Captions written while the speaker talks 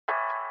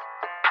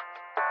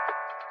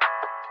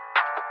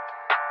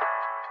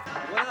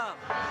What up?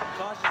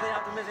 Cautiously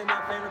Optimistic,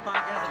 my favorite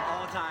podcast of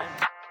all time.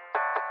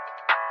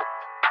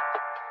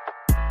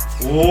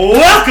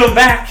 Welcome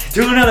back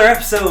to another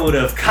episode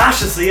of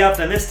Cautiously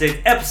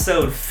Optimistic,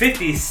 episode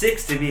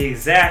 56 to be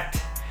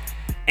exact.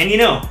 And you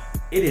know,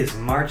 it is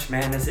March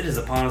Madness, it is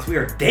upon us. We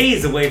are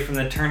days away from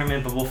the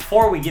tournament, but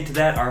before we get to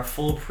that, our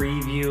full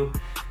preview,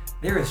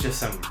 there is just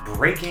some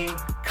breaking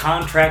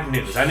contract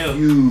news. I know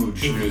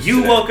Huge if news you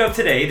today. woke up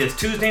today, this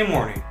Tuesday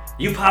morning,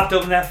 you popped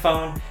open that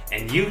phone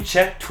and you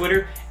checked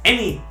Twitter,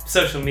 any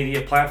social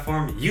media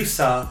platform, you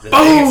saw the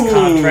biggest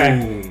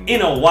contract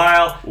in a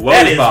while.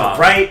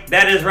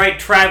 That is right,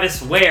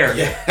 Travis Ware.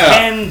 Yeah.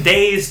 10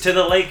 days to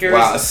the Lakers.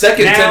 Wow, a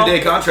second Now-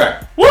 10-day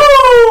contract. Woo!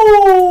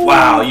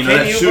 Wow, you know, Can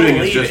that you shooting is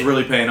believe just it?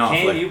 really paying off.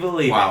 Can Like, you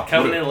believe wow, it?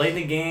 Coming what a- in late in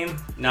the game,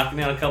 knocking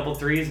down a couple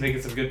threes,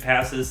 making some good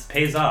passes,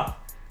 pays off.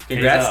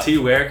 Congrats to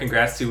Ware.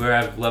 Congrats to Ware.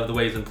 I've loved the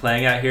way he's been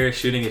playing out here,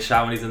 shooting his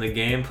shot when he's in the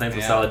game, playing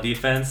some solid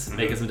defense,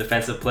 making some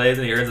defensive plays,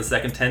 and he earns a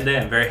second 10-day.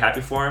 I'm very happy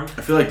for him.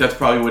 I feel like that's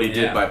probably what he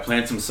did Yeah. by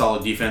playing some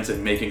solid defense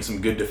and making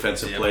some good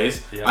defensive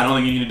plays. Yep. I don't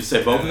think you needed to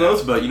say both of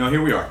those, but, you know,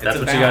 here we are. That's a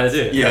what you got to balance.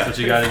 do. Yeah. That's what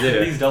you got to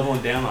do. He's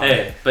doubling down on it.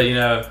 Hey, but you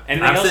know,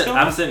 Anything else going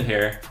on? I'm sitting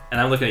here and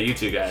I'm looking at you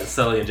two guys,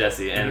 Sully and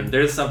Jesse, and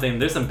there's some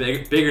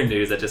bigger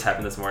news that just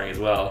happened this morning as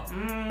well. I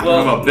don't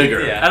know about bigger.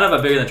 yeah. I don't know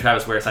about bigger than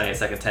Travis Ware signing a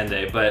second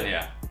 10-day, but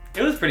Yeah.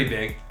 It was pretty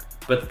big.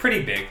 but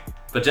Pretty big.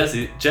 but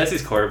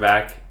Jesse's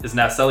quarterback is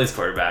now Sully's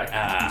quarterback.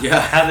 Yeah.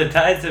 How the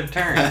tides have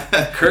turned.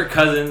 Kirk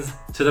Cousins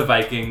to the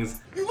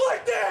Vikings. You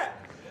like that?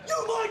 You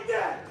like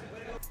that?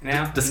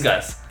 Now,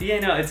 Discuss. yeah,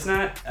 no, it's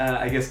not,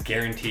 I guess,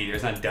 guaranteed.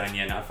 It's not done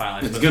yet, not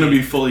finalized. It's but going to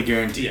be fully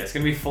guaranteed. Yeah, it's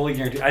going to be fully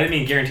guaranteed. I didn't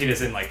mean guaranteed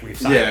as in, like, we've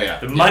signed. Yeah.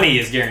 The money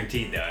is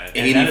guaranteed, though.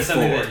 And that is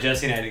something 84. that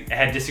Jesse and I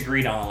had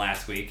disagreed on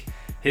last week.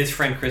 His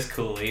friend Chris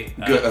Cooley,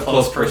 Good, a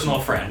close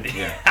personal friend.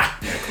 Yeah,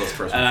 close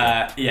personal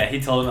friend. Yeah,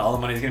 he told him all the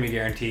money's going to be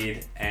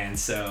guaranteed. And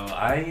so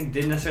I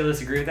didn't necessarily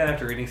disagree with that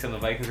after reading some of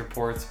the Vikings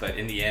reports, but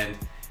in the end,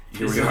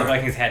 Here this we is what are. the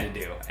Vikings had to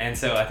do. And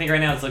so I think right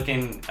now it's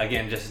looking,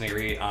 again, just to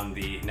agree on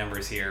the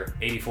numbers here,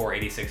 84,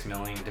 86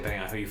 million, depending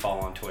on who you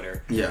follow on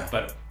Twitter. Yeah.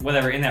 But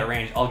whatever, in that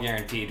range, all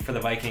guaranteed for the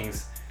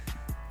Vikings.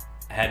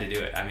 Had to do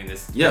it. I mean,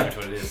 this is Yeah. pretty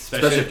much what it is.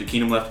 Especially if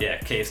Keenum left. Yeah,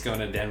 Case going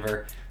to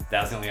Denver.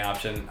 That was the only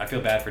option. I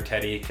feel bad for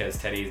Teddy because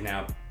Teddy's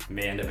now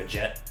may end up a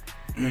Jet,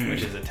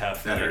 which is a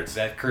tough. That hurts.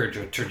 That career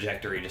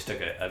trajectory just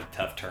took a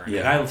tough turn. Yeah.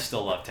 And I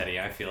still love Teddy.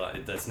 I feel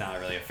that's not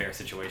really a fair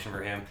situation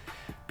for him.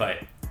 But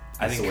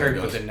I That's think the way it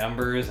Kirk with goes. the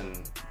numbers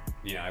and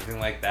everything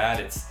like that,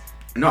 it's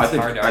No, it's I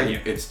hard to think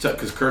argue. it's tough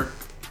because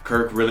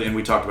Kirk really, and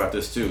we talked about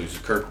this too, is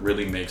Kirk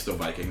really makes the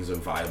Vikings a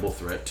viable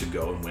threat to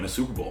go and win a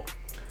Super Bowl.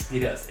 he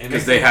does.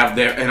 Because they have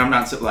their, and I'm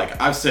not, like,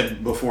 I've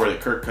said before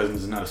that Kirk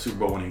Cousins is not a Super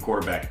Bowl winning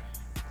quarterback,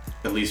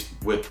 at least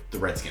with the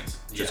Redskins,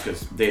 just Yeah.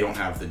 because they don't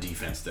have the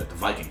defense that the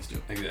Vikings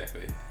do.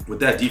 Exactly. With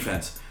that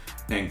defense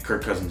and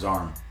Kirk Cousins'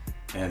 arm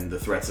and the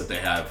threats that they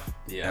have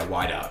Yeah. at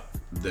wideout,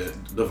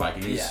 the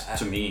Vikings, Yeah.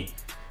 to me,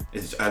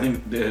 I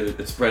think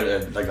it's spread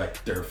at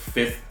like their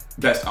fifth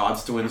best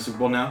odds to win the Super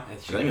Bowl now. It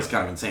I should think it's go.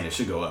 kind of insane. It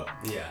should go up.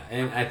 Yeah,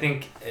 and I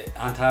think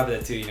on top of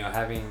that too,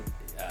 having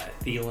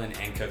Thielen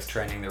and Cook's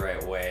trending the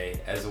right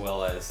way, as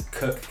well as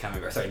Cook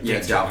coming back. Sorry, Yeah,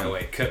 Diggs trending the Dalvin.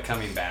 right way. Cook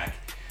coming back.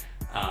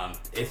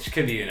 It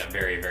could be in a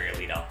very, very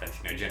elite offense,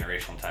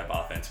 generational type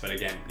offense. But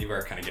again, you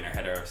are kind of getting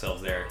ahead of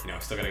ourselves there.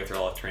 Still got to go through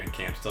all the training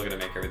camp. Still got to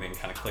make everything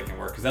kind of click and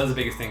work. Because that was the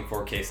biggest thing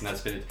for Case, and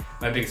that's been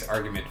my biggest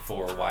argument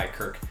for why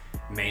Kirk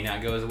may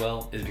not go as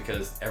well, is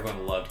because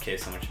everyone loved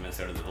Case so much in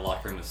Minnesota that the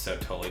locker room was so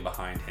totally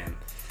behind him.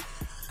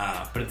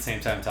 But at the same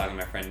time, talking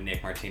to my friend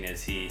Nick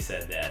Martinez, he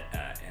said that,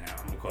 I'm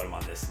going to quote him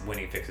on this,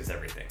 winning fixes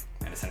everything.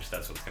 And essentially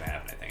that's what's going to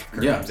happen, I think. If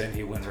Kirk Yeah. comes in,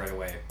 he wins right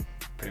away.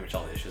 Pretty much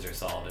all the issues are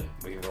solved, and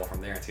we can roll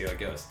from there and see how it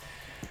goes.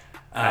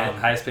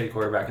 Highest paid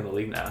quarterback in the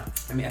league now.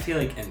 I mean, I feel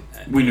like...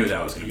 We knew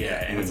that was going to be.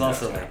 Yeah, and We it's knew that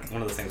also was gonna like happen.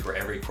 one of those things where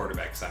every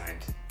quarterback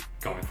signed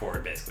going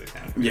forward basically is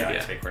now Yeah.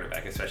 a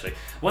quarterback, especially.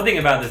 One thing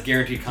about this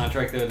guaranteed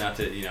contract, though, not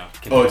to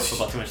continue it's-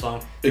 football too much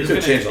long, it is could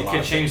gonna- change a it lot could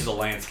of change things. the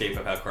landscape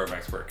of how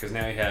quarterbacks work, because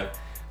now you have,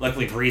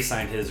 luckily Brees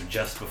signed his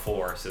just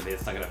before, so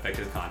it's not going to affect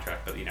his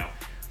contract, but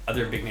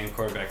other big name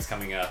quarterbacks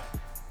coming up,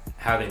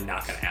 how are they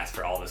not going to ask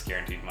for all this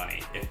guaranteed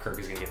money if Kirk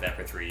is going to get that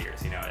for 3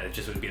 years? It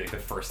just would be like the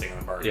first thing on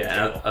the bargaining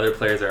Yeah, and table. other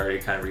players are already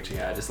kind of reaching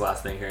out. Just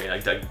last thing here,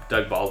 like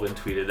Doug Baldwin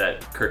tweeted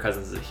that Kirk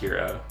Cousins is a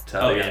hero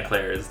to other young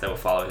players that will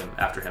follow him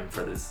after him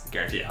for this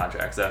guaranteed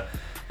contract. So,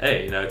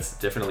 hey, it's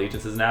different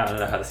allegiances now. I don't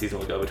know how the season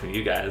will go between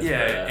you guys.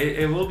 Yeah, but,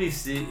 it will be.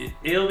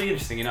 It'll be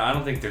interesting. I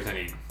don't think there's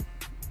any,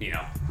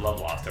 love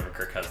lost over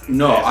Kirk Cousins.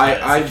 No, It's not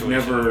a I've situation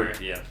never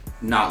where-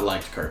 not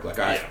liked Kirk. Like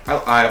Yeah.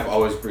 I've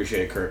always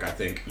appreciated Kirk. I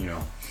think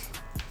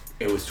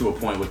it was to a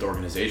point with the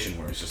organization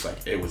where it's just like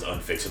it was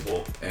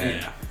unfixable,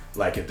 and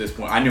like at this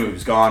point, I knew he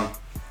was gone.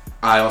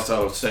 I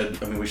also said,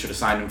 we should have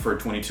signed him for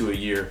 22 a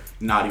year,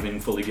 not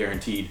even fully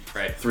guaranteed,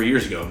 Right. 3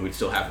 years ago, and we'd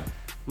still have him.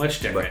 Much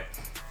different.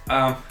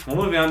 Well,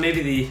 moving on,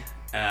 maybe the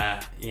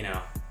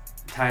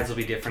tides will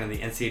be different in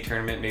the NCAA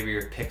tournament. Maybe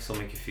your picks will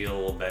make you feel a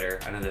little better.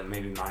 I know that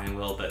maybe mine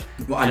will, but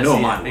well, I know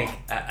mine will.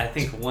 I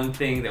think one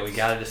thing that we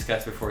got to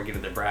discuss before we get to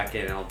the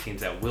bracket and all the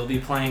teams that will be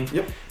playing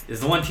is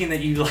the one team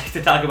that you like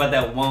to talk about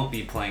that won't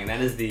be playing.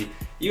 That is the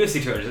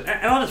USC Trojans.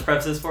 And I'll just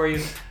preface this for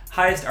you.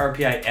 Highest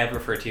RPI ever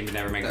for a team to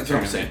never make the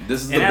tournament. That's what I'm saying.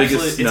 This is the It's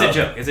biggest a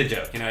joke. It's a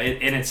joke. You know,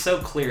 and it's so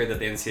clear that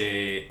the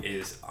NCAA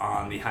is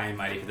on the high and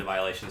mighty for the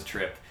violations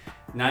trip.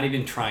 Not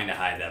even trying to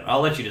hide them.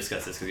 I'll let you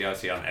discuss this because you're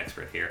obviously an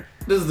expert here.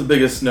 This is the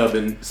biggest snub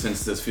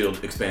since this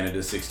field expanded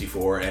to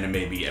 64, and it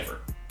may be ever.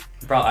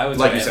 Probably, I would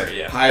like say you ever, said,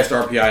 yeah. Highest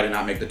RPI to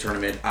not make the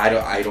tournament.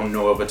 I don't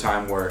know of a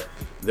time where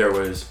there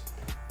was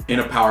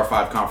in a Power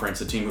 5 conference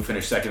a team who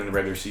finished second in the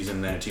regular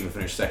season, then a team who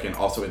finished second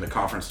also in the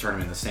conference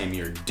tournament the same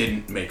year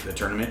didn't make the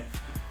tournament.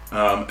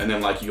 And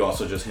then, like you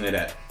also just hinted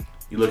at,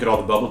 you look at all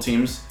the bubble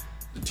teams,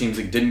 the teams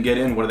that didn't get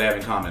in, what do they have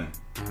in common?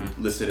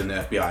 Mm-hmm. Listed in the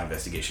FBI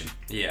investigation.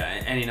 Yeah,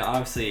 and you know,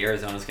 obviously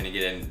Arizona's going to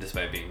get in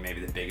despite being maybe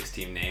the biggest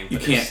team name,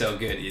 but they're so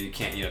good. You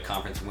can't, you know,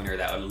 conference winner,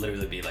 that would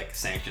literally be like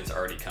sanctions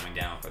already coming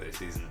down for the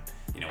season,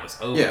 you know, was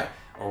over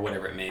or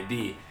whatever it may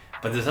be.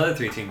 But there's other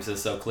three teams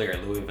that's so clear: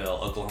 Louisville,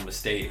 Oklahoma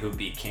State, who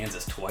beat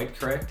Kansas twice,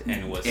 correct,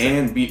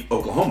 and beat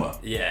Oklahoma.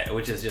 Yeah,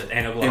 which is just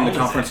Oklahoma in the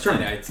conference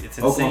tournament. You know, it's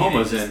insane.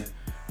 Oklahoma's in.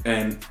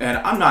 And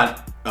I'm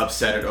not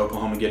upset at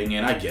Oklahoma getting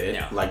in. I get it.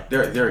 Yeah. Like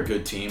they're a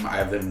good team. I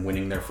have them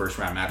winning their first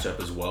round matchup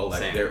as well.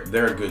 Like Same.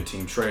 they're a good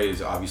team. Trey is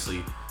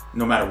obviously,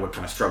 no matter what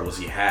kind of struggles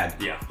he had,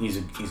 he's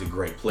a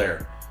great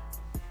player.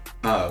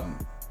 I'm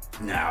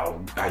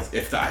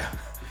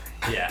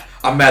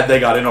mad they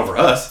got in over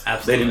us.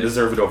 Absolutely. They didn't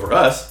deserve it over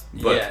us.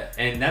 But yeah,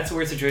 and that's a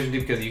weird situation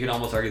too, because you could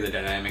almost argue the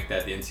dynamic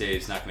that the NCAA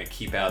is not going to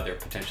keep out their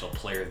potential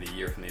player of the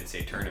year from the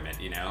NCAA tournament,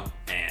 you know,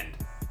 and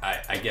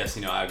I guess,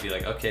 you know, I would be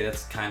like, okay,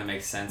 that's kind of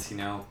makes sense, you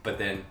know, but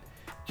then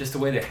just the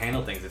way they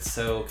handle things, it's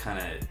so kind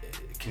of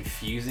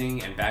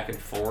confusing and back and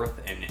forth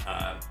and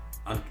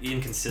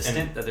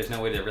inconsistent that there's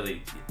no way to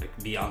really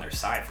be on their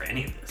side for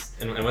any of this.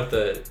 And what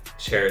the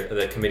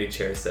committee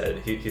chair said,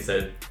 he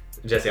said,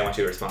 Jesse, I want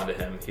you to respond to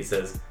him. He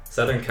says,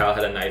 Southern Cal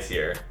had a nice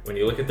year. When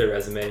you look at their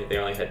resume, they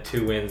only had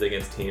 2 wins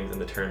against teams in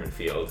the tournament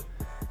field.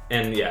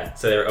 And yeah,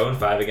 so they were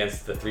 0-5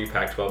 against the 3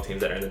 Pac-12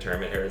 teams that are in the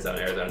tournament: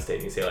 Arizona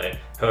State, and UCLA.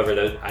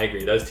 However, I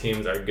agree, those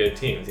teams are good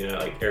teams. You know,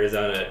 like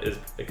Arizona is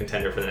a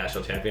contender for the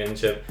national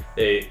championship.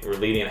 They were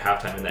leading at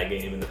halftime in that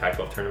game in the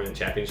Pac-12 tournament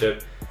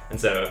championship.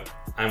 And so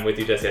I'm with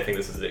you, Jesse. I think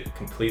this is a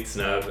complete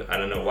snub. I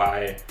don't know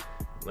why,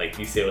 like,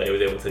 UCLA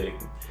was able to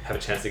have a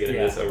chance to get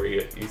into this over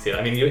UCLA.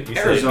 I mean, UCLA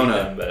Arizona,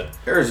 beat them, but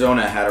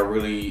Arizona had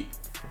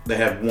they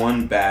had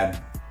one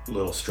bad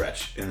little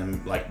stretch in the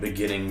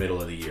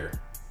middle of the year.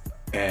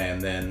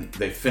 And then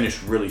they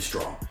finished really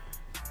strong.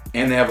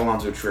 And they have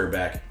Alonzo Trier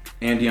back,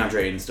 and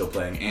DeAndre Ayton still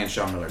playing, and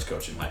Sean Miller's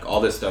coaching. Like, all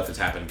this stuff is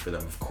happening for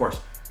them, of course.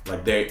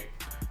 Like,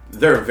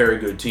 they're a very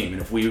good team,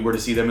 and if we were to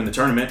see them in the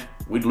tournament,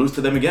 we'd lose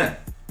to them again.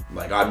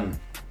 Like, you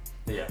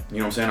know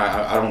what I'm saying?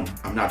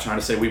 I'm not trying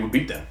to say we would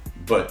beat them,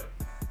 but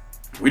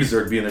we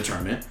deserve to be in the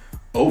tournament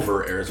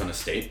over Arizona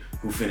State,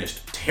 who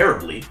finished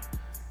terribly,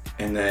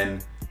 and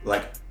then,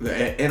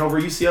 and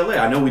over UCLA.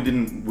 I know we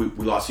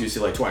lost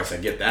UCLA twice, I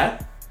get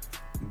that.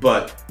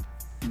 But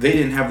they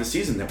didn't have the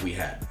season that we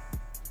had.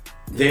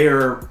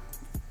 They're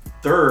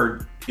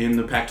 3rd in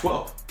the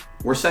Pac-12.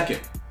 We're 2nd.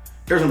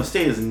 Arizona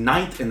State is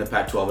 9th in the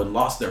Pac-12 and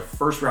lost their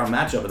first round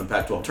matchup in the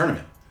Pac-12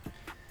 tournament.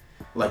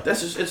 Like,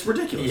 it's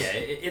ridiculous. Yeah,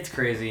 it's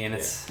crazy, and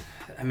it's,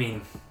 I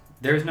mean,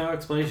 there's no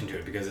explanation to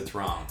it because it's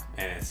wrong,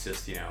 and it's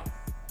just, you know,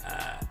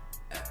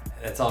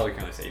 that's all we can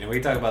really say. You know, we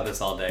can talk about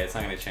this all day. It's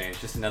not going to change.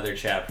 Just another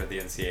chapter of the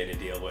NCAA to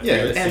deal with.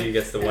 Yeah, USC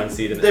gets the 1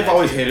 seed in the they've NIT.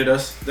 always hated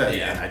us.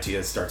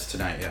 NIT starts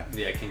tonight,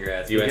 Yeah,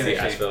 congrats. UNC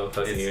Asheville,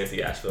 hosting UNC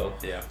Asheville.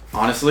 Yeah.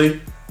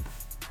 Honestly,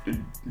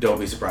 don't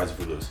be surprised if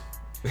we lose.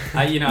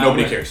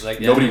 Nobody cares.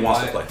 Nobody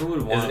wants to play. Who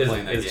would want to play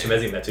in that game? Is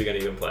Chimezie Metu going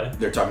to even play?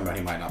 They're talking about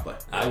he might not play.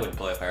 I would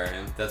play if I were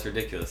him. That's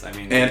ridiculous. I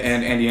mean,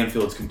 and Andy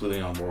Enfield's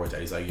completely on board with that.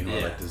 He's like,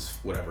 like this,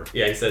 whatever.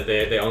 Yeah, he said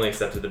they only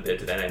accepted the bid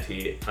to the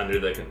NIT under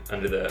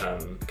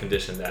the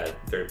condition that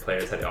their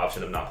players had the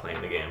option of not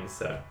playing the games,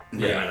 so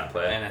they might not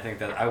play. And I think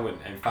that I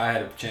wouldn't. If I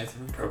had a chance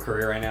of a pro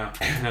career right now,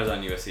 and I was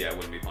on USC, I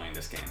wouldn't be playing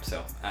this game.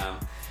 So,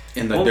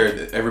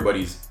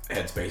 everybody's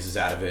headspace is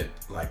out of it.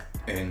 Like,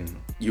 and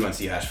UNC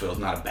Asheville is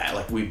not a bad.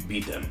 Like, we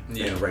beat them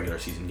in a regular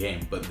season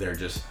game, but they're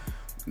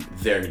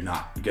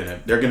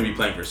gonna be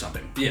playing for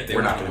something. Yeah,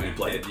 we're not gonna be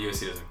playing.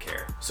 USC doesn't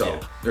care. So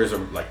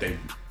they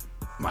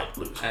might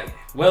lose. Okay.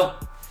 Well,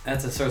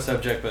 that's a sore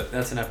subject, but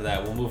that's enough of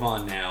that. We'll move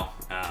on now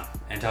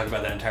and talk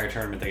about that entire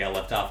tournament they got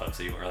left off of.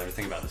 So you weren't really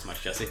thinking about this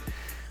much, Jesse.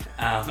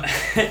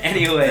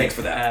 Anyway, thanks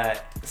for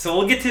that. So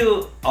we'll get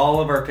to all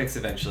of our picks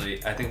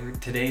eventually. I think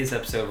today's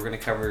episode we're going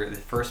to cover the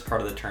first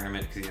part of the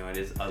tournament because it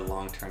is a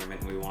long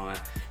tournament. And we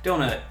don't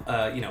want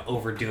to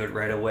overdo it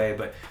right away,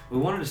 but we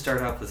wanted to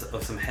start off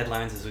with some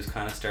headlines as we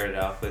kind of started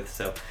off with.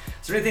 So,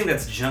 is there anything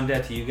that's jumped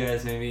out to you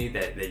guys maybe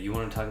that you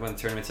want to talk about in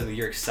the tournament? Something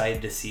you're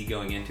excited to see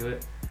going into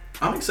it?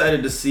 I'm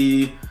excited to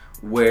see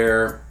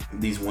where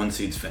these 1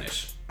 seeds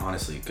finish,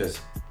 honestly, because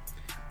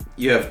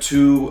you have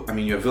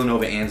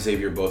Villanova and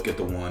Xavier both get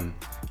the 1.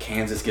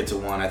 Kansas gets a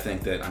 1. I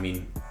think that, I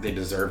mean, they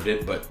deserved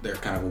it, but they're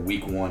kind of a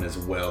weak 1 as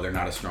well. They're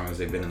not as strong as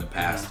they've been in the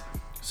past.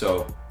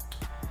 So,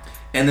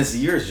 and this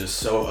year is just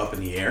so up in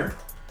the air.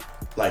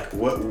 Like,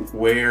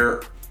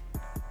 where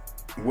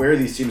are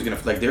these teams going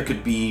to, like, there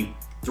could be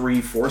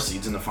 3-4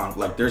 seeds in the final.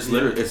 Like, there's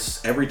literally,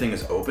 everything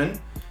is open.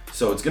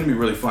 So it's going to be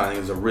really fun. I think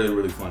it's a really,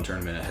 really fun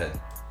tournament ahead.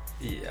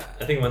 Yeah,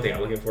 I think one thing I'm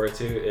looking forward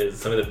to is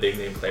some of the big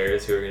name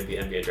players who are going to be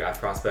NBA draft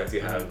prospects. You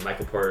have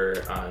Michael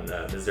Porter on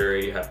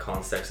Missouri, you have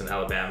Colin Sexton,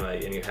 Alabama,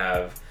 and you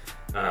have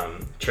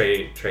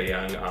Trae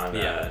Young on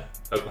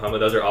Oklahoma.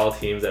 Those are all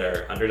teams that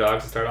are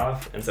underdogs to start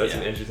off, and so it's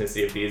interesting to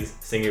see if these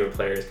singular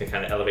players can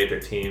kind of elevate their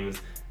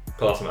teams,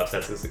 pull off some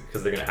upsets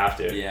because they're going to have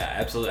to. Yeah,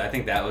 absolutely. I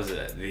think that was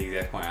the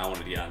exact point I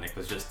wanted to get on, Nick,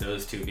 was just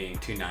those two being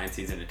 2 9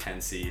 seeds and a 10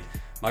 seed.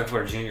 Michael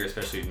Porter Jr.,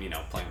 especially,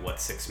 playing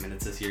 6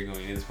 minutes this year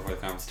going into this before the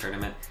conference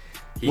tournament.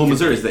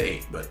 Missouri's the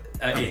 8, but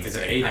it's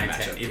 8, 9,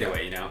 10. Either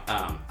way,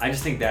 I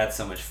just think that's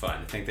so much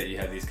fun. I think that you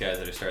have these guys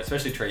that are stars,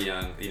 especially Trae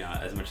Young.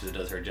 As much as it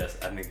does hurt Jess,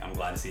 I think I'm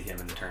glad to see him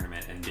in the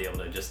tournament and be able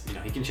to just,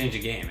 he can change a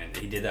game, and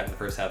he did that in the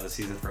first half of the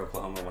season for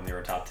Oklahoma when they were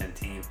a top 10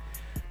 team.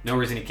 No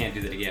reason he can't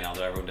do that again,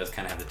 although everyone does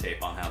kind of have the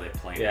tape on how they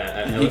play.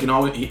 Yeah, he can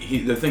always.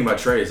 The thing about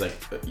Trae is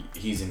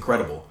he's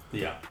incredible.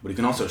 Yeah, but he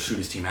can also shoot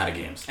his team out of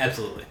games.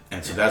 Absolutely.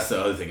 And so that's the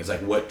other thing. Is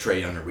what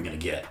Trae Young are we gonna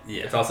get?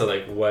 Yeah, it's also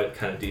what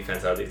kind of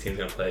defense are these teams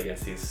gonna play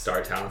against these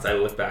star talents? I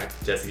look back,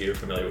 Jesse, you're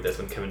familiar with this.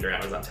 When Kevin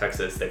Durant was on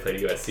Texas, they played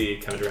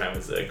USC. Kevin Durant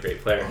was a great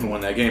player. He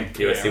won that game.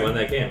 USC won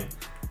that game,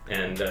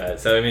 and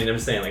so I mean, I'm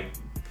just saying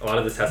a lot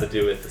of this has to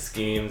do with the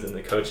schemes and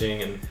the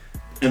coaching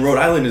and Rhode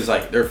Island is they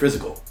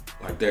physcal.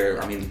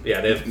 They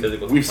have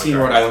physical. We've seen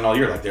Rhode Island all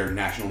year. They're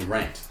nationally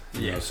ranked.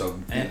 So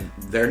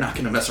they're not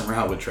going to mess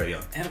around with Trae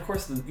Young. And of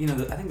course, I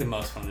think the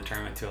most fun of the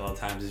tournament too, a lot of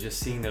times, is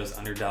just seeing those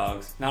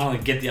underdogs not only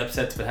get the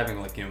upsets, but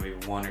having maybe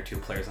 1 or 2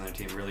 players on their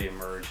team really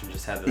emerge and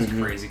just have those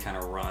crazy kind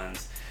of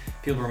runs.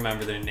 People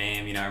remember their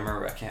name. I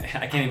remember I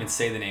can't even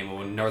say the name, but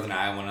when Northern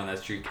Iowa went on that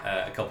streak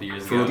a couple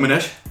years ago. Farouk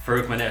Manesh.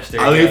 Farouk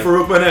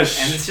Manesh.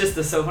 And it's just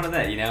the so fun of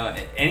that.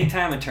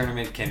 Anytime a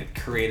tournament can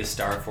create a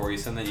star for you,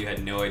 something that you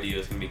had no idea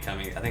was going to be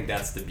coming, I think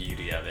that's the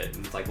beauty of it.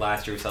 And it's like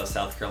last year we saw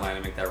South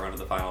Carolina make that run to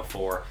the Final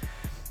Four.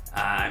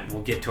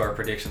 We'll get to our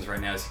predictions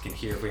right now, so you can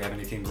hear if we have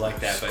any teams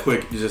like that. But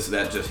quick,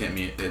 that just hit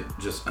me.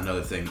 Just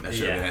another thing that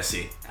should have been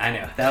SC. I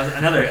know that was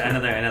another.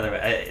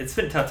 It's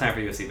been a tough time for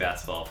USC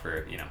basketball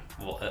for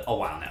a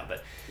while now.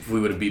 But if we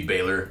would have beat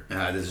Baylor,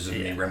 this is just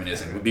me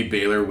reminiscing. We beat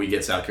Baylor, we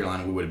get South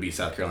Carolina. We would have beat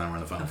South Carolina. We're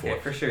in the Final Four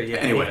for sure. Yeah.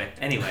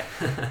 Anyway.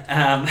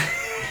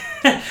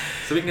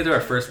 So we can get to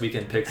our first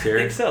weekend picks here.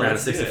 I think so. Round of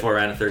 64,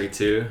 round of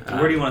 32.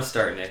 Where do you want to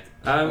start, Nick?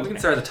 We can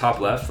start at the top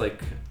left,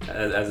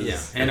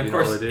 and of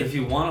course, if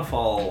you want to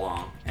follow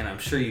along, and I'm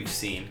sure you've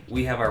seen,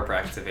 we have our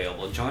brackets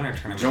available. Join our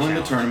tournament challenge. Join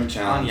the tournament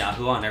challenge. On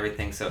Yahoo, on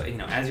everything. So,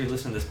 as you're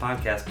listening to this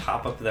podcast,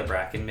 pop up to that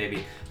bracket and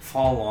maybe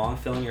follow along,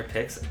 fill in your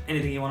picks,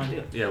 anything you want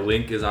to do. Yeah,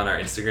 link is on our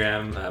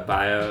Instagram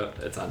bio.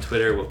 It's on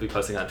Twitter. We'll be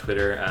posting on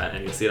Twitter,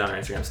 and you'll see it on our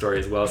Instagram story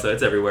as well. So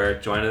it's everywhere.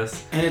 Join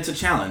us. And it's a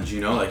challenge,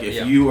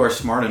 if you are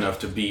smart enough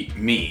to beat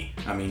me,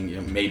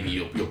 maybe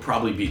you'll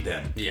probably beat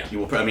them. Yeah. You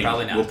will probably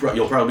not.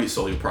 You'll probably beat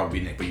Sol. You'll probably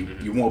beat Nick,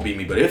 but you won't beat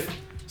me. But if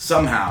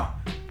somehow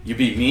you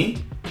beat me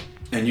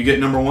and you get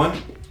number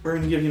 1, we're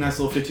going to give you a nice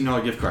little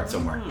 $15 gift card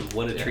somewhere.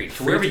 What a treat.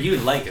 Wherever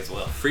you'd like as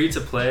well. Free to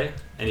play,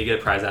 and you get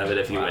a prize out of it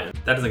if you win.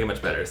 That doesn't get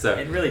much better. So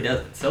it really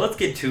doesn't. So let's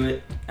get to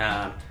it.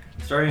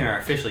 Starting our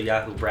official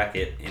Yahoo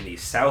bracket in the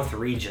South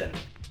region.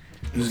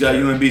 Who's got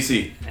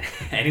UMBC?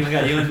 Anyone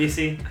got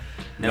UMBC?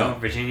 No.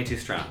 Virginia too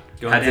strong.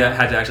 Had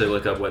to actually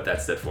look up what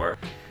that stood for.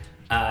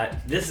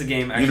 This is a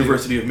game. Actually,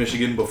 University of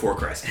Michigan before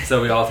Christ.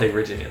 So we all take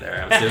Virginia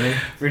there, I'm assuming.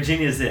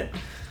 Virginia's in.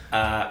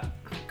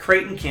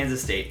 Creighton,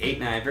 Kansas State,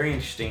 8-9. Very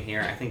interesting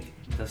here. I think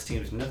those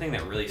teams, nothing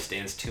that really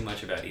stands too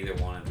much about either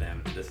one of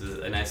them. This is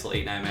a nice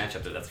little 8-9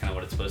 matchup, but that's kind of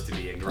what it's supposed to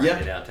be, a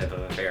grinded out type of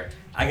affair.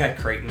 I got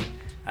Creighton.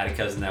 I had a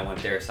cousin that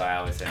went there, so I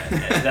always said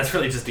that's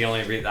really just the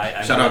only reason.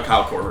 Shout out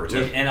Kyle Korver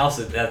too. And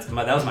also that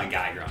was my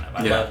guy growing up.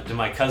 I loved.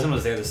 My cousin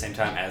was there the same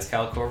time as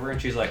Kyle Korver,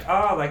 and she's like,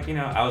 I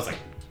was like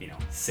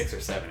 6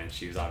 or 7, and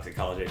she was obviously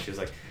college age. She was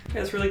like,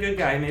 "Yeah, it's a really good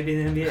guy, maybe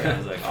in the NBA." I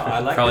was like, "Oh, I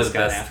like probably this the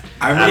guy best. now."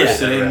 I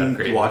remember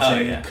sitting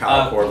watching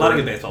Kyle Korver. A lot of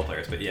good baseball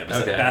players, but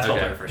basketball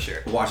player for sure.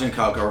 Watching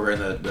Kyle Korver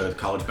in the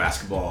college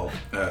basketball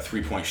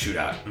 3-point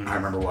shootout. Mm-hmm. I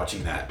remember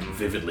watching that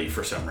vividly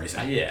for some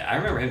reason. I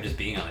remember him just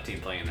being on the team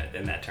playing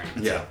in that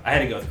tournament. Yeah, so I had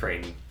to go with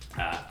Creighton.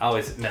 I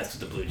always mess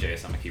with the Blue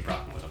Jays, so I'm gonna keep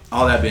rocking with them.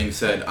 All that being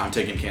said, I'm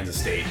taking Kansas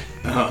State.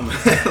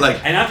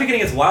 And I'm picking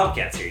against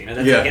Wildcats here. That's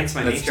against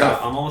my nature.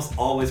 Tough. I'm almost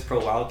always pro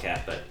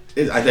Wildcat, but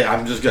I think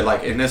I'm just good.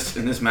 In this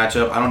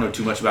matchup, I don't know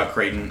too much about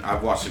Creighton.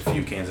 I've watched a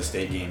few Kansas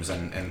State games,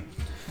 and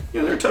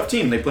they're a tough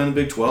team. They play in the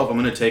Big 12. I'm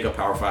going to take a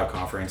Power 5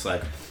 conference.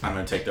 I'm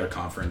going to take their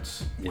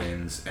conference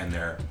wins and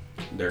their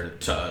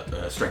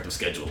strength of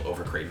schedule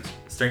over Creighton's.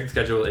 Strength of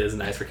schedule is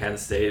nice for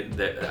Kansas State,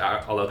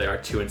 although they are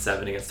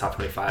 2-7 against top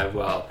 25.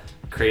 Well,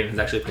 Creighton has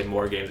actually played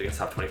more games against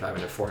top 25,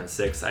 and they're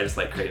 4-6. I just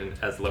like Creighton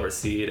as lower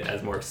seed,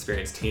 as more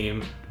experienced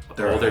team.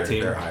 older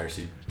team. They're a higher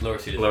seed. Lower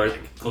seed is Lower,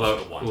 like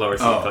closer to 1. lower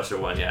seed, Oh. closer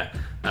to 1, yeah.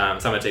 So I'm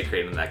going to take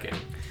Creighton in that game.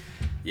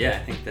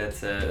 Yeah, I think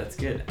that's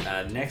good.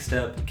 Next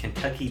up,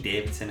 Kentucky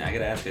Davidson. I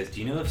gotta ask guys,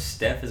 do you know if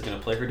Steph is gonna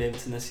play for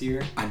Davidson this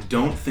year? I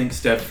don't think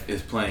Steph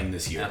is playing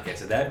this year. Okay,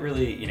 so that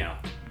really,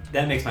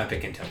 that makes my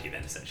pick Kentucky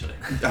then, essentially.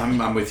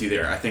 I'm with you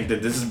there. I think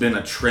that this has been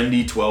a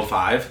trendy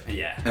 12-5.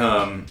 Yeah.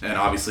 And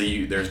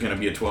obviously there's going to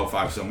be a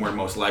 12-5 somewhere,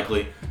 most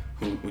likely.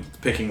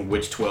 Picking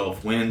which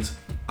 12 wins,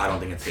 I don't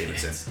think it's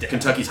Davidson.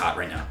 Kentucky's hot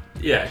right now.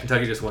 Yeah,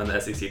 Kentucky just won the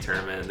SEC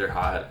tournament. They're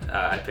hot.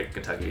 I picked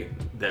Kentucky.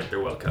 They're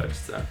well coached.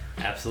 So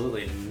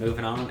Absolutely.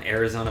 Moving on,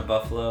 Arizona,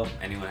 Buffalo.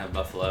 Anyone have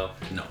Buffalo?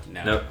 No.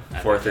 Nope. I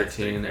think 4-13, that's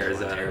pretty fair.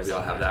 Arizona. We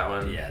all have that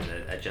one. Yeah,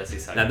 at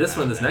Jesse's side. Now this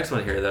next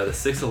one here though, the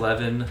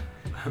 6-11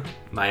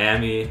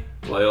 Miami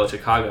Loyola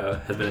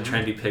Chicago has been a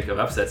trendy pick of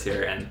upsets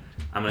here, and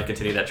I'm going to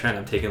continue that trend.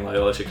 I'm taking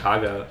Loyola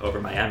Chicago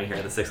over Miami here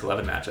in the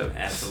 6-11 matchup.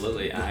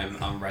 Absolutely.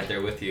 I'm right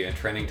there with you. A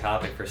trending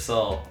topic for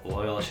Sol,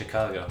 Loyola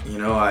Chicago. The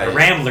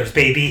Ramblers,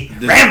 baby.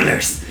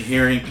 Ramblers.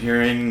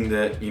 Hearing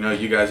that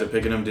you guys are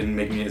picking them didn't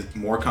make me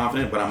more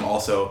confident, but I'm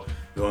also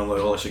going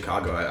Loyola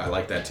Chicago. I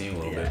like that team a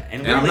little bit,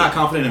 and I'm not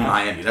confident in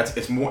Miami. I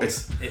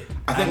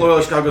think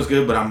Loyola Chicago's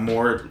good, but I'm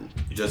more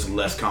just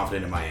less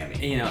confident in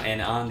Miami.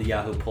 And on the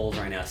Yahoo polls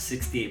right now,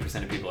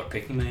 68% of people are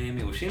picking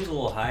Miami, which seems a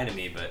little high to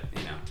me, but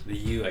the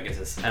U, I guess,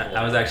 is.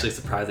 I was actually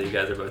surprised that you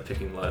guys are both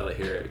picking Loyola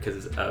here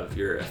because of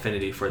your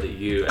affinity for the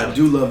U. I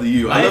do love the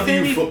U. I love the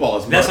U football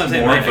as much. That's what I'm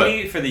saying. More, My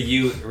affinity for the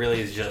U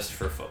really is just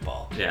for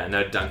football. Yeah,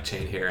 no dunk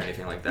chain here or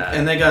anything like that.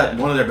 And they got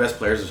one of their best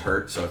players is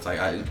hurt, so it's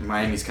like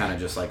Miami's kind of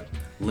just like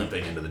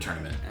limping into the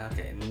tournament.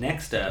 Okay,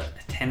 next up,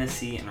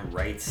 Tennessee and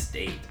Wright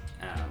State.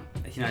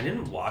 I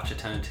didn't watch a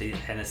ton of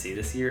Tennessee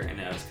this year, and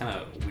it was kind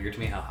of weird to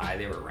me how high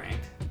they were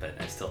ranked, but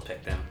I still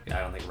picked them. I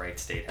don't think Wright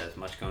State has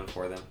much going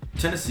for them.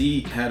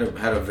 Tennessee had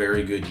a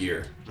very good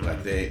year.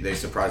 Like they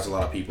surprised a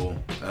lot of people.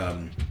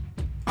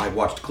 I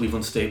watched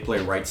Cleveland State play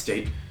Wright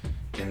State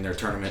in their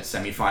tournament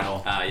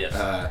semifinal.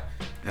 Yes.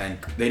 And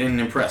they didn't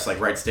impress. Like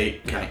Wright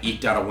State kind of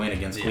eked out a win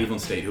against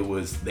Cleveland State, who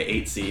was the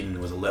 8th seed and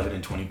was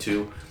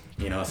 11-22.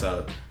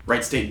 So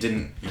Wright State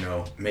didn't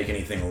make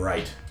anything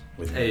right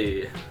with me.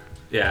 Hey.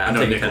 Yeah, I'm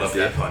taking Tennessee.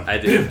 That pun. I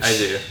do.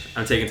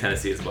 I'm taking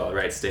Tennessee as well.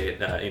 Wright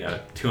State,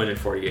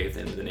 248th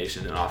in the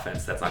nation in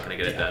offense. That's not going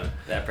to get it done.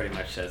 That pretty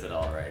much says it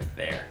all right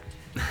there.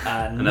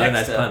 Another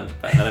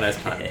nice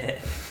pun.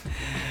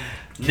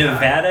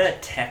 Nevada,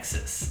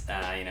 Texas.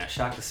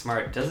 Shock the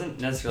Smart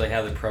doesn't necessarily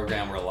have the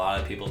program where a lot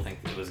of people think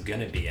it was going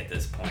to be at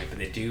this point, but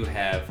they do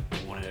have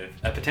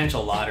a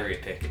potential lottery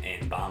pick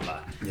in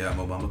Bamba. Yeah,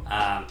 Mo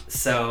Bamba.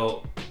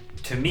 So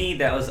to me,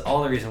 that was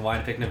all the reason why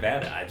to pick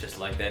Nevada. I just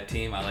like that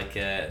team. I like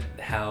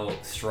how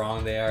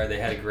strong they are. They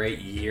had a great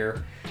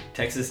year.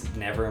 Texas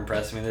never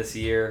impressed me this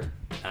year.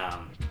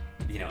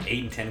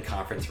 8-10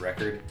 conference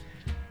record.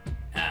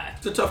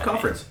 It's a tough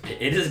conference.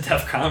 It is a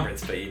tough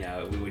conference, but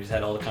we just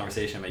had all the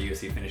conversation about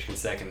USC finishing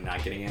second and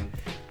not getting in.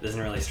 It doesn't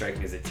really strike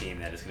me as a team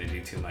that is going to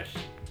do too much.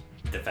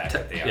 The fact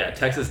that they are. Yeah,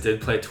 Texas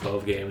did play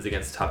 12 games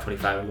against top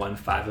 25 and won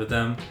 5 of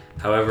them.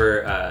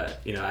 However,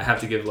 I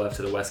have to give love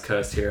to the West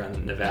Coast here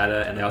on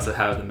Nevada, and they also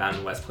have the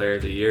Mountain West Player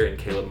of the Year in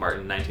Caleb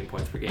Martin, 19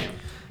 points per game.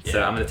 Yeah.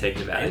 So I'm going to take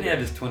Nevada. And they have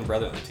his twin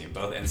brother on the team,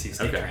 both NC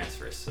State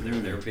transfers. So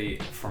they're a pretty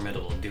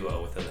formidable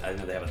duo. I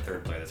know they have a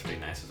third player that's pretty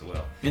nice as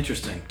well.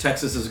 Interesting.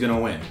 Texas is going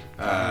to win.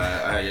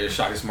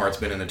 Shaka Smart's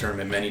been in the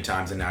tournament many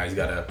times, and now he's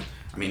got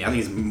I think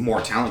he's a more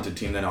talented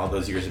team than all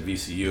those years at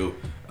VCU.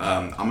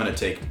 I'm going to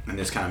take, in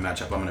this kind of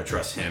matchup, I'm going to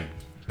trust him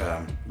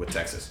with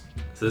Texas.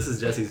 So this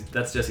is Jesse's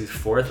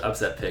 4th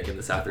upset pick in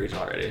the South region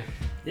already.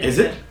 Yeah, is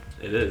it?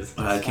 It is.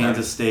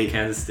 Kansas State,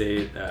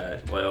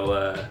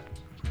 Loyola.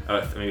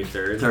 Maybe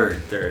third.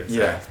 Third. So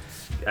yeah.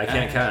 I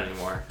can't count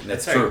anymore.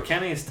 That's true.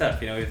 Counting is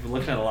tough. We've been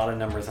looking at a lot of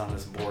numbers on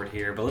this board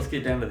here, but let's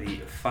get down to the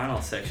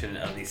final section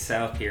of the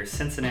South here.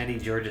 Cincinnati,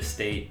 Georgia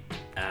State.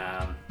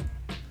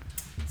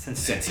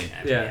 Cincinnati.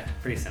 Yeah,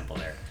 pretty simple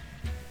there.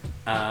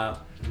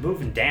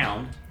 Moving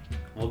down,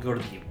 we'll go to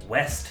the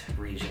West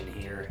region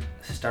here.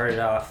 Started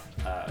off,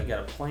 we got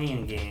a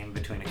playing game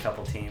between a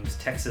couple teams.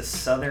 Texas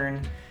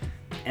Southern,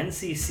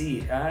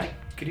 NCC.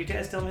 Could you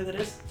guys tell me who that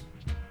is?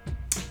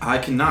 I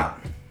cannot.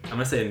 I'm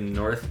going to say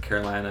North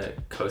Carolina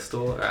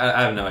Coastal.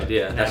 I have no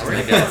idea. That's what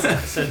I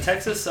guess. So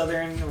Texas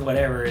Southern,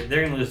 whatever,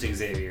 they're going to lose to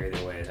Xavier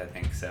either way, I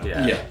think. So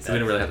yeah. So we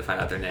didn't really have to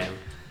find out their name.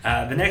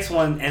 The next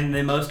one, and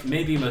the most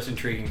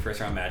intriguing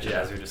first round matchup,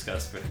 as we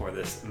discussed before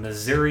this,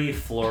 Missouri,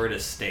 Florida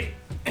State.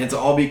 And it's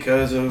all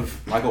because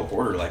of Michael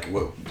Porter. Like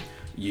what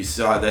you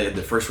saw that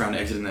the first round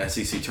exit in the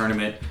SEC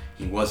tournament,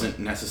 he wasn't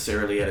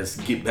necessarily at his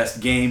best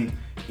game.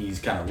 He's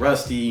kind of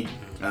rusty.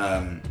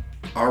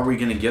 Are we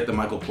going to get the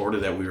Michael Porter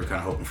that we were kind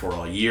of hoping for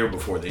all year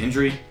before the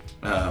injury?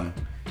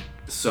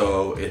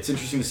 So it's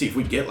interesting to see if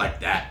we get like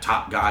that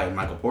top guy,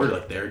 Michael Porter,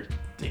 like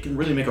they can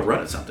really make a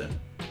run at something.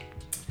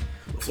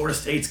 Florida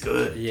State's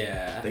good.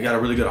 Yeah. They got a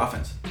really good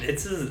offense.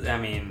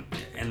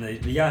 And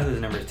the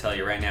Yahoo's numbers tell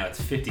you right now it's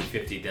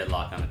 50-50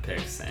 deadlock on the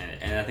picks.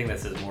 And I think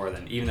that says more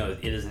than, even though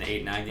it is an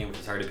 8-9 game, which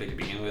is hard to pick to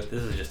begin with,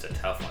 this is just a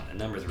tough one. The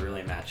numbers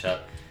really match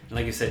up. And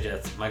like you said,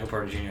 Jets, Michael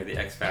Porter Jr., the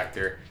X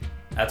factor.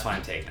 That's why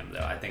I'm taking him,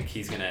 though. I think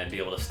he's going to be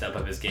able to step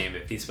up his game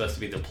if he's supposed to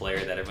be the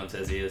player that everyone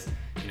says he is.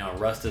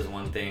 Rust is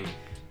one thing.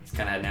 He's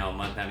kind of had now a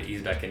month now to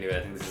ease back into it.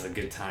 I think this is a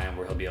good time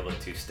where he'll be able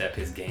to step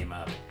his game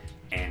up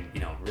and,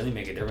 really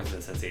make a difference in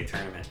the Cincinnati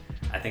tournament.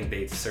 I think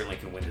they certainly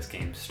can win this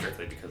game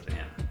strictly because of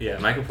him. Yeah,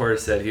 Michael Porter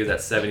said he was at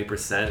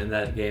 70% in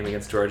that game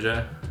against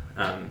Georgia.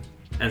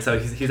 And so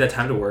he's had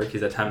time to work.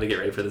 He's had time to get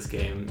ready for this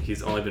game.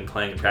 He's only been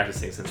playing and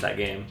practicing since that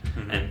game,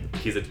 and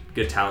he's a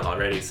good talent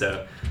already.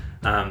 So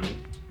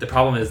the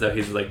problem is, though,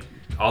 he's like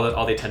all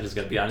the attention is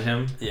going to be on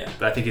him. Yeah.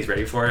 But I think he's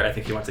ready for it. I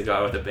think he wants to go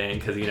out with a bang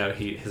because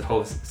his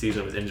whole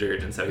season was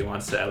injured, and so he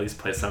wants to at least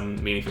play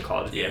some meaningful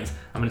college games.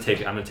 I'm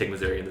gonna take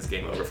Missouri in this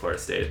game over Florida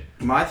State.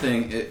 My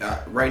thing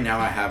right now,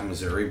 I have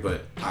Missouri,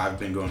 but I've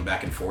been going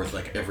back and forth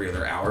like every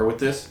other hour with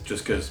this,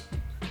 just because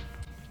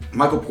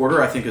Michael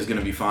Porter I think is going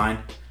to be fine.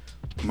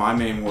 My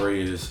main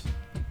worry is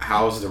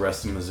how's the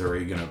rest of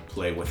Missouri going to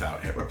play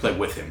without him or play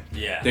with him.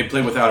 Yeah. They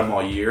played without him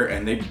all year,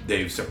 and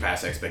they've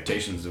surpassed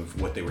expectations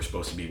of what they were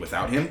supposed to be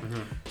without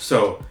him.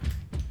 So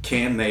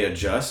can they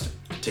adjust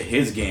to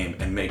his game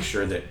and make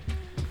sure that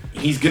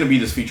he's going to be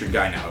this featured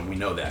guy now, and we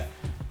know that.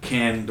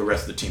 Can the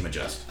rest of the team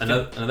adjust?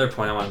 Another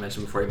point I want to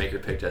mention before you make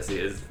your pick, Jesse,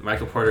 is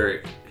Michael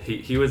Porter.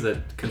 He was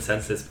a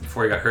consensus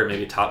before he got hurt,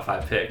 maybe a top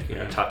 5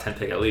 pick, top 10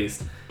 pick at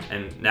least.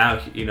 And now,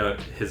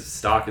 his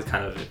stock is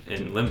kind of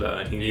in limbo,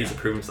 and he needs to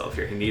prove himself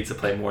here. He needs to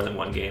play more than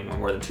one game or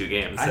more than 2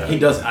 games. So. He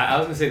doesn't. I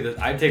was going to say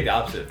that I'd take the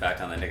opposite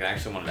fact on that, Nick. I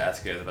actually wanted to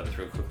ask you guys about this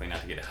real quickly,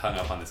 not to get hung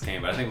up on this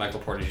game, but I think Michael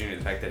Porter Jr.,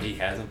 the fact that he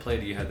hasn't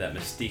played, you have that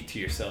mystique to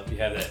yourself. You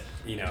have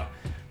that,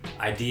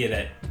 idea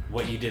that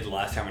what you did the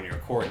last time when you were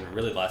court, and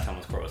really the last time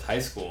was high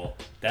school,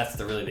 that's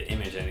really the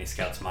image in any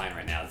scout's mind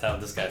right now. That's how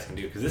this guy's can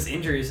do. Because this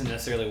injury isn't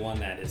necessarily one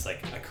that is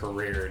like a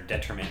career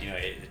detriment.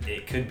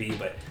 It could be,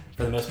 but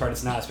for the most part,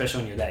 it's not,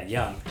 especially when you're that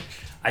young.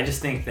 I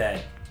just think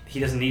that he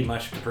doesn't need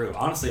much to prove.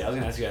 Honestly, I was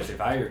going to ask you guys,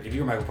 if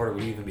you were Michael Porter,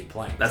 would you even be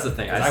playing? That's the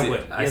thing.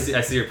 I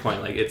see your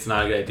point. Like, it's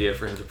not a good idea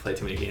for him to play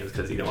too many games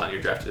because you don't want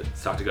your drafted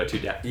stock to go too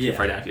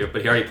far down.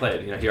 But he already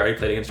played. He already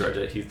played against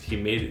Georgia. He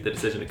made the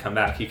decision to come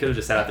back. He could have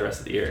just sat out the rest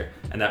of the year,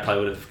 and that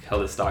probably would have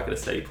held his stock at a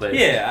steady place.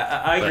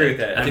 Yeah, I agree with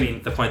that. I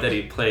think the point that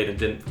he played and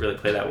didn't really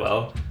play that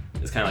well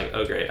is kind of like,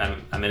 oh great,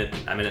 I'm in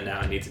it now.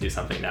 I need to do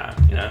something now.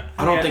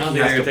 I don't think he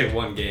has to take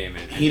one game.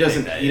 And he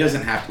doesn't. He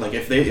doesn't have to. Like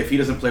if he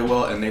doesn't play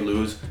well and they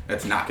lose,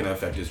 that's not going to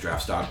affect his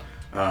draft stock.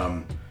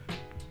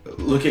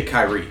 Look at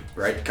Kyrie,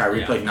 right?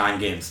 Kyrie played 9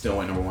 games, still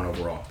went number 1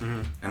 overall.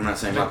 And I'm not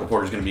saying Michael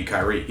Porter's going to be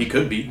Kyrie. He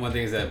could be. One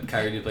thing is that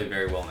Kyrie did play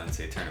very well in the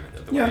NCAA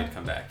tournament. The way he'd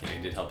come back,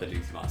 he did help the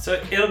team on.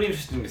 So it'll be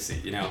interesting to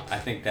see. I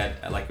think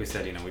that, like we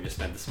said, we just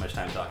spent this much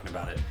time talking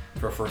about it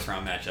for a first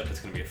round matchup. It's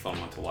going to be a fun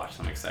one to watch.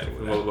 So I'm excited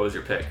with that. What was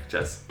your pick,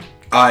 Jess?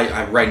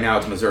 I right now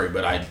it's Missouri,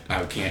 but I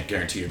can't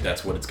guarantee if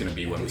that's what it's going to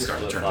be when we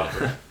start the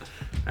tournament.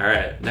 All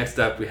right. Next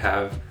up, we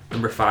have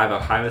number 5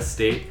 Ohio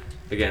State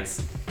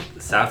against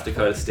South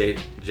Dakota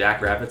State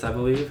Jackrabbits, I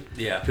believe.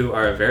 Yeah. Who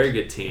are a very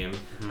good team.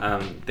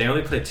 They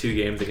only played 2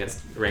 games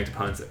against ranked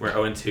opponents. We're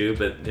 0-2,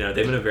 but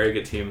they've been a very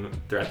good team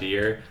throughout the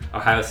year.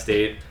 Ohio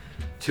State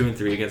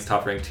 2-3 against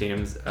top ranked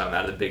teams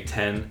out of the Big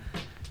Ten.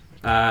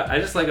 I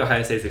just like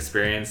Ohio State's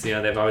experience.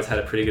 They've always had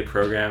a pretty good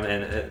program,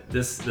 and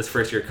this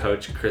first year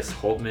coach Chris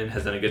Holtmann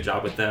has done a good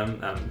job with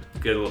them.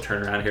 Good little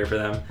turnaround here for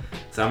them.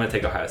 So I'm gonna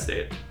take Ohio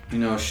State.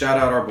 Shout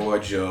out our boy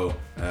Joe,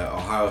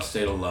 Ohio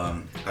State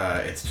alum.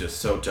 It's just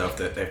so tough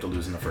that they have to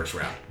lose in the first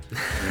round.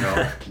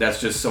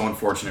 That's just so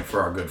unfortunate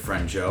for our good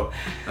friend Joe.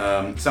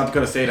 South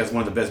Dakota State has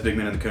one of the best big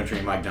men in the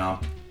country, Mike Dom.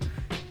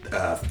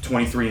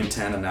 23 and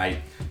 10 a night.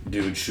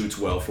 Dude shoots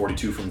well,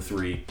 42 from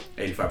 3,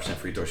 85%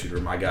 free throw shooter.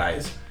 My guy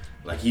is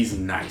he's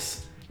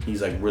nice.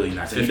 He's really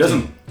nice. And he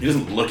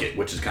doesn't look it,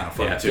 which is kind of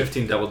fun too.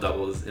 15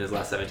 double-doubles in his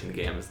last 17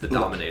 games. The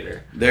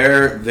dominator.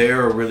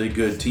 They're a really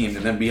good team,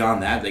 and then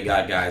beyond that, they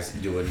got guys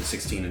doing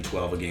 16 and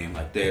 12 a game.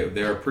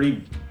 They're a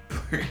pretty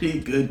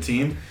good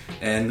team,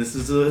 and this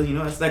is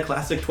it's that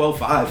classic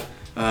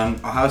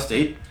 12-5. Ohio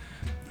State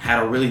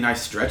had a really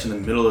nice stretch in the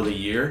middle of the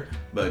year,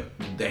 but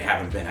they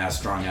haven't been as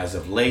strong as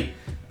of late.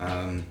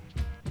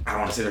 I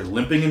don't want to say they're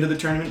limping into the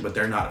tournament, but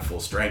they're not at full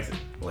strength.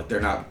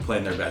 They're not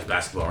playing their best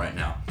basketball right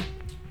now.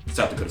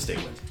 South Dakota State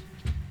wins.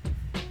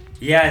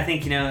 Yeah, I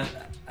think, you got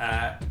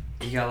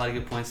a lot of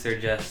good points there,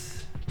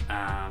 Jess.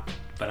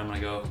 But I'm going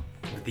to go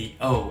with the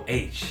OH.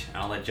 And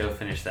I'll let Joe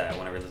finish that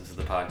whenever he listens to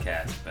the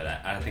podcast. But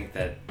I think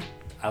that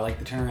I like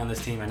the turnaround of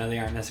this team. I know they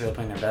aren't necessarily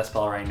playing their best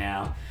ball right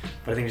now,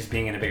 but I think just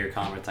being in a bigger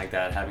conference like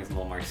that, having a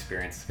little more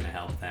experience is going to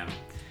help them.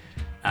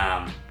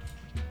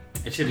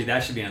 That should be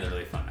another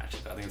really fun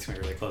matchup. I think it's going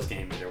to be a really close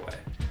game either way.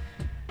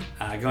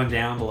 Going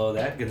down below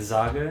that,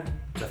 Gonzaga,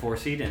 the 4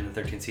 seed, and the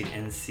 13 seed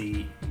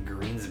NC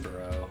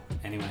Greensboro.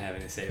 Anyone have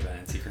anything to say about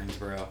NC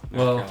Greensboro?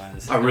 Well,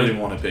 I really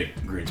want to pick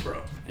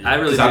Greensboro. I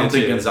really do I don't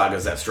think too.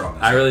 Gonzaga's that strong.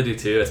 I really do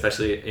too,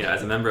 especially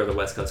as a member of the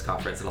West Coast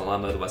Conference, an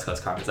alum of the West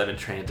Coast Conference. I've been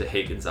trained to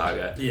hate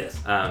Gonzaga. Yes.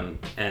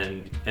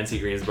 And NC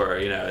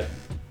Greensboro,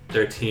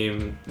 their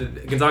team.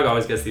 Gonzaga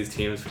always gets these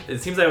teams. It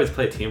seems they always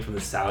play a team from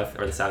the south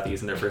or the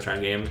southeast in their first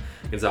round game.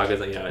 Gonzaga's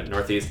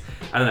northeast.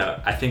 I don't know.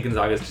 I think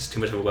Gonzaga is just too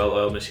much of a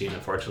well-oiled machine.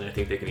 Unfortunately, I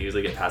think they can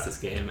easily get past this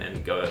game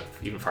and go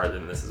even farther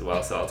than this as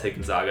well. So I'll take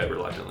Gonzaga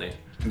reluctantly.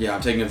 Yeah,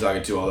 I'm taking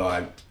Gonzaga too. Although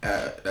I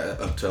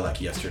up to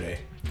like yesterday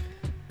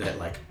at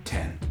like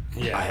 10.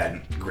 Yeah. I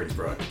had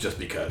Greensboro just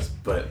because,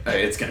 but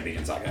it's going to be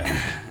Gonzaga.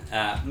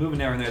 Moving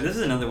down there, this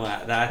is another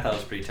one that I thought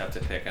was pretty tough to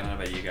pick. I don't know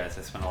about you guys.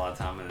 I spent a lot of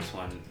time on this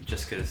one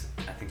just because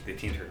I think the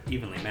teams are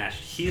evenly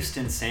matched.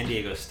 Houston, San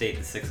Diego State,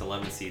 the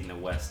 6-11 seed in the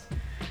West.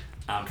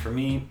 For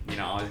me,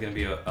 always going to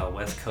be a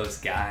West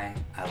Coast guy.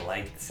 I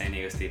like the San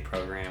Diego State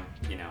program.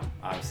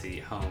 Obviously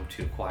home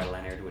to Kawhi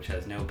Leonard, which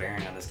has no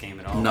bearing on this game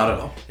at all. Not at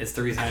all. It's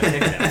the reason I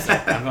picked them. So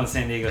I'm going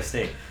San Diego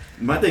State.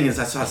 My thing is,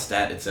 I saw a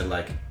stat. It said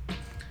like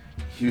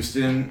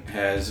Houston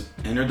has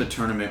entered the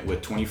tournament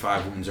with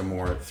 25 wins or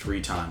more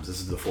 3 times.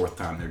 This is the 4th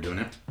time they're doing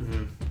it.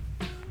 Mm-hmm.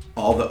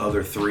 All the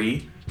other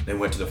 3, they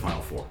went to the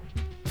Final Four.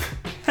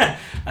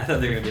 I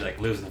thought they were going to be like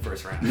losing the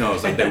first round. No,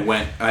 it's like they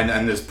went,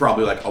 and this is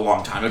probably like a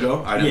long time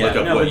ago. I didn't look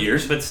up what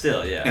years. But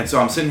still, yeah. And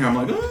so I'm sitting here, I'm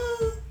like,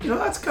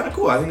 that's kind of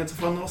cool. I think it's a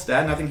fun little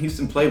stat, and I think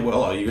Houston played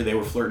well all year. They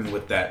were flirting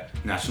with that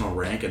national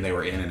rank, and they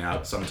were in and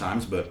out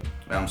sometimes. But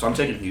so I'm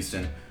taking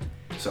Houston.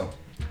 So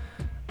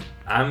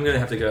I'm going to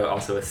have to go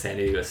also with San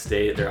Diego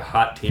State. They're a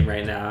hot team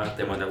right now.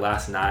 They won their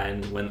last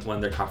 9,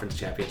 won their conference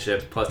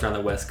championship, plus they're on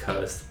the West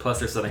Coast, plus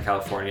they're Southern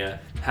California.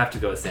 Have to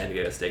go with San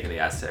Diego State and the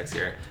Aztecs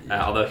here.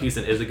 Although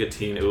Houston is a good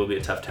team, it will be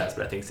a tough test,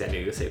 but I think San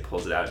Diego State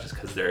pulls it out just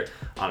because they're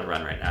on a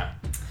run right now.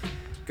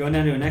 Going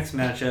down to a next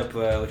matchup,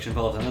 which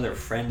involves another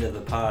friend of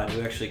the pod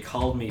who actually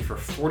called me for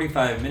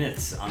 45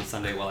 minutes on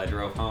Sunday while I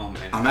drove home.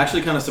 And I'm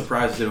actually kind of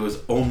surprised that it was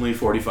only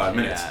 45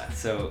 minutes. Yeah,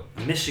 so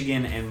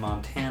Michigan and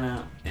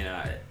Montana,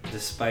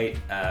 despite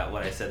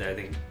what I said there, I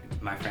think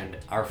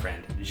our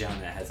friend,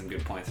 Jonah, has some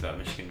good points about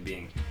Michigan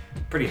being a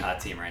pretty hot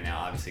team right now,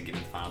 obviously getting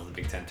to the finals of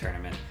the Big Ten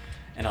tournament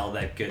and all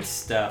that good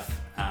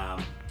stuff.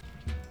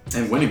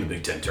 And winning the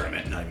Big Ten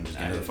tournament, not even just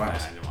getting to the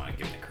finals. I don't want to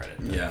give them the credit.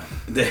 Yeah.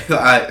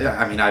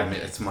 I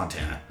admit it's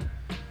Montana.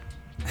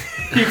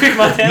 You pick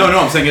Montana? No,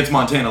 I'm saying it's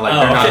Montana. Like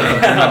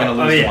they're not going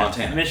to lose to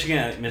Montana.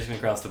 Michigan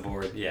across the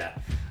board. Yeah.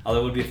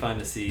 Although it would be fun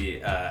to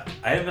see. I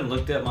haven't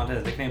looked at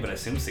Montana's nickname, but I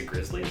assume it's the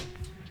Grizzlies.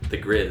 The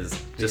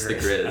Grizz. Just the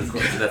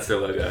Grizz. That's their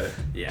logo.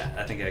 Yeah,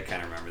 I think I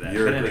kind of remember that.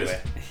 You're but a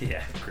anyway, Grizz.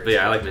 yeah. But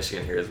yeah, I like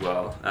Michigan here as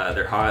well.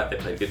 They're hot. They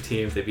play good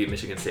teams. They beat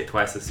Michigan State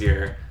twice this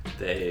year.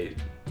 They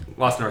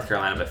lost North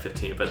Carolina by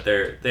 15, but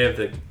they have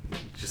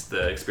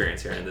the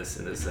experience here in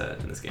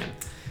this game.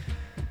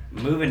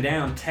 Moving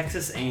down,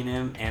 Texas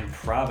A&M and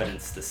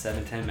Providence, the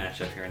 7-10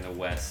 matchup here in the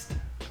West.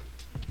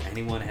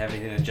 Anyone have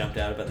anything that jumped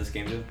out about this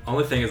game, dude?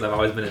 Only thing is I've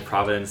always been a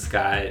Providence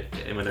guy,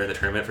 and when they're in the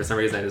tournament, for some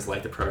reason I just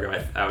like the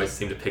program. I always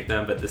seem to pick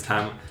them, but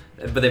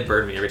they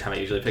burn me every time I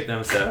usually pick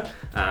them. So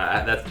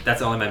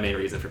that's only my main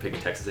reason for picking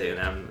Texas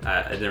A&M.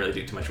 I didn't really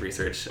do too much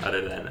research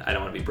other than I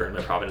don't want to be burned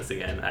by Providence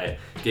again. I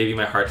gave you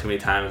my heart too many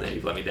times, and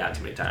you've let me down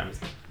too many times.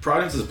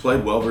 Providence has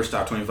played well versus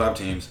top 25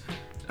 teams.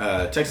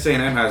 Texas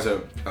A&M has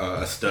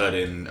a stud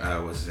in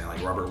what's his name,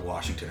 like Robert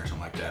Washington or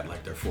something like that,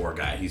 like their 4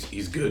 guy.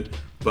 He's good,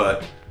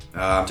 but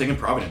I'm taking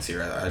Providence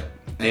here.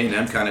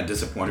 A&M kind of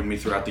disappointed me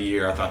throughout the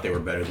year. I thought they were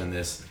better than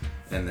this,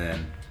 and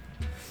then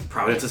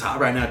Providence is hot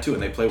right now too,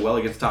 and they play well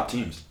against top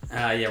teams.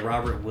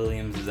 Robert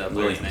Williams is that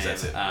player's name.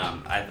 That's it.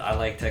 I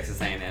like Texas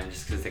A&M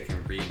just because they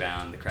can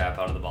rebound the crap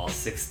out of the ball.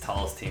 6th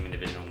tallest team in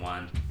Division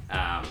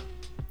I.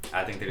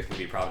 I think there's going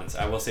to be Providence.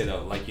 I will say,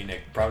 though, like you,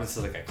 Nick, Providence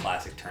is like a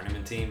classic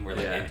tournament team where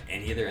in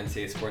any other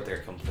NCAA sport, they're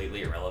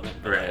completely irrelevant.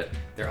 But right.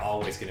 They're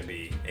always going to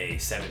be a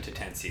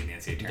 7-10 seed in the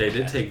NCAA tournament. They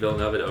did take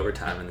Villanova to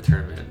overtime in the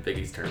tournament, Big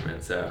East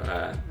tournament. So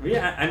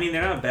yeah, I mean,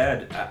 they're not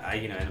bad.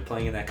 And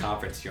playing in that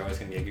conference, you're always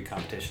going to be a good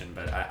competition.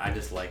 But I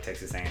just like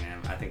Texas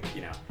A&M. I think,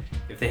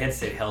 if they had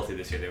stayed healthy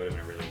this year, they would have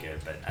been really good.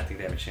 But I think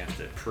they have a chance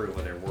to prove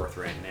what they're worth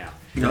right now.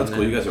 No, that's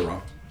cool. You guys are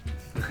wrong.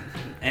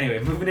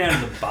 Anyway, moving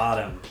down to the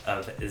bottom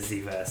of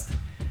Z-Vest.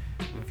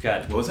 We've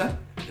got... What was that?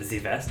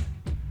 Z-Vest.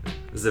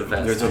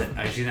 Z-Vest.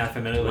 Are you not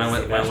familiar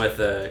with Z-Vest? Went with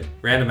a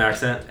random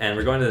accent, and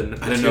we're going to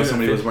the I didn't know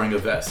somebody was wearing a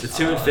vest. The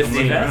 2 and 15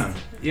 Z-Vest?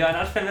 You are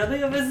not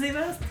familiar with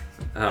Z-Vest?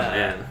 Oh,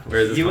 man. Where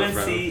is this UNC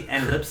from?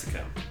 and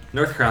Lipscomb.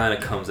 North Carolina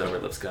comes over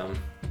Lipscomb.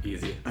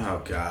 Easy.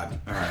 Oh, God.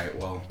 All right,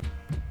 well...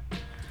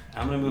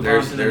 I'm going to move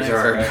on to the next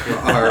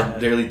our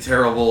daily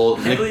terrible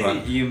I Nick believe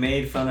pun. you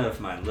made fun of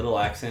my little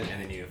accent,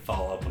 and then you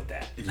follow up with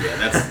that. Yeah,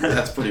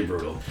 that's pretty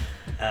brutal.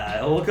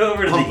 We'll go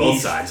over to On the both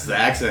East. sides, the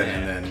accent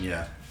and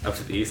then, Up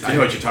to the East. I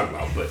know what you're talking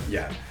about, but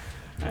yeah.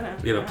 I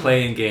We have a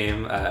play-in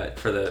game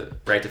for the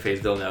right to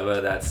face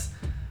Villanova. That's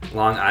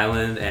Long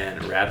Island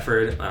and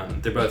Radford.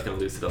 They're both going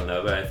to lose to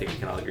Villanova. I think we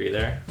can all agree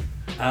there.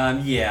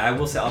 I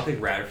will say I'll pick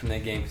Radford from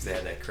that game because they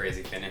had that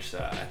crazy finish,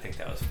 so I think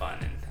that was fun,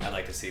 and I'd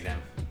like to see them.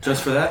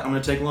 Just for that, I'm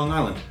going to take Long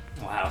Island.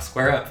 Wow,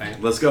 square up,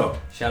 man. Let's go.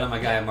 Shout out my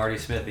guy Marty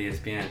Smith,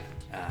 ESPN.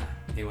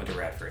 He went to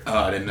Radford. Oh,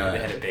 I didn't know They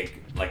that. had a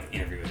big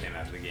interview with him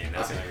after the game.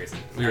 That's the only reason.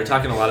 We were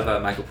talking a lot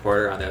about Michael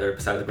Porter on the other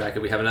side of the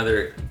bracket. We have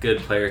another good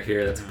player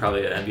here that's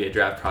probably an NBA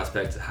draft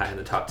prospect high in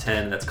the top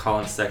 10. That's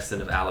Colin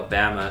Sexton of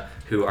Alabama,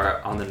 who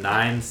are on the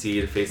 9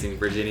 seed facing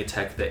Virginia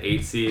Tech, the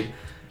 8 seed.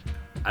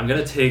 I'm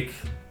going to take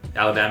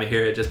Alabama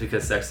here just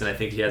because Sexton, I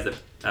think he has the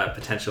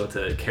potential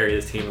to carry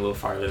this team a little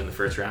farther in the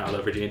first round,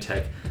 although Virginia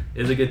Tech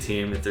is a good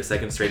team. It's their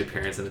second straight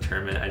appearance in the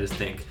tournament. I just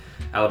think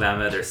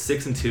Alabama, they're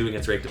 6-2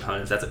 against ranked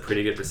opponents. That's a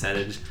pretty good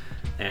percentage,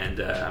 and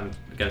I'm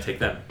going to take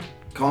them.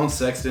 Colin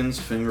Sexton's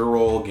finger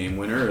roll game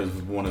winner is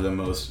one of the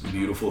most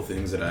beautiful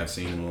things that I've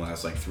seen in the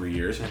last 3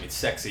 years. I mean,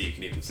 sexy, you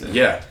can even say.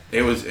 Yeah,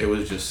 it was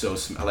just so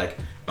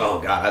oh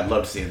god, I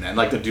loved seeing that.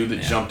 And, the dude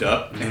that jumped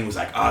up and was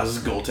like, this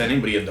is goaltending,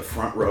 but he had the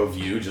front row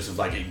view just of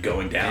it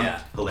going down.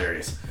 Yeah.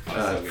 Hilarious.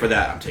 So for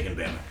that, I'm taking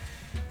Bama.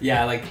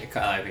 Yeah, I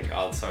think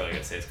all that's all I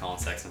gotta say is Colin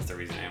Sexton's the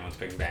reason everyone's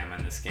picking Bama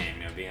in this game.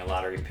 Being a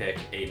lottery pick,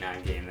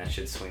 8-9 game, that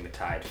should swing the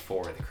tide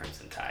for the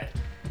Crimson Tide.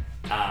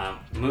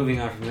 Moving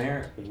on from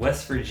there,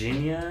 West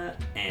Virginia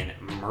and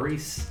Murray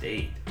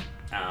State.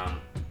 I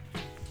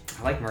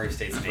like Murray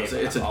State's name.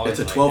 It's a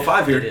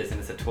 12-5 here. It is, and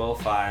it's a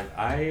 12-5.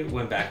 I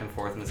went back and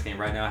forth in this game.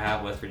 Right now I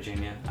have West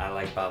Virginia. I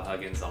like Bob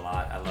Huggins a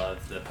lot. I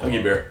love the polo.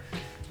 Huggy Bear.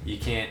 You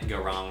can't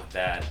go wrong with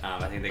that.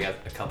 I think they got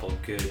a couple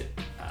good,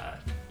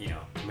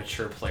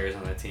 mature players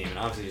on the team, and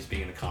obviously just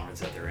being in the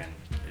conference that they're in,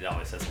 it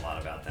always says a lot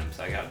about them.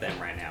 So I got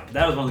them right now.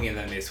 That was one of the games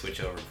that made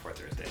switch over before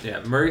Thursday.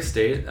 Yeah, Murray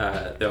State,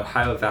 the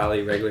Ohio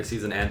Valley regular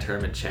season and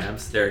tournament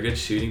champs. They're a good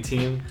shooting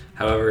team.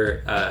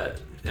 However,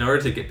 in order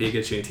to be a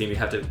good shooting team, you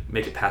have to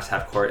make it past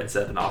half court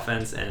instead of an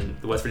offense, and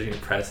the West Virginia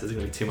press is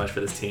going to be too much for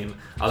this team.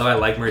 Although I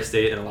like Murray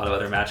State in a lot of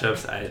other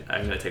matchups,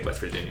 I'm going to take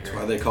West Virginia here. That's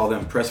why they call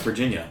them Press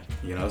Virginia,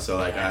 So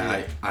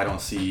I don't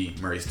see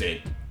Murray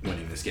State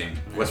winning this game.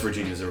 West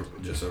Virginia is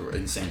just an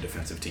insane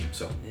defensive team.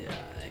 So yeah,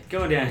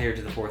 going down here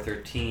to the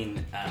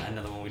 4-13,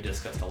 another one we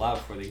discussed a lot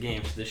before the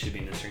game, so this should be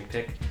an interesting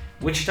pick.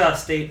 Wichita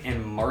State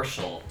and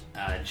Marshall.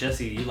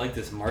 Jesse, you like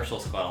this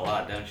Marshall squad a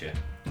lot, don't you?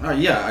 We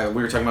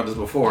were talking about this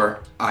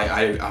before.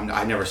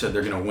 I never said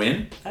they're gonna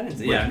win. I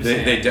didn't.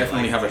 They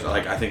definitely have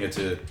a I think this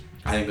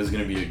is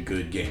gonna be a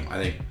good game.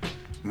 I think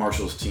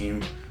Marshall's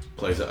team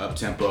plays an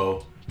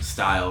up-tempo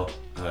style.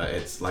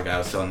 It's like I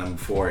was telling them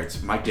before.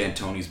 It's Mike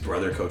D'Antoni's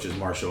brother coaches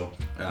Marshall,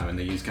 and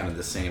they use kind of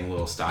the same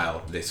little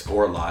style. They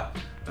score a lot.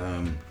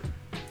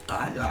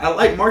 I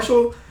like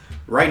Marshall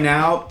right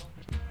now.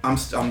 I'm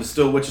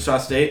still Wichita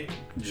State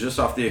just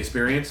off the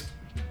experience,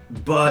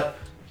 but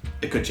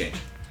it could change.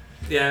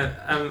 Yeah,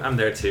 I'm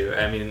there too.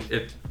 I mean,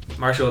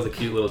 Marshall is a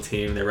cute little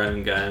team. They're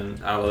running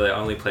gun, although they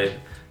only played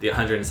the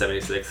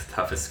 176th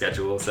toughest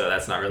schedule, so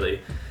that's not really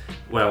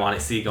what I want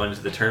to see going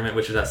into the tournament.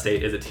 Wichita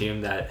State is a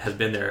team that has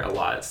been there a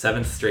lot.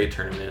 7th straight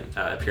tournament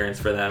appearance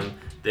for them.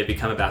 They've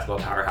become a basketball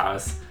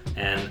powerhouse,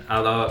 and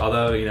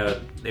although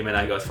they may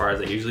not go as far as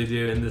they usually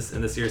do in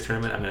this year's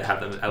tournament, I'm going to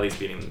have them at least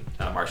beating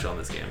Marshall in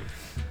this game.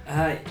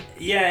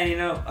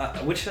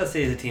 Wichita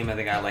State is a team I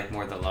think I like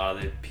more than a lot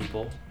of the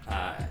people,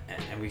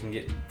 and we can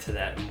get to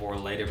that more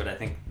later, but I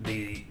think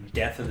the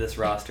depth of this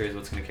roster is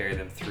what's going to carry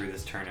them through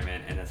this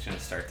tournament, and that's going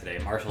to start today.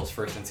 Marshall's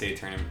first NCAA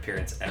tournament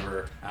appearance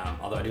ever,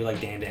 although I do like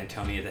Dan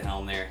D'Antoni at the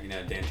helm there.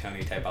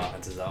 D'Antoni type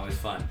offense is always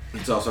fun.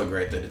 It's also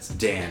great that it's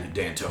Dan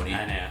D'Antoni.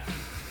 I know.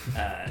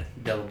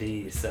 Double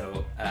D,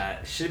 so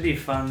should be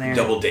fun there.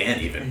 Double Dan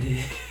even.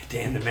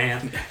 Dan the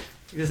man.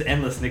 Just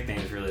endless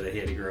nicknames really that he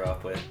had to grow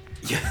up with.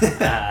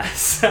 Yeah.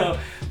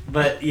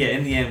 But yeah,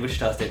 in the end,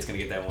 Wichita State's gonna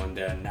get that one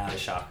done. Not a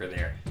shocker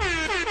there.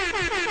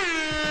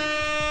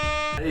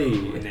 Hey,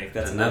 ooh, Nick,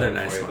 that's another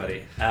nice nice one,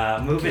 one,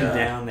 buddy. Moving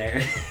down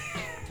there.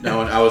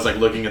 No, and I was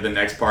looking at the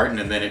next part, and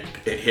then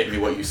it hit me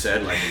what you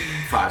said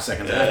 5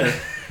 seconds after.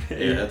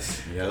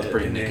 That's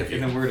pretty Nick of you.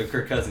 In the word of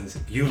Kirk Cousins,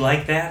 you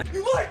like that?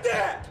 You like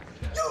that?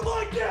 You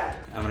like that?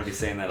 I'm gonna be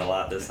saying that a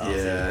lot this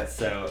offseason. Yeah.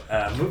 So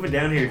moving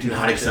down here to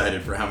not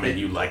excited for how many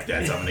you like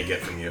that's I'm gonna get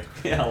from you.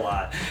 Yeah, a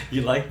lot.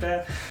 You like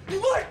that?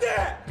 You like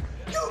that?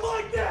 You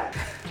like that?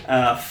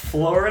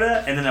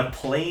 Florida, and then a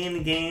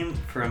play-in game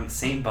from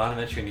St.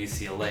 Bonaventure and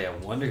UCLA. I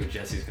wonder who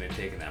Jesse's going to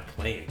take in that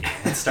play-in game.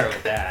 Let's start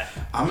with that.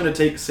 I'm going to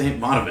take St.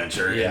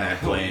 Bonaventure in that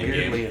play-in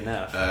game. Weirdly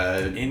enough.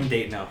 In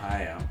Dayton,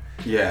 Ohio.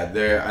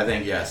 Yeah, I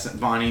think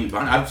Bonnie.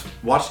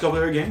 I've watched a couple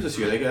of their games this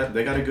year. They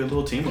got a good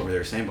little team over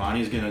there. St.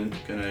 Bonnie's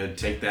gonna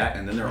take that,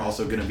 and then they're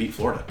also gonna beat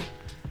Florida.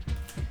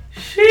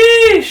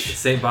 Sheesh!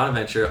 St.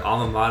 Bonaventure,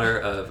 alma mater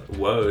of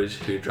Woj,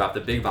 who dropped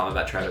the big bomb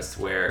about Travis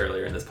Ware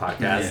earlier in this podcast.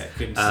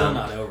 Yeah, still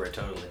not over it,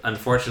 totally.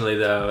 Unfortunately,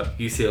 though,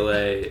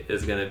 UCLA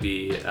is going to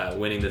be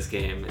winning this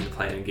game in the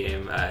play-in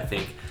game. I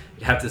think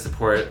you have to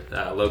support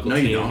a local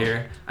team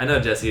here. I know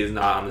Jesse is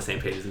not on the same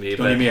page as me.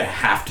 Don't give me a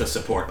have to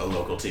support a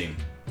local team.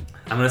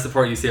 I'm going to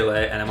support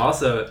UCLA, and I'm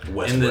also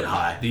Westwood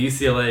High. The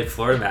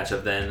UCLA-Florida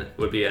matchup then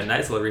would be a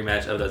nice little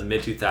rematch of those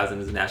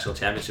mid-2000s national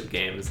championship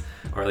games,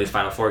 or at least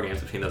Final Four games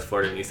between those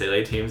Florida and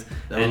UCLA teams.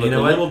 That'll look a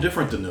little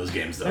different than those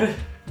games, though.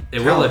 It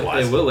will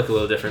look a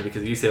little different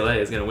because UCLA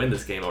is going to win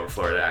this game over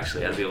Florida,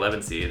 actually, as the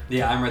 11th seed.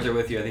 Yeah, I'm right there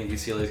with you. I think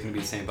UCLA is going to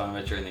beat St.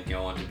 Bonaventure, and they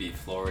go on to beat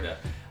Florida.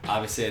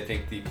 Obviously, I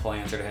think the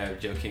plans are to have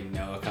Joakim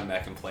Noah come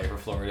back and play for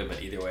Florida,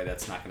 but either way,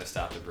 that's not going to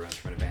stop the Bruins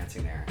from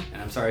advancing there.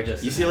 And I'm sorry,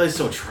 Justin. UCLA's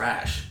so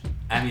trash.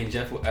 I mean,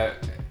 Jeffrey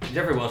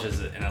Welch is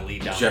an elite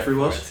dominant. Jeffrey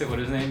Welch? What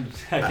is his name?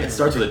 It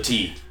starts with a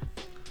T.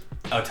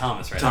 Oh,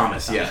 Thomas, right?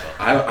 Thomas, yeah. Welch.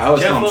 I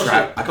always call him Welch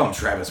I call him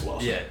Travis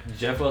Welch. Yeah,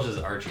 Jeff Welch is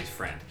Archie's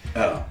friend.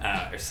 Oh.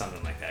 Or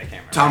something like that. I can't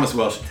remember. Thomas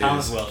Welch.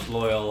 Thomas Welch,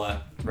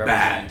 Loyola,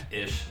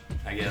 represent-ish,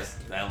 I guess,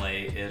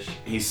 LA-ish.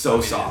 He's so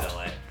Maybe soft.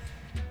 LA.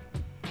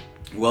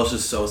 Welch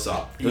is so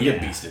soft. He'll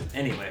get beasted.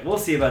 Anyway, we'll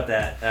see about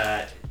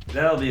that.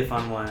 That'll be a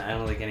fun one. I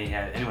don't think anyone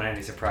had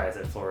any surprise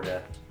at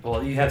Florida.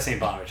 Well, you have St.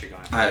 Bonaventure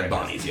going. I have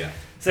Bonnies, yeah.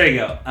 So there you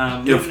go.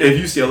 If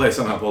UCLA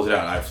somehow pulls it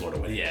out, I have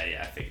Florida winning. Yeah,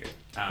 I figured.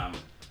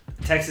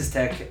 Texas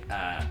Tech,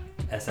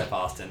 SF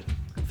Austin.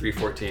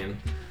 314.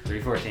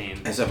 314.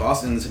 SF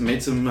Austin's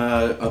made some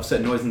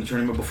upset noise in the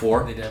tournament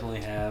before. They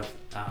definitely have.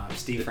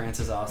 Steve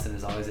Francis Austin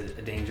is always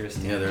a dangerous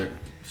team. Yeah, they're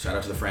shout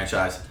out to the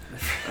franchise,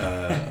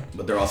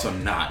 but they're also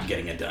not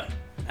getting it done.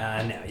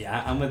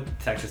 I'm with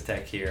Texas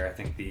Tech here. I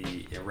think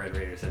the Red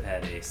Raiders have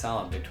had a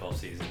solid Big 12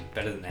 season,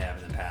 better than they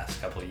have in the past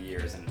couple of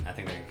years, and I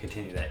think they're going to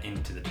continue that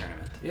into the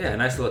tournament. Yeah, a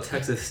nice little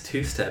Texas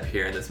two-step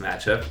here in this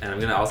matchup, and I'm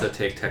going to also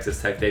take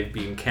Texas Tech. They've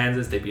beaten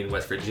Kansas, they've beaten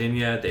West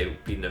Virginia, they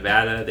beat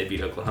Nevada, they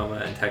beat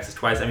Oklahoma and Texas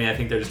twice. I mean, I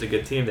think they're just a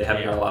good team. They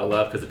haven't got a lot of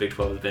love because the Big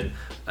 12 has been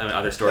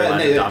other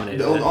storylines have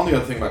dominated. The only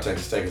other thing about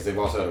Texas Tech is they've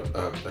also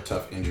had a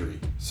tough injury,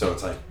 so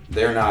it's like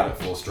they're not at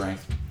full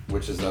strength,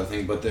 which is the other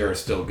thing, but they're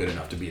still good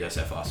enough to beat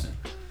SF Austin.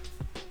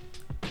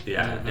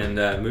 Yeah,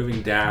 and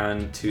moving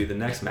down to the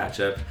next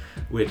matchup,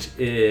 which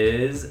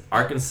is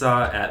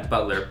Arkansas at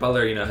Butler.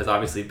 Butler, has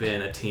obviously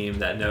been a team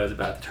that knows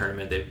about the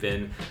tournament. They've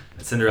been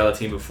a Cinderella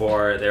team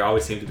before. They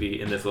always seem to be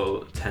in this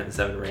little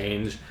 10-7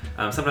 range,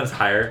 sometimes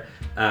higher.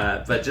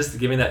 But just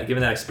given that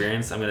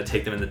experience, I'm going to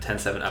take them in the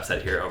 10-7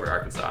 upset here over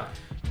Arkansas.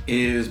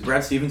 Is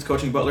Brad Stevens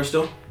coaching Butler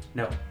still?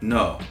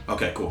 No.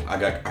 Okay, cool. I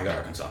got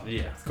Arkansas.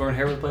 Yeah. Is Gordon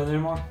Hayward playing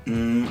anymore?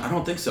 I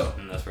don't think so.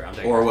 That's where I'm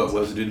taking. Or what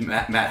was the dude?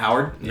 Matt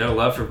Howard? No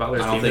love for Butler's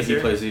team. I don't think he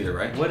plays either,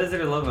 right? What is there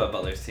to love about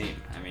Butler's team?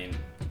 I mean,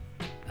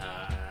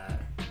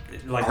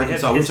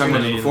 Arkansas. We were talking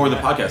about this before the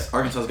podcast.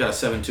 Arkansas's got a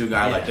 7-2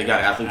 guy. They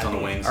got athletes on the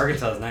wings.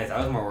 Arkansas is nice. I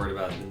was more worried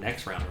about the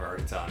next round of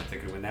Arkansas and if they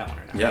could win that one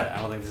or not. Yeah.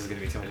 I don't think this is going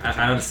to be too much.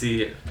 I don't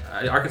see.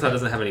 Arkansas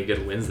doesn't have any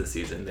good wins this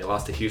season. They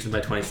lost to Houston by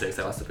 26.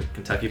 They lost to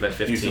Kentucky by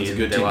 15. Houston's a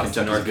good they team. lost to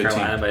Kentucky's North a good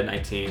Carolina team. by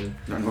 19.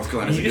 North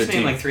Carolina's a you good just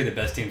team. named three of the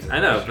best teams in the I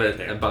know, country but right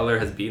there. Butler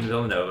has beaten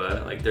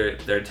Villanova.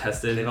 They're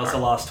tested. They've also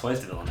lost twice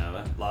to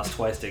Villanova, lost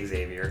twice to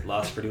Xavier,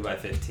 lost Purdue by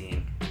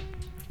 15,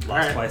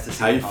 lost twice to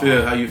How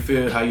you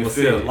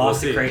feel?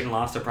 Lost see. to Creighton,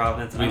 lost to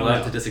Providence. We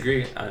love to disagree.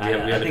 We have I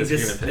a think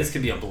disagreement. this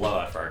could be a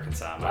blowout for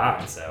Arkansas.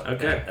 Wow. So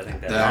Okay. I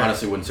think That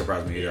honestly wouldn't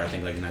surprise me either. I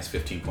think a nice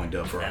 15-point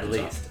dub for at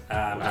Arkansas.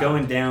 least.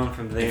 Going down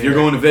from there. If you're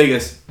going to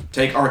Vegas,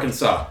 take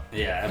Arkansas.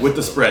 Yeah, with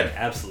the spread.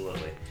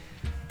 Absolutely.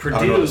 I don't know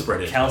what Purdue, the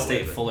spread is, Cal by the way,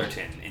 State, but-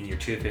 Fullerton in your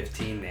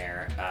 215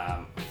 there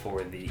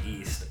for the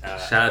East.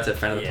 Shout out to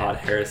friend of the pod,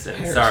 Harrison.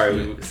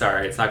 Harrison.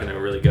 Sorry, it's not going to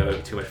really go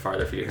too much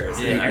farther for you,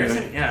 Harrison. Yeah,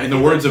 Harrison. Yeah, In the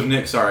words of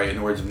Nick,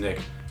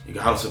 you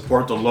gotta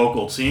support the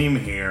local team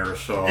here.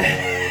 So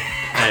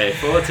Hey,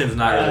 Fullerton's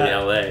not really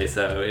LA,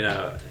 so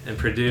and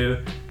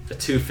Purdue, a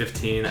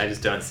 215. I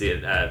just don't see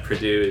it.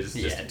 Purdue is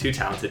just too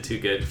talented, too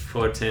good.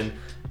 Fullerton,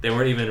 they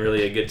weren't even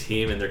really a good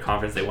team in their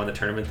conference. They won the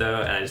tournament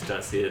though, and I just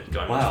don't see it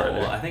going much further.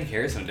 Well, I think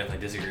Harrison would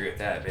definitely disagree with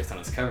that based on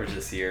his coverage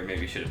this year.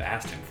 Maybe you should have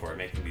asked him before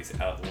making these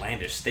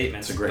outlandish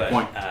statements. That's a great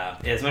point.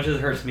 As much as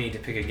it hurts me to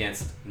pick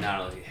against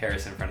not only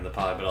Harrison in front of the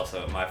pod, but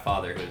also my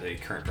father, who is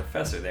a current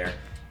professor there,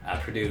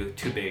 Purdue,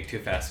 too big, too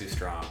fast, too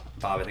strong.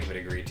 Bob, I think, would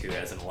agree too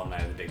as an alumni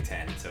of the Big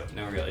Ten. So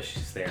no real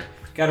issues there.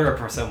 Got to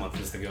represent someone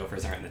since the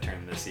Gophers aren't in the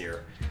tournament this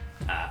year,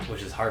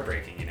 which is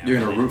heartbreaking. You're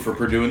gonna root for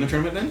Purdue in the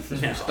tournament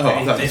then? No. I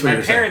thought that's what you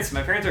were saying.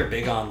 My parents are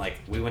big on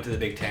we went to the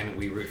Big Ten,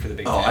 we root for the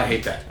Big Ten. Oh, I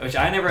hate that. Which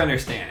I never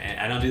understand, and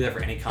I don't do that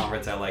for any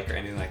conference I like or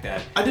anything like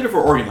that. I did it for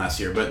Oregon last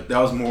year, but that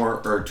was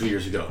 2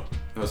 years ago.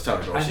 That was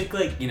Tyler Dorsey. I think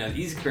the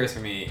easy comparison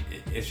for me,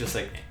 it's just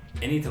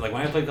anything. When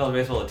I played college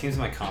baseball, the teams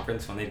in my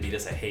conference, when they beat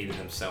us, I hated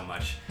them so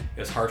much. It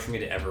was hard for me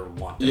to ever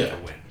want them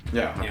to win.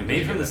 Yeah.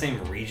 Maybe from the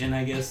same region,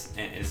 I guess,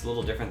 and it's a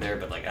little different there,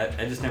 but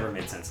I just never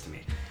made sense to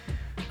me.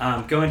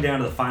 Going down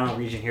to the final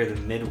region here, the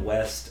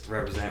Midwest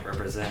represent.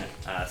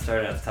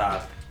 Started at the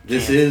top.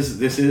 This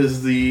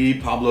is the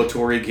Pablo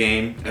Torre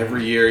game.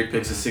 Every year he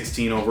picks a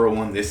 16 over a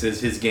 1. This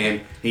is his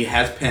game. He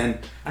has Penn.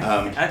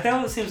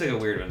 That seems like a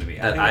weird one to me.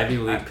 That Ivy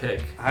League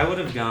pick. I would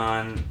have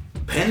gone.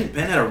 Penn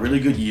had a really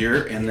good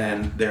year, and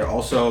then they're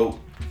also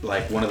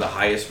one of the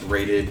highest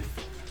rated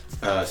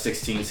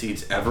 16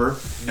 seeds ever,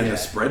 and the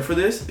spread for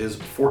this is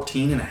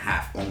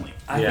 14.5 only.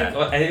 I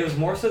think it was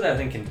more so that I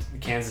think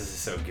Kansas is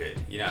so good.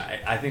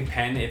 I think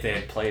Penn, if they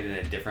had played in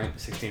a different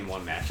 16-1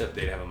 matchup,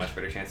 they'd have a much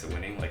better chance of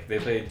winning. They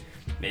played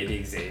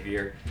maybe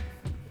Xavier.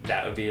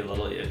 That would be a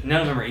little.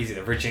 None of them are easy.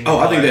 The Virginia. Oh,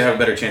 I think they have a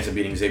better chance of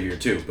beating Xavier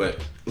too. But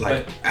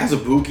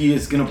Azubuike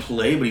is gonna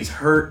play, but he's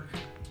hurt.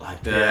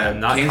 Like I'm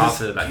not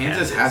confident about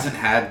Kansas hasn't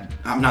had.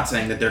 I'm not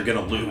saying that they're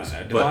gonna lose,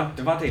 but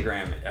Devontae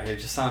Graham, I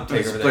just saw him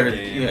take over that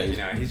game.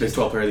 Yeah, he's Big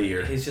 12 Player of the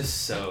Year. He's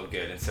just so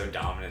good and so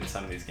dominant in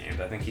some of these games.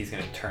 I think he's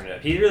gonna turn it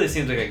up. He really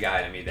seems like a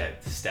guy to me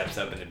that steps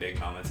up in the big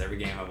moments. Every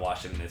game I've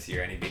watched him this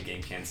year, any big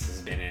game Kansas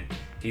has been in,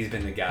 he's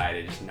been the guy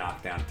to just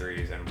knock down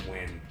threes and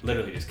win.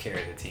 Literally, just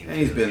carry the team. And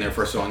he's been there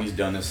for so long. He's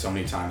done this so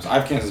many times. I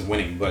have Kansas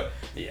winning, but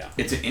yeah,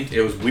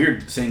 it was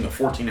weird seeing a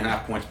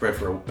 14.5 point spread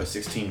for a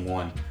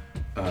 16-1.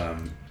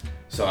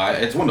 So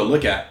it's one to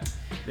look at.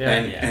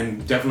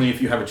 And definitely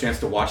if you have a chance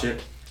to watch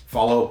it,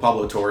 follow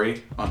Pablo Torre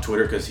on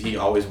Twitter because he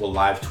always will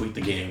live tweet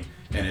the game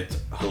and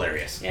it's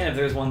hilarious. Yeah, if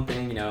there's one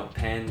thing,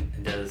 Penn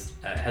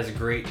has a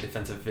great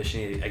defensive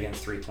efficiency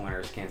against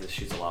 3-pointers. Kansas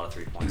shoots a lot of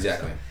 3-pointers.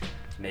 Exactly. So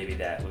maybe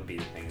that would be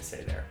the thing to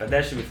say there. But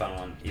that should be a fun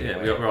one.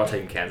 We're all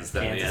taking Kansas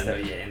though in the end.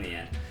 In the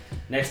end.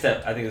 Next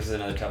up, I think this is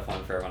another tough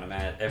one for everyone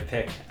to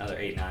pick. Another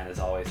 8-9 as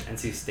always.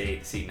 NC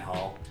State, Seton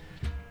Hall.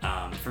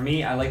 For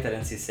me, I like that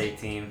NC State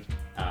team.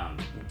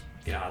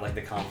 I like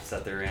the conference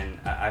that they're in.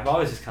 I've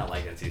always just kind of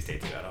liked NC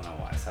State too. I don't know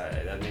why. So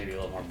that may be a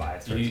little more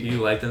biased.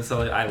 You like them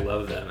so I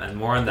love them, and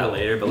more on that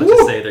later. But let's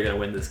just say they're gonna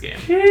win this game.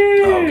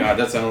 Oh God,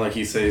 that sounded like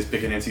he said he's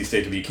picking NC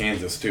State to beat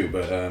Kansas too.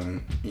 But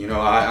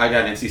I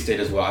got NC State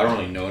as well. I don't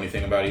really know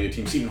anything about either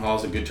team. Seton Hall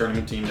is a good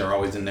tournament team. They're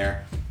always in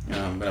there.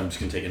 But I'm just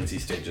gonna take NC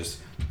State just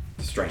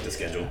strength of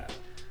schedule.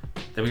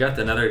 Then we got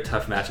another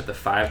tough matchup, the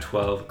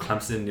 5-12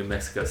 Clemson New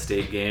Mexico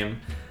State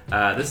game.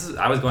 I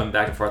was going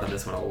back and forth on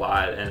this one a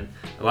lot, and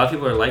a lot of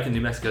people are liking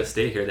New Mexico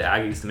State here. The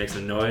Aggies to make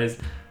some noise.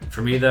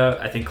 For me, though,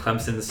 I think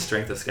Clemson's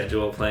strength of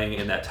schedule playing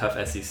in that tough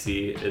SEC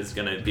is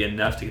going to be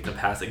enough to get them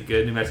past a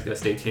good New Mexico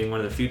State team.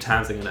 One of the few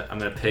times I'm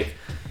going to pick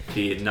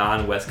the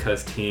non-West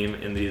Coast team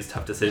in these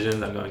tough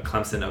decisions. I'm going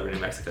Clemson over New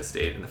Mexico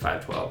State in the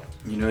 5-12.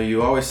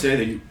 You always say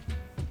that you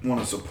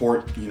want to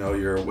support,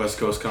 your West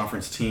Coast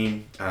Conference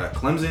team.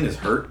 Clemson is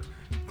hurt.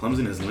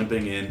 Clemson is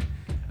limping in.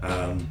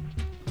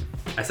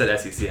 I said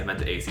SEC, I meant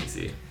the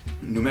ACC.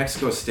 New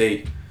Mexico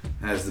State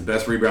has the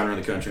best rebounder in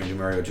the country,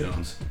 Jamario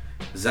Jones.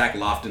 Zach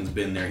Lofton's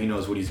been there. He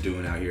knows what he's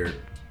doing out here.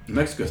 New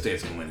Mexico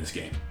State's going to win this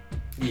game.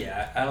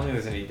 Yeah, I don't think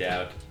there's any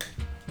doubt,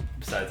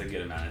 besides a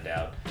good amount of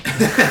doubt.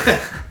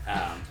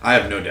 I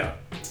have no doubt.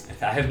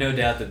 I have no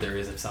doubt that there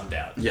is some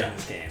doubt in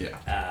this game.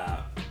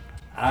 Yeah.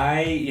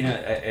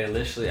 I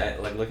literally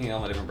like looking at all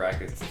my different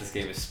brackets. This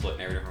game is split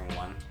in every different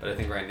one, but I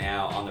think right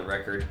now on the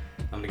record,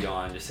 I'm gonna go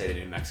on and just say that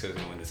New Mexico's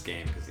gonna win this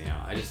game because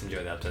I just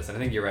enjoy the upsets. And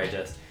I think you're right,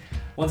 Jess.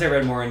 Once I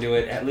read more into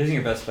it, losing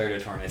your best player to a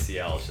torn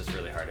ACL is just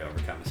really hard to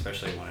overcome,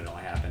 especially when it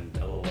only happened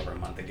a little over a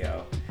month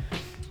ago.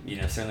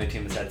 Certainly a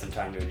team that's had some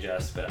time to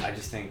adjust, but I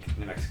just think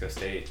New Mexico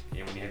State,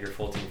 when you have your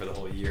full team for the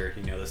whole year,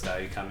 the style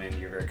you come in,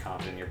 you're very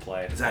confident in your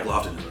play. Zach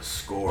Lofton is a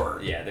scorer.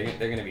 Yeah, they're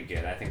going to be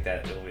good. I think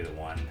that will be the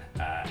one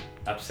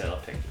upset I'll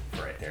pick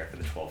for right there for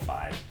the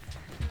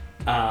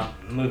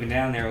 12-5. Moving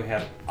down there, we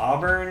have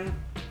Auburn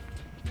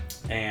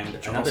and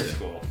another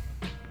school.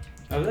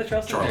 Oh, is that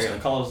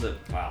Charleston?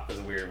 Wow, that's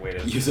a weird way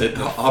to... You said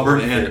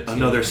Auburn and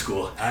another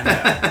school. I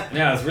know.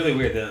 No, it's really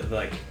weird.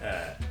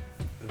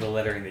 The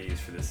lettering they use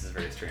for this is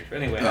very strange.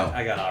 But anyway,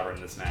 I got Auburn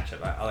in this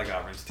matchup. I like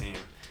Auburn's team.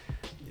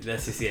 The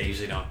SEC I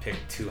usually don't pick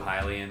too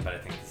highly in, but I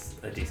think it's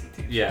a decent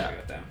team. Yeah. So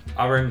with them.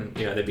 Auburn,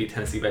 they beat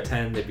Tennessee by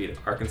 10. They beat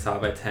Arkansas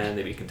by 10.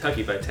 They beat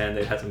Kentucky by 10.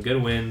 They've had some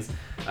good wins.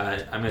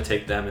 I'm going to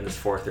take them in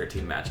this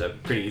 4-13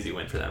 matchup. Pretty easy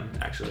win for them,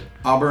 actually.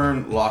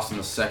 Auburn lost in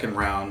the second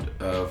round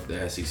of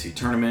the SEC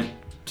tournament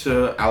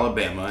to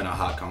Alabama in a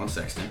hot Colin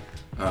Sexton.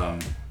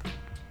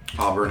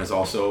 Auburn is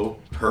also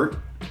hurt.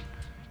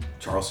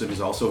 Charleston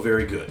is also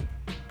very good.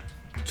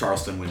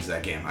 Charleston wins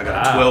that game. I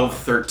got a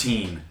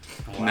 12-13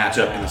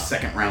 matchup in the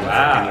second round.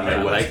 Wow,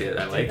 I like it.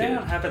 Did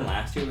that happen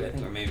last year? I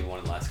think, or maybe one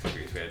of the last couple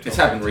years we had. It's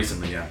happened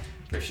recently, yeah.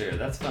 For sure,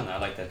 that's fun. I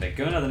like that pick.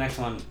 Going to the next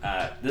one.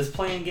 This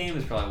playing game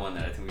is probably one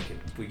that I think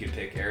we could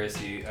pick.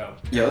 RSU.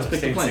 Let's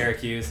pick the playing.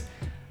 Syracuse.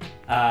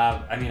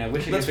 I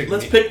wish I could pick.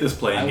 Let's pick this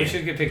playing game. I wish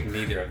I could pick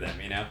neither of them.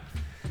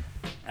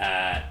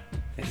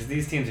 Because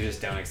these teams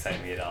just don't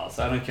excite me at all.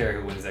 So I don't care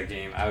who wins that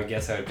game. I would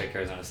pick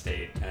Arizona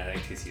State, and I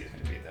think TCU is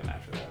going to beat them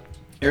after that.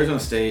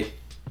 Arizona State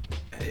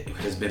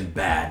has been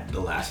bad the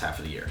last half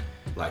of the year.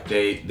 Like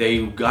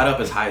they got up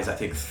as high as I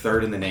think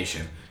third in the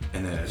nation,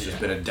 and then it's just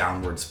been a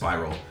downward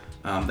spiral.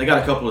 They got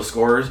a couple of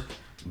scorers,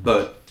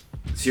 but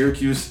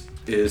Syracuse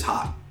is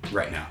hot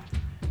right now,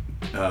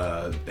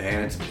 and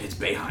it's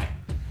Boeheim,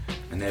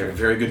 and they're a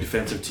very good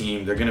defensive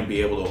team. They're going to be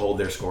able to hold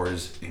their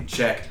scores in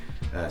check.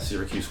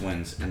 Syracuse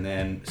wins, and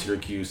then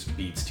Syracuse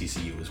beats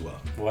TCU as well.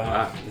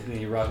 Wow.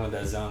 You rocking with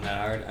that zone that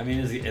hard? I mean,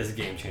 it's a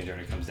game changer when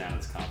it comes down to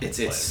this conference.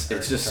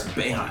 It's just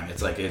Boeheim.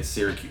 It's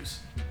Syracuse.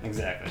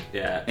 Exactly.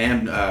 Yeah.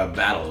 And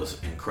Battle is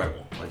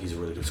incredible. He's a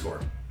really good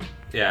scorer.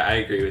 Yeah, I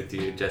agree with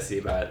you, Jesse,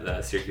 about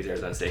the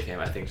Syracuse-Arizona State game.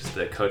 I think just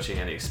the coaching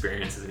and the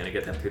experience is going to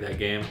get them through that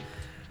game.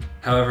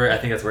 However, I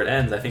think that's where it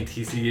ends. I think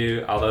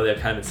TCU, although they've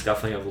kind of been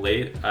scuffling of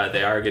late,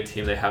 they are a good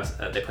team. They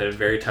played a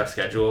very tough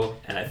schedule,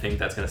 and I think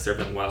that's going to serve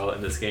them well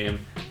in this game.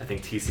 I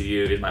think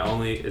TCU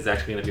is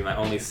actually going to be my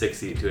only 6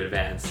 seed to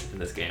advance in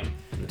this game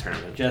in the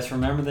tournament. Just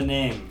remember the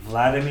name,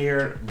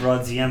 Vladimir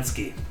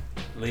Brodzianski.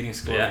 Leading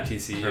scorer for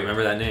TCU.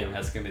 Remember that name.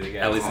 That's going to be the guy.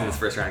 At least in his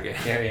first round game.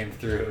 Carry him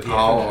through.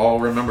 I'll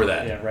remember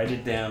that. Yeah, write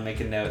it down,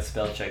 make a note,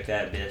 spell check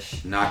that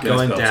bitch. Not gonna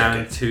Going spell down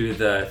check it. to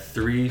the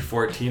 3-14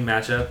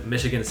 matchup,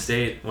 Michigan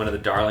State, one of the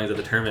darlings of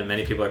the tournament.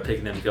 Many people are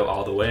picking them to go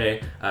all the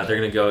way. They're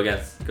going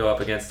to go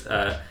up against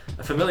a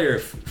familiar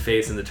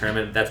face in the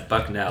tournament. That's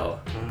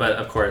Bucknell. Mm-hmm. But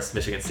of course,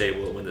 Michigan State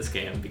will win this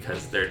game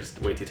because they're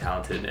just way too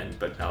talented, and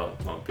Bucknell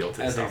won't be able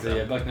to I stop think so, them.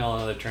 yeah. Bucknell,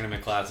 another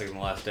tournament classic in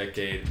the last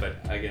decade, but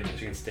again,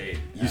 Michigan State.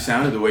 You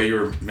sounded the way you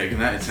were making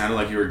that. It sounded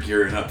like you were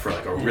gearing up for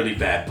like a really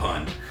bad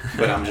pun.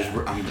 But I'm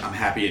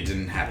happy it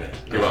didn't happen.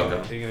 You're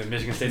welcome. Thinking of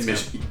Michigan State's going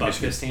to buck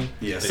this team?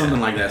 Yeah, something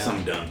like that.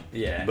 Something dumb.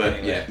 Yeah. But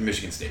anyway. yeah,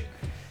 Michigan State.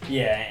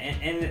 Yeah,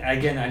 And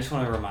again, I just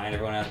want to remind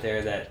everyone out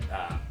there that,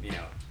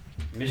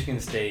 Michigan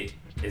State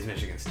is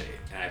Michigan State.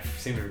 And I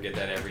seem to forget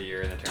that every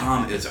year in the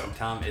Tom tournament. Izzo.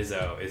 Tom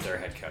Izzo is their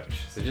head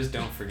coach. So just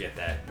don't forget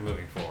that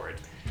moving forward.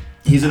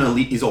 He's an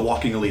elite. He's a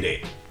walking Elite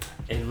Eight.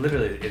 And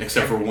literally,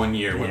 Except for 1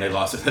 year when Yeah. they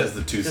lost it as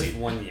the 2 just seed.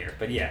 1 year.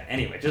 But yeah,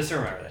 anyway, just to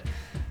remember that.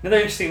 Another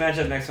interesting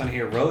matchup next one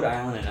here, Rhode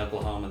Island and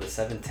Oklahoma, the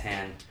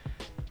 7-10.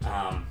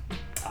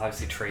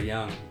 Obviously, Trae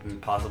Young,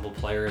 possible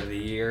player of the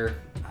year,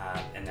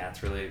 and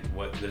that's really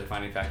what the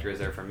defining factor is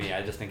there for me.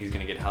 I just think he's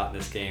going to get hot in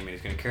this game, and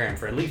he's going to carry him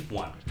for at least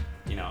one.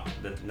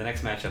 The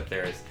next matchup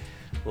there is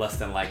less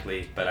than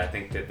likely, but I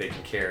think that they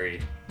can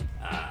carry.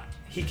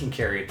 He can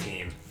carry a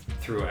team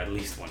through at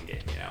least one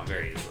game,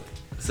 very easily.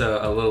 So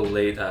a little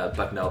late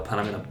Bucknell pun.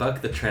 I'm going to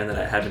buck the trend that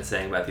I had been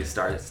saying about these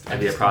stars I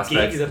NBA just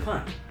prospects. gave you the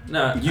pun.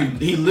 No,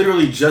 He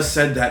literally just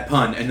said that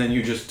pun and then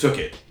you just took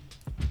it.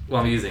 well,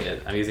 I'm using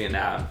it. I'm using it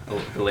now,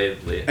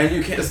 belatedly. And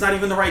you can't. It's not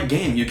even the right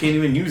game. You can't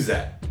even use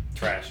that.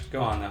 Trash.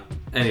 Go on, though.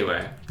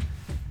 Anyway,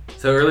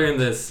 so earlier in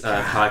this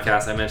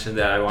podcast, I mentioned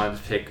that I wanted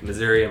to pick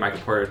Missouri and Michael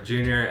Porter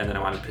Jr., and then I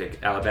wanted to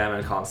pick Alabama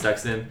and Colin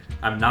Sexton.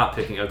 I'm not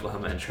picking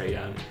Oklahoma and Trae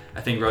Young. I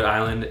think Rhode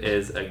Island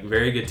is a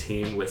very good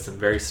team with some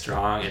very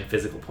strong and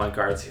physical point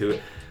guards who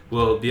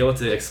will be able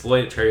to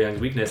exploit Trae Young's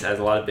weakness, as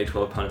a lot of Big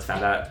 12 opponents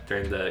found out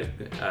during the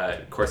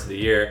course of the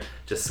year,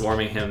 just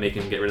swarming him,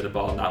 making him get rid of the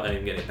ball, not letting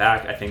him get it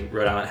back. I think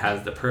Rhode Island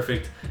has the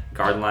perfect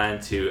guard line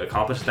to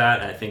accomplish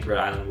that, and I think Rhode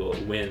Island will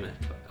win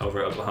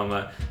over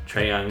Oklahoma.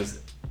 Trae Young's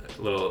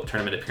little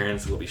tournament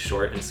appearance will be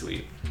short and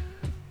sweet.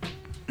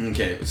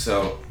 Okay,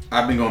 so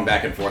I've been going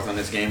back and forth on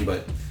this game,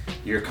 but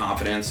your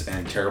confidence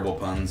and terrible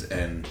puns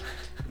and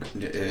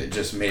it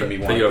just made me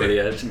want Put to you over the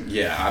edge.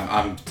 Yeah,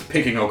 I'm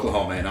picking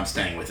Oklahoma and I'm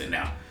staying with it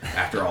now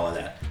after all of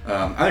that.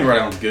 I think Rhode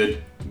Island's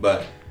good,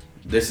 but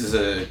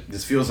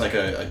this feels like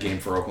a game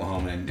for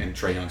Oklahoma and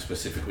Trae Young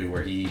specifically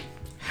where he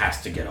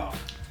has to get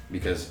off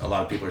because a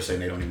lot of people are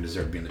saying they don't even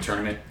deserve to be in the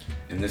tournament,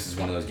 and this is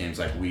one of those games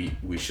like we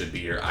should be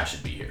here, I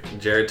should be here.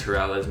 Jared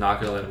Terrell is not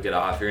going to let him get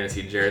off. You're going to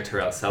see Jared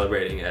Terrell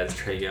celebrating as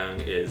Trae Young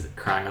is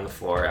crying on the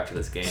floor after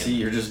this game. See,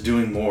 you're just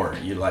doing more.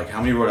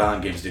 How many Rhode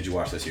Island games did you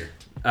watch this year?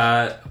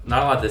 Not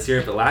a lot this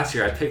year, but last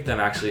year I picked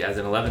them actually as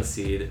an 11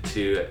 seed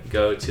to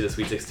go to the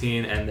Sweet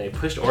 16, and they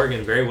pushed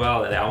Oregon very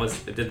well. They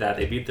almost did that.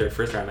 They beat their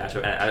first round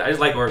matchup, and I just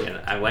like Oregon.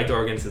 I've liked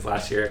Oregon since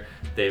last year.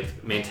 They've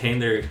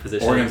maintained their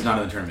position. Oregon's not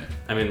in the tournament.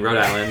 I mean, Rhode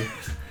Island.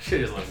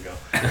 Should just let him go.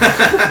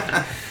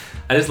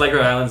 I just like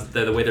Rhode Island's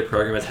the way their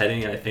program is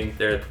heading, and I think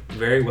they're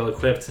very well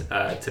equipped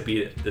to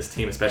beat this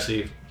team,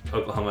 especially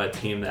Oklahoma, a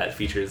team that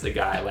features a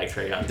guy like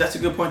Trae Young. That's a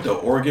good point, though.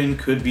 Oregon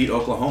could beat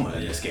Oklahoma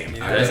in this game.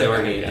 Yeah, I said yeah,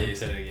 Oregon yeah, again. you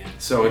said it again.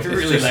 So If it's you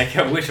really just,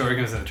 I wish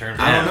Oregon was in the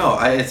tournament. I don't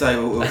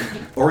know.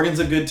 Oregon's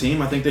a good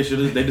team. I think they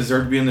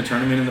deserve to be in the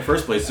tournament in the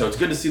first place. So it's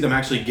good to see them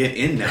actually get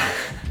in now,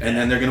 and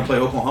then they're going to play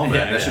Oklahoma.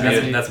 Yeah, that should yeah,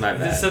 be that's my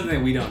bad. This is something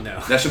that we don't know.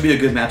 that should be a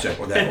good matchup.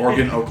 Or that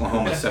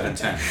Oregon-Oklahoma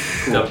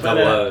 7-10. Cool. Double But,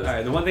 O's. all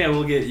right, the one thing I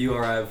will get you all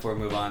right before we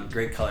move on,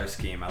 great color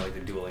scheme. I like the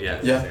dual Yeah.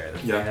 unis Yeah. there.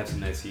 Yeah. They have some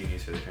nice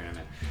unis for the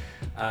tournament.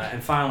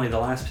 And finally, the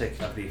last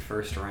pick of the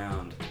first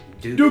round,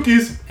 Duke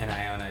Dukies. and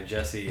Iona.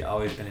 Jesse,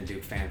 always been a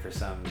Duke fan for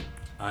some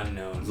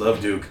unknown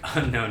Love Duke.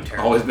 terrible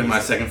Always been my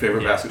reason. second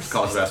favorite Yeah,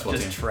 college basketball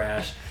just team.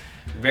 trash.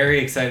 Very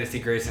excited to see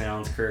Grayson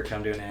Allen's career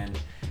come to an end,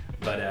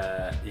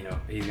 but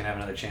he's gonna have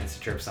another chance to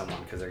trip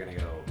someone because they're gonna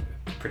go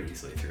pretty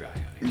easily through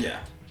Iona. Yeah,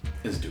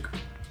 it's Duke.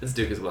 It's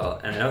Duke as well,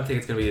 and I don't think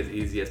it's going to be as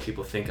easy as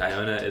people think.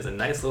 Iona is a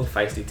nice little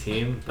feisty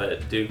team,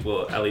 but Duke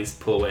will at least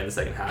pull away in the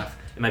second half.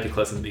 It might be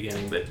close in the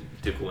beginning, but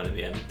Duke will win in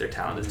the end. Their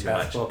talent is too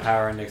much. Basketball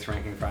Power Index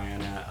ranking for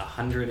Iona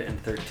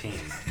 113.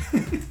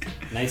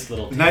 Nice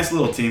little team. Nice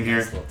little team here.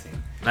 Nice little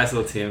team. Nice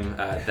little team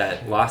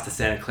that lost to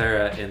Santa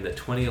Clara in the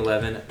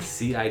 2011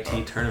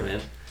 CIT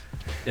tournament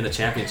in the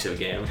championship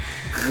game.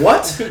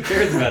 What? Who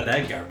cares about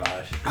that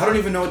garbage? I don't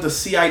even know what the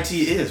CIT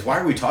is. Why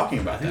are we talking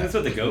I about think that's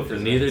that? what the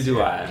Gophers. Neither are.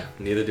 do I.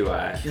 Neither do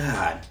I.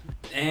 God.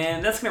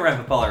 And that's gonna wrap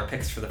up all our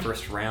picks for the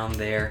first round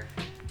there.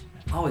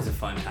 Always a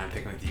fun time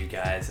picking with you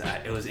guys.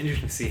 It was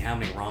interesting to see how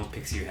many wrong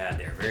picks you had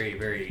there. Very,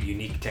 very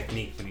unique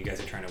technique when you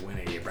guys are trying to win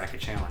a bracket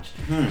challenge.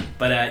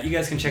 But you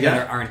guys can check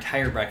out our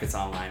entire brackets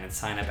online and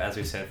sign up, as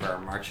we said, for our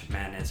March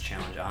Madness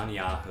challenge on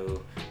Yahoo.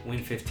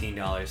 Win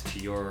 $15 to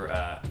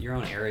your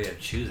own area of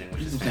choosing,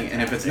 which is fantastic.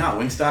 And if it's not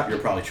Wingstop, you're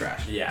probably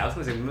trash. Yeah, I was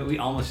going to say, we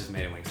almost just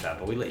made it Wingstop,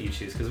 but we let you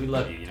choose because we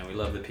love you. You know, we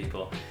love the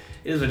people.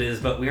 It is what it is,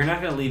 but we are not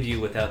going to leave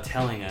you without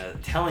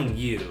telling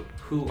you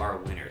who our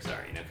winners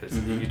are, you know, because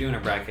if you're doing a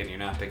bracket and you're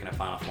not picking a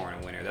Final Four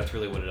and a winner, that's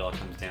really what it all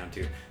comes down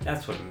to.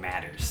 That's what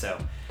matters.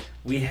 So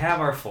we have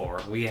our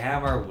 4, we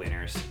have our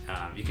winners.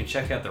 You can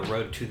check out the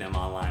road to them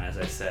online, as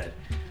I said.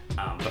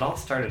 But I'll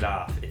start it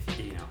off if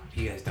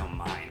you guys don't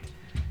mind.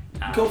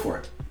 Go for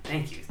it.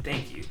 Thank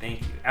you.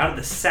 Out of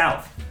the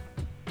South,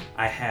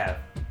 I have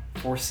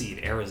 4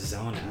 seed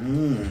Arizona.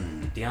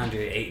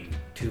 DeAndre Ayton,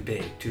 too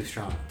big, too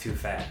strong, too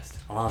fast.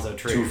 Alonzo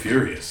Trier, Too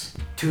furious.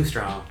 too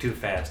strong, too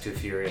fast, too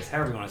furious.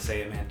 However you want to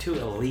say it, man. 2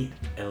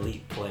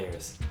 elite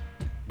players.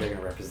 They're going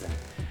to represent.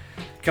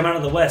 Coming out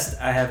of the West,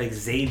 I have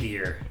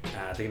Xavier.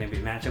 They're going to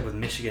be matched up with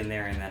Michigan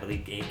there in that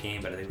Elite 8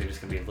 game, but I think they're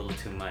just going to be a little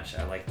too much.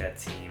 I like that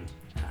team.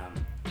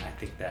 I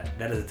think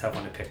that is a tough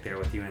one to pick there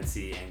with UNC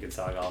and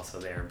Gonzaga also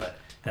there, but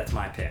that's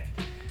my pick.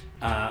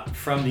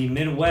 From the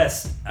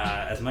Midwest,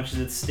 as much as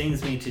it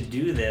stings me to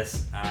do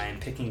this,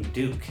 I'm picking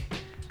Duke.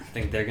 I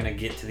think they're going to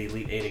get to the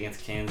Elite 8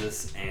 against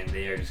Kansas, and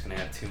they are just going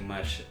to have too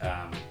much.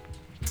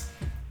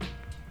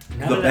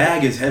 The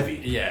bag is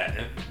heavy.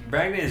 Yeah,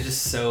 Bragdon is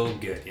just so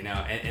good, you know,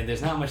 and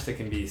there's not much that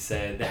can be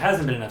said. There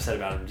hasn't been enough said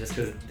about him just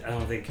because I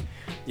don't think,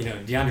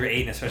 DeAndre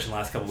Ayton, especially in the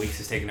last couple weeks,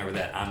 has taken over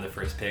that I'm the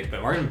first pick.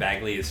 But Marvin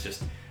Bagley is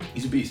just...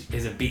 He's a beast.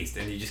 He's a beast,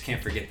 and you just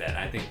can't forget that.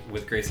 I think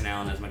with Grayson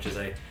Allen, as much as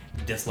I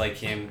dislike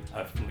him,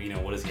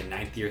 what is he, a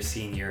 9th-year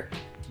senior,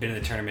 been in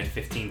the tournament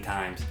 15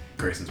 times.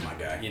 Grayson's my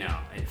guy.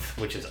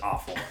 Which is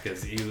awful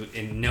because you,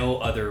 in no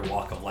other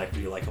walk of life, do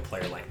you like a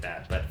player like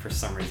that. But for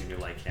some reason, you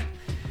like him.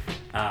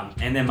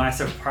 And then my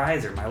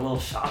surpriser, my little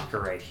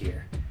shocker right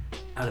here,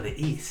 out of the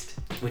East,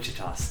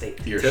 Wichita State.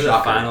 To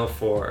the Final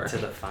Four. To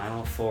the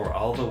Final Four,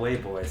 all the way,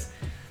 boys.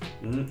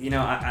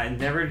 I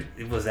never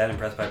was that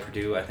impressed by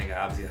Purdue. I think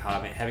obviously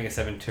having a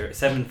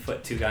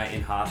 7'2" guy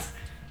in Haas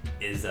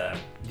is the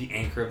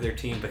anchor of their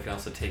team, but can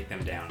also take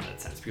them down in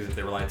that sense. Because if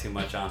they rely too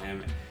much on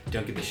him,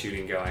 don't get the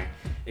shooting going,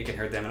 it can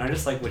hurt them. And I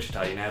just like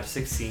Wichita. Have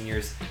 6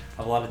 seniors,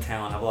 have a lot of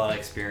talent, have a lot of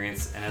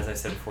experience. And as I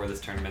said before this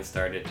tournament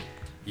started,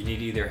 you need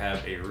to either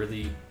have a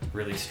really,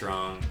 really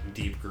strong,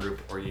 deep group,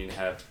 or you need to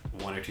have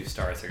 1 or 2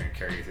 stars that are going to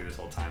carry you through this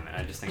whole time. And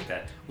I just think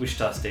that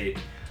Wichita State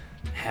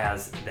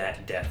has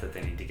that depth that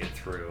they need to get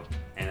through.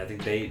 And I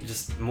think they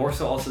just, more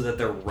so also that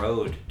their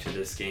road to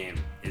this game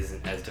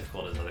isn't as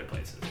difficult as other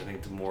places. I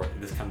think the more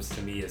this comes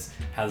to me is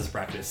how this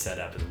bracket is set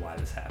up is why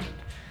this happened.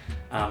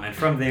 And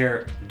from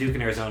there, Duke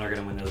and Arizona are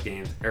going to win those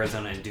games.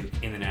 Arizona and Duke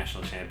in the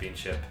national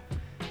championship.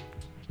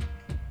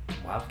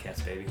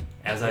 Wildcats, baby.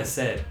 As I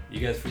said, you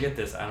guys forget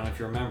this, I don't know if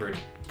you remembered,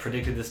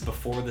 predicted this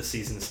before the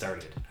season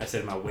started. I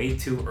said my way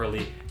too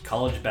early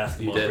college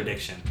basketball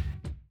prediction.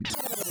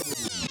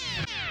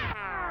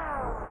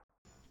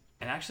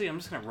 And actually, I'm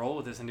just going to roll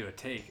with this into a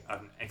take,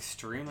 an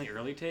extremely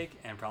early take,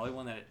 and probably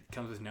one that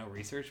comes with no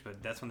research,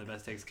 but that's when the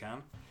best takes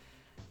come.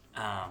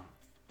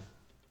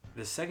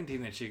 The second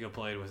team that Chico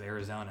played was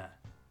Arizona,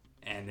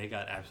 and they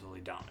got absolutely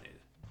dominated.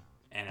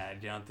 And I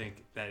don't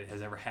think that it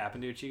has ever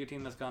happened to a Chico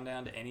team that's gone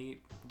down to any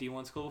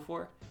D1 school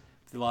before.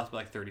 They lost by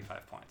like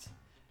 35 points.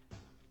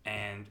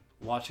 And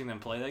watching them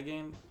play that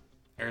game,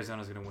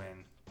 Arizona's going to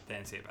win the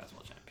NCAA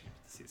basketball championship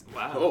this season.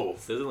 Wow. Oh,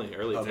 sizzling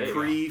early a take.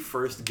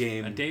 pre-first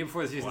game. A day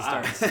before the season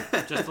Wow.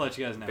 starts, just to let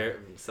you guys know.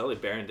 Slowly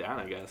bearing down,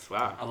 I guess.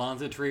 Wow.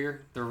 Alonzo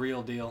Trier, the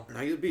real deal.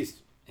 He's a beast.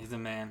 He's the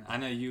man. I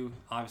know you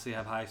obviously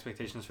have high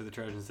expectations for the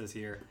Trojans this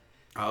year.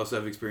 I also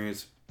have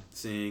experience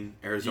seeing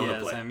Arizona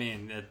Yes, play. I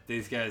mean, that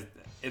these guys,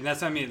 and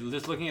that's what I mean.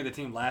 Just looking at the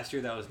team last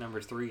year that was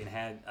number 3 and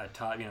had a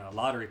top, a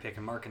lottery pick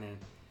in Markkanen,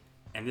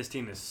 and this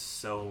team is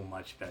so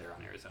much better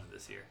on Arizona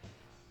this year.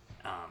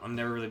 I've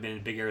never really been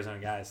a big Arizona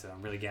guy, so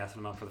I'm really gassing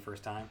them up for the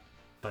first time.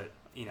 But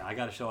I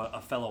got to show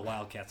a fellow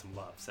Wildcat some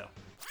love. So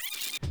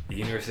the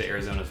University of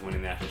Arizona is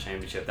winning the national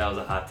championship. That was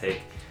a hot take.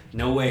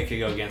 No way it could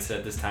go against it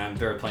at this time.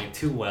 They were playing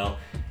too well.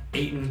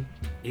 Ayton,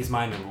 he's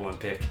my number 1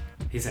 pick.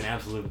 He's an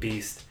absolute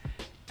beast.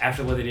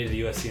 After what they did to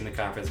USC in the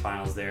conference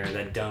finals there,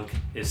 that dunk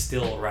is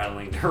still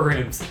rattling the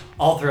rims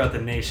all throughout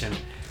the nation.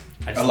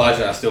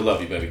 Elijah, I still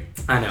love you, baby.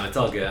 I know, it's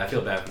all good. I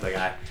feel bad for the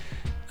guy.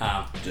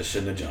 Just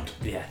shouldn't have jumped.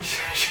 Yeah.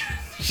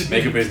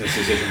 Make a business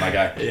decision, my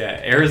guy. Yeah,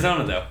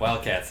 Arizona, though.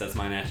 Wildcats, that's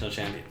my national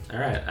champion. All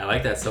right. I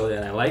like that, Sully.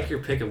 And I like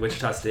your pick of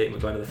Wichita State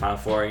and going to the Final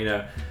Four.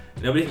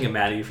 nobody can get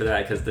mad at you for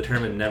that because the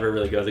tournament never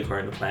really goes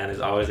according to plan.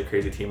 There's always a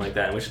crazy team like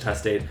that, and Wichita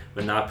State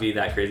would not be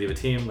that crazy of a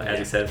team, as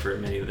you said, for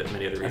many of the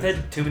reasons. I've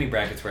had too many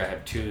brackets where I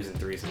have 2s and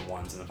 3s and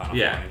 1s in the Final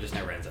Four, and it just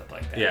never ends up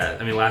like that. Yeah,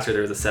 I mean, last year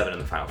there was a 7 in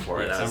the Final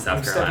Four. That was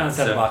South Carolina. I'm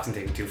stepping on 7 box and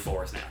taking 2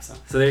 4s now.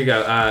 So there you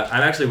go.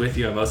 I'm actually with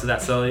you on most of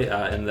that, Sully.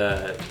 In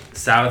the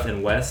South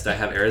and West, I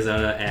have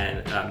Arizona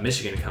and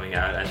Michigan coming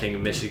out. I think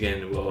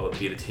Michigan will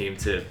be the team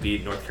to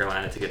beat North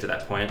Carolina to get to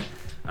that point.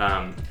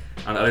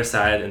 On the other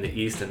side, in the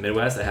East and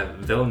Midwest, I have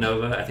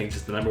Villanova. I think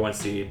just the number 1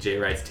 seed. Jay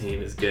Wright's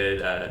team is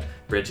good.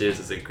 Bridges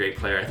is a great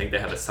player. I think they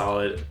have a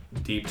solid,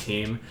 deep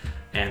team.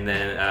 And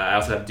then I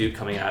also have Duke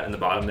coming out in the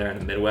bottom there in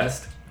the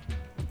Midwest.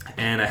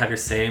 And I have your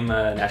same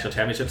national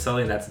championship,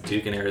 Sully, and that's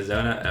Duke and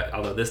Arizona.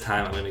 Although this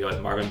time I'm going to go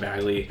with Marvin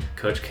Bagley,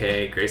 Coach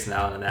K, Grayson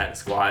Allen, and that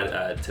squad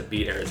to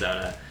beat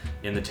Arizona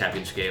in the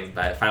championship game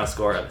by a final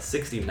score of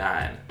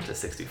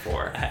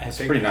 69-64. That's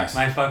pretty nice.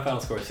 My final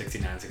score is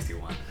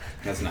 69-61.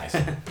 That's nice.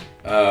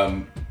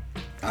 I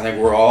think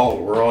we're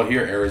all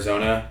here.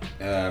 Arizona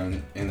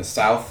in the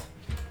South.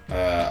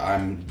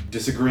 I'm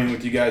disagreeing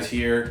with you guys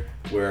here,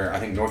 where I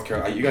think North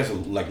Carolina. You guys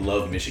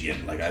love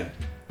Michigan.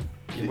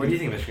 Where do you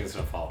think Michigan's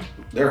gonna fall?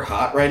 They're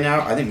hot right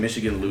now. I think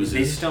Michigan loses.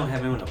 They just don't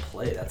have anyone to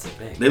play. That's the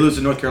thing. They lose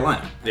to North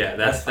Carolina. Yeah,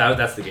 that's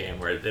the game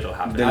where it'll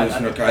happen. They lose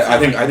to North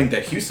Carolina. I think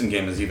that Houston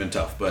game is even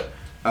tough, but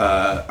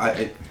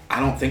I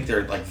don't think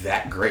they're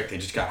that great. They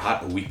just got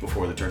hot a week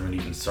before the tournament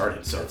even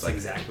started, so that's it's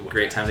exactly what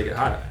great time to get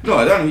hot. No,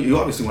 I don't. You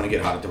obviously want to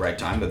get hot at the right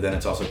time, but then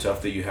it's also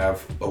tough that you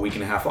have a week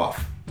and a half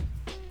off.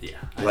 Yeah,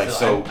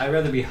 I'd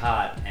rather be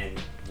hot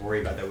and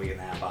worry about that week and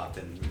a half off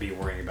than be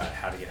worrying about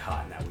how to get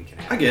hot in that week and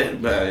a half. I get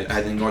it, but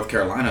I think North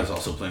Carolina is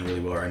also playing really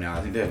well right now.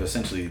 I think they have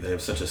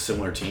such a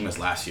similar team as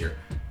last year,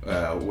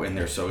 when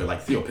they're so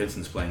Theo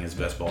Pinson's playing his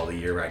best ball of the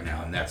year right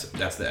now, and that's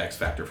the X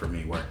factor for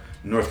me. Where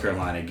North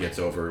Carolina gets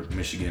over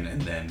Michigan and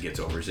then gets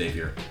over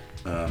Xavier,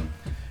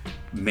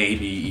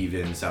 maybe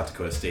even South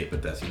Dakota State,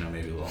 but that's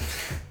maybe a little.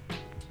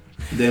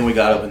 Then we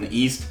got up in the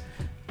East.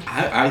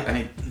 I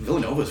think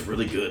Villanova is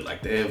really good.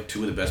 They have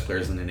 2 of the best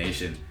players in the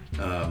nation.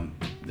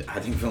 I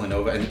think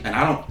Villanova, and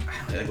I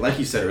don't, like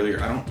you said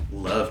earlier, I don't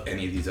love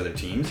any of these other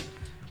teams,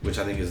 which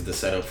I think is the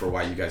setup for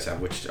why you guys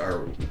have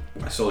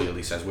Sully at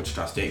least has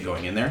Wichita State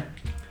going in there.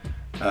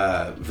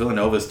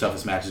 Villanova's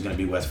toughest match is going to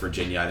be West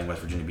Virginia. I think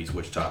West Virginia beats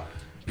Wichita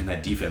in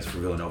that defense for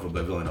Villanova,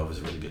 but Villanova's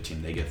a really good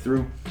team. They get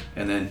through.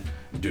 And then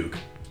Duke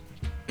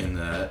in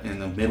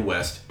the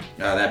Midwest.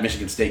 That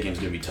Michigan State game is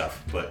going to be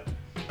tough, but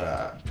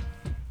I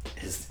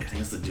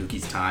think it's the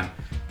Dukies' time.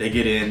 They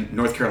get in.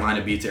 North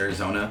Carolina beats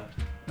Arizona.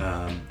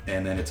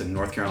 And then it's a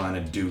North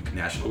Carolina-Duke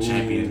national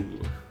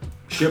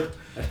championship.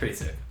 That's pretty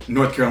sick.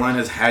 North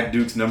Carolina's had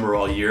Duke's number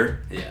all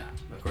year. Yeah,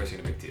 of course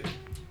you're gonna pick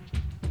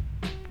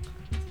Duke.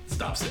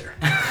 Stops there.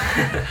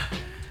 I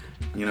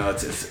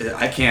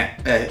can't.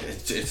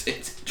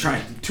 It's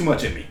trying too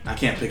much in me. I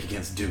can't pick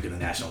against Duke in the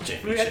national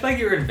championship. I think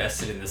you were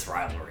invested in this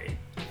rivalry.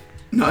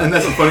 No, and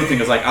that's the funny thing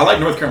is I like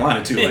North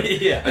Carolina too.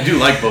 Yeah. I do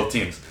like both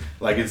teams.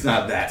 It's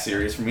not that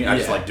serious for me. I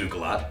just like Duke a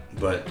lot,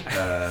 but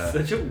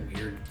such a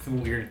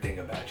weird thing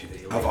about you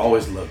that you like. I've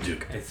always loved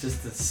Duke. It's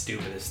just the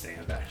stupidest thing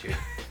about you.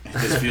 It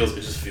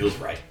just feels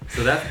right.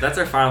 So that's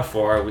our Final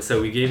Four.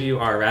 So we gave you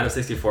our round of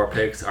 64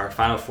 picks, our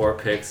Final Four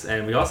picks,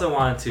 and we also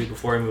wanted to,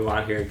 before we move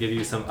on here, give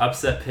you some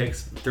upset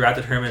picks throughout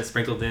the tournament,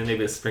 sprinkled in some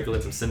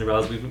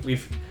Cinderellas.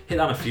 We've hit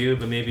on a few,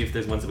 but maybe if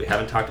there's ones that we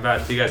haven't talked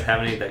about. Do you guys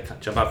have any that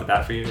jump off the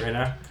bat for you right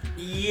now?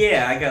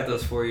 Yeah, I got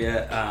those for you.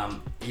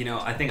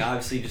 I think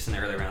obviously just in the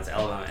early rounds,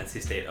 Alabama,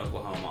 NC State,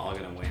 Oklahoma, all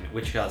going to win.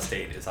 Wichita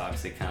State is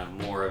obviously kind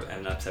of more of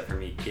an upset for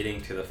me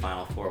getting to the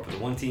Final Four. But the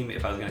one team,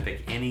 if I was going to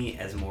pick any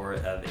as more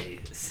of a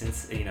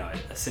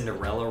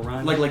Cinderella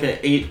run, like an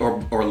 8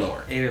 or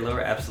lower. 8 or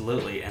lower,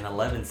 absolutely. An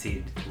 11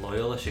 seed,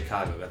 Loyola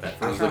Chicago got that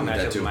first round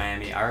matchup with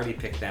Miami. I already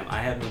picked them. I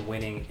have them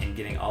winning and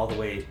getting all the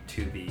way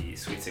to the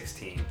Sweet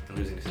 16 and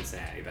losing to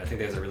Cincinnati. But I think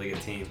there's a really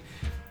good team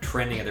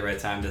trending at the right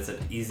time. That's an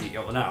easy,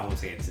 I won't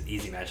say it's an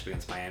easy matchup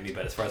against Miami,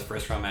 but as far as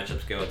first round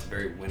matchups go, it's a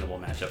very winnable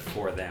matchup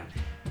for them.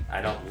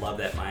 I don't love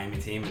that Miami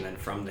team, and then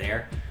from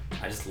there,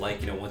 I just like,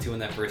 once you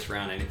win that first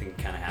round, anything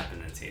can kind of happen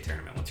in the NCAA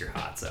tournament once you're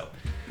hot. So,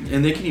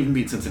 and they can even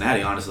beat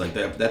Cincinnati, honestly.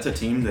 That's a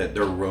team that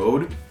their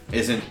road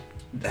isn't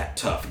that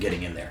tough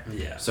getting in there.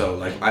 Yeah. So,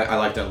 I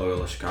like that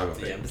Loyola Chicago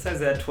thing. Yeah, besides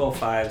that,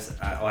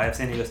 12-5s, I have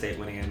San Diego State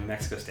winning and New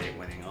Mexico State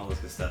winning, all this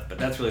good stuff, but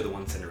that's really the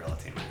one Cinderella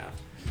team I have.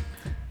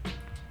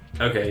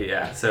 Okay,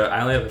 yeah. So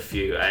I only have a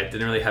few. I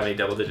didn't really have any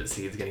double-digit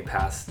seeds getting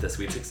past the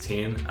Sweet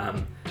 16.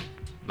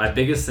 My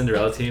biggest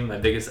Cinderella team, my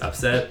biggest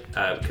upset,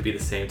 could be the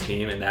same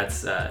team, and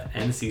that's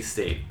NC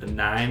State, the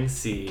 9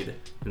 seed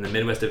in the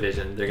Midwest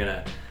Division. They're going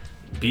to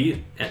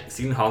beat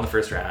Seton Hall in the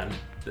first round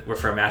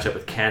for a matchup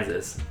with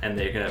Kansas, and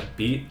they're going to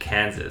beat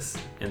Kansas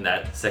in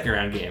that second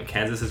round game.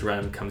 Kansas's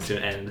run comes to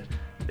an end.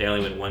 They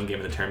only win one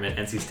game in the tournament.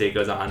 NC State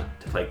goes on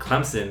to play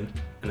Clemson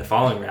in the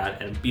following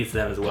round and beats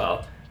them as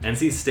well.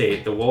 NC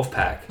State, the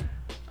Wolfpack,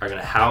 are going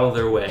to howl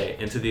their way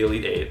into the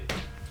Elite Eight.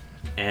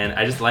 And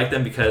I just like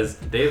them because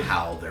they've...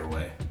 Howl their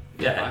way.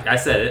 Yeah, I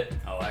said it.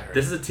 Oh, I heard.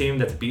 This is a team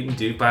that's beaten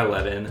Duke by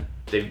 11,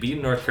 They've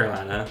beaten North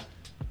Carolina.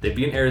 They've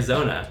beaten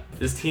Arizona.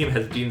 This team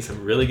has beaten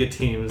some really good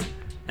teams,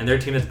 and their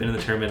team has been in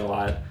the tournament a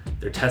lot.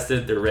 They're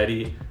tested. They're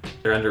ready.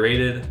 They're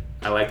underrated.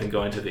 I like them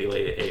going to the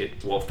Elite Eight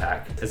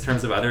Wolfpack. In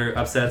terms of other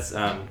upsets,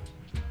 I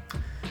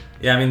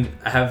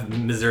have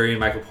Missouri and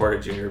Michael Porter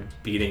Jr.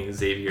 beating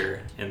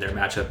Xavier in their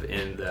matchup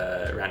in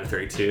the round of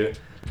 32.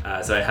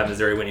 So I have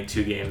Missouri winning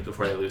 2 games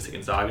before they lose to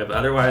Gonzaga. But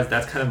otherwise,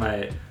 that's kind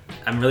of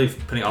I'm really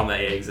putting all my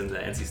eggs in the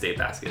NC State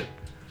basket.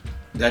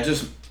 That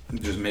just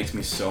makes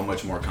me so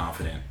much more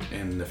confident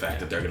in the fact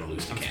that they're going to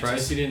lose to Kansas. I'm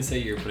surprised you didn't say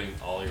you're putting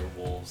all your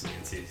Wolves in the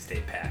NC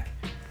State pack.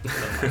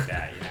 Something like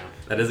that,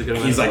 That is a good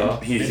one. He's as like well.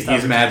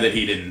 he's mad that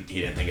he didn't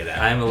think of that.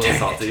 I'm a little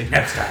salty.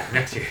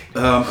 next year.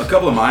 A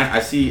couple of mine,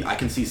 I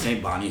can see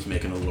St. Bonnie's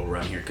making a little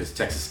run here because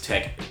Texas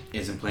Tech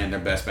isn't playing their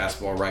best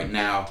basketball right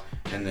now.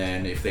 And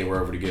then if they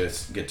were able to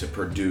get to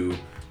Purdue,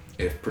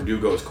 if Purdue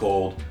goes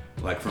cold,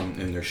 like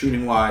in their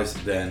shooting wise,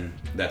 then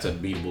that's a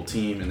beatable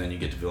team. And then you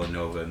get to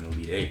Villanova in the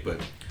Elite Eight.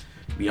 But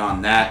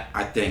beyond that,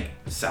 I think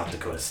South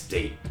Dakota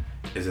State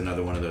is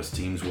another one of those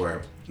teams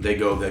where they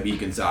beat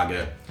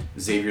Gonzaga.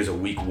 Xavier's a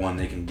week 1,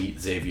 they can beat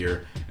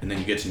Xavier, and then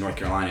you get to North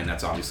Carolina, and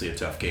that's obviously a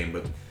tough game.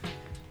 But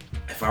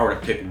if I were to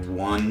pick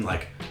one,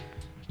 like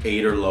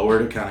 8 or lower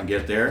to kind of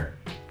get there,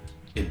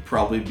 it'd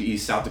probably be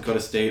South Dakota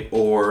State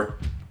or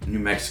New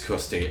Mexico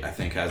State. I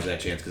think has that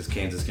chance because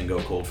Kansas can go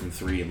cold from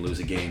 3 and lose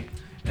a game,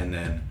 and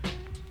then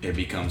it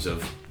becomes a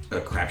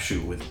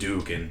crapshoot with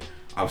Duke, and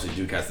obviously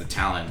Duke has the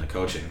talent and the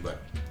coaching,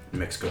 but New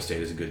Mexico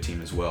State is a good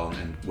team as well,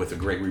 and with a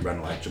great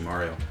rebounder like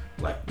Jamario,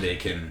 like they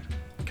can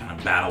kind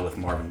of battle with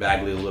Marvin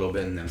Bagley a little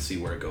bit and then see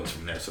where it goes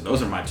from there. So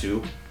those are my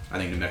 2. I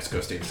think New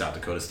Mexico State and South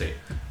Dakota State.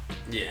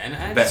 Yeah, and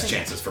I best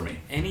chances for me.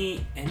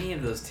 Any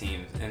of those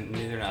teams, and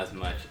they're not as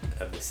much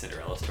of the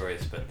Cinderella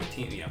stories, but the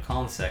team,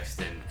 Colin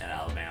Sexton at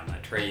Alabama,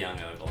 Trae Young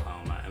at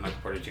Oklahoma, and Michael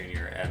Porter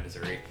Jr. at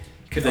Missouri,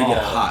 They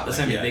get hot.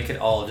 They could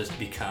all just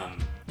become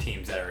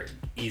teams that are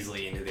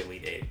easily into the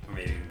Elite Eight or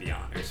maybe even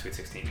beyond, or Sweet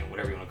 16,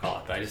 whatever you want to call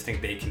it. But I just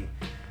think they can.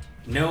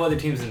 No other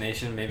teams in the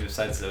nation, maybe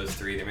besides those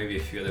 3, there may be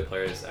a few other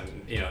players,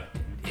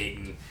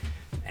 Ayton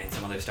and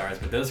some other stars,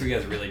 but those 3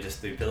 guys really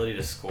just the ability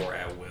to score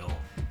at will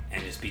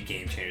and just be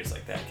game changers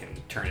like that can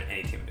turn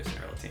any team into a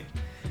Cinderella team.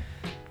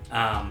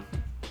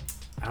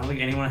 I don't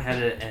think anyone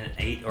had an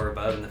 8 or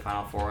above in the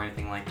Final Four or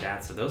anything like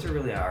that. So those are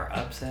really our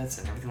upsets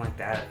and everything like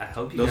that. I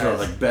hope you those guys... are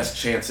like best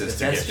chances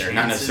to get there. Chances,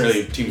 Not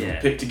necessarily teams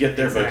will pick to get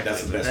there, exactly, but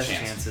that's the best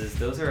chance. chances.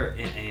 Those are,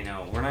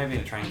 and we're not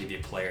even trying to give you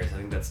players. I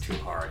think that's too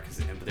hard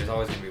but there's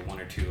always going to be 1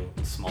 or 2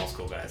 small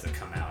school guys that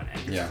come out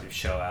and just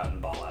show out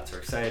and ball out. So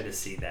we're excited to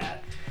see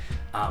that.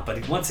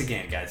 But once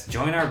again, guys,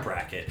 join our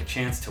bracket. A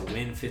chance to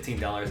win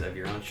 $15 of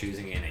your own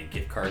choosing in a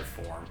gift card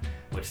form,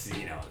 which is,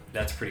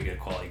 that's pretty good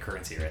quality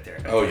currency right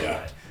there. Oh,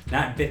 yeah.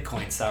 Not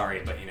Bitcoin,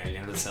 sorry, but, you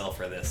have to sell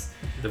for this.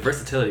 The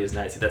versatility is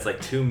nice. That's like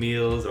 2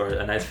 meals or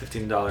a nice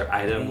 $15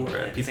 item or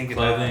a piece of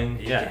clothing.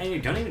 And you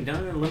don't even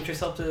limit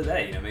yourself to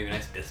that. Maybe a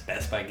nice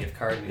Best Buy gift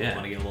card. You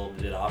want to get a little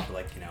bit off for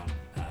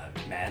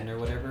Madden or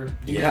whatever.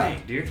 Do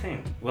your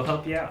thing. We'll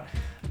help you out.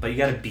 But you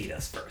got to beat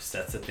us first.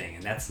 That's the thing.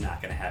 And that's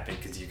not going to happen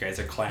because you guys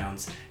are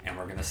clowns and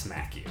we're going to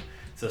smack you.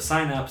 So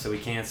sign up so we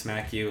can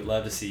smack you.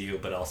 Love to see you,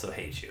 but also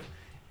hate you.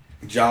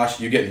 Josh,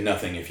 you get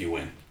nothing if you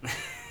win.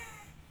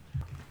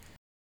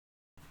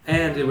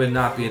 And it would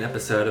not be an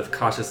episode of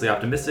Cautiously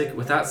Optimistic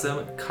without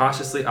some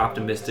cautiously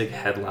optimistic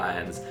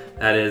headlines.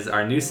 That is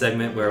our new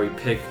segment where we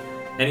pick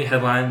any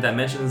headline that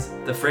mentions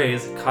the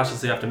phrase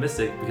cautiously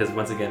optimistic because,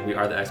 once again, we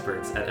are the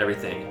experts at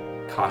everything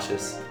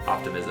cautious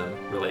optimism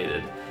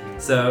related.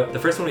 So the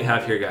first one we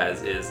have here,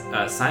 guys, is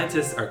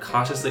scientists are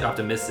cautiously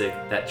optimistic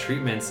that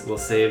treatments will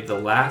save the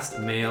last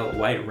male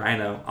white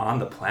rhino on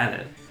the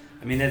planet.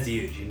 I mean, that's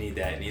huge. You need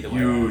that. You need the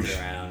white rhinos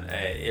around.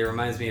 It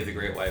reminds me of the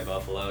great white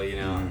buffalo,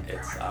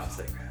 It's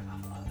obviously...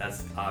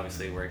 That's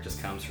obviously where it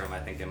just comes from, I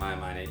think, in my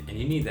mind. And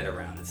you need that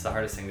around. It's the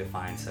hardest thing to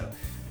find. So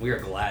we are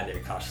glad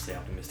they're cautiously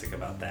optimistic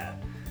about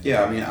that.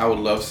 Yeah, I mean, I would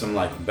love some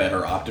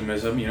better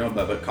optimism,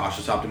 but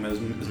cautious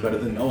optimism is better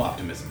than no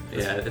optimism.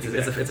 Yeah, it's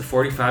a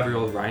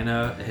 45-year-old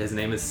rhino. His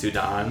name is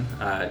Sudan.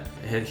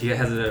 He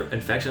has an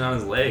infection on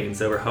his leg, and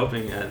so we're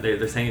hoping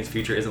they're saying his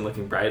future isn't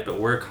looking bright, but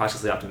we're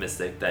cautiously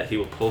optimistic that he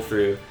will pull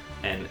through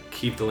and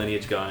keep the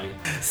lineage going.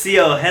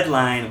 CO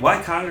headline: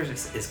 Why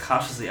Congress is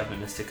cautiously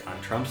optimistic on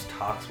Trump's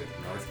talks with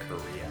North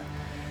Korea.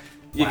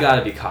 You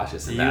gotta be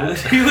cautious in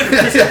that.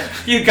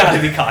 You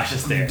gotta be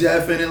cautious there.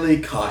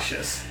 Definitely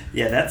cautious.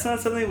 Yeah, that's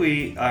not something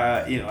we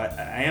I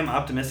am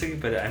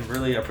optimistic, but I'm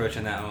really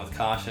approaching that one with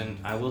caution.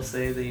 I will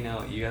say that,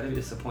 you gotta be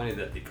disappointed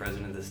that the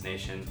president of this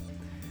nation,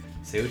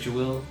 say what you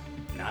will,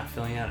 not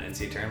filling out an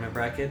NCAA tournament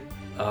bracket.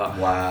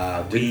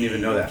 Wow, didn't even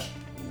know that.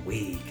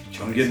 Weak.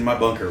 I'm getting my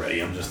bunker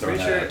ready. I'm just throwing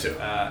that out too.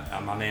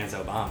 My man's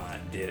Obama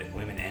did it,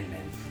 women and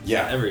men.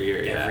 Yeah. Every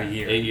year.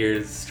 8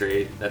 years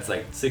straight. That's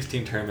like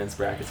 16 tournaments,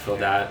 brackets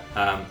filled out.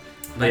 But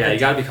yeah, you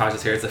gotta be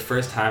cautious here. It's the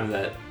first time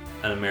that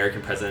an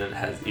American president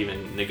has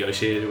even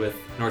negotiated with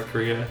North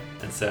Korea,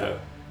 and so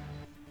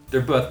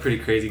they're both pretty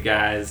crazy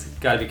guys.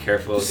 Gotta be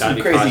careful. Some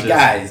crazy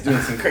guys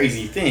doing some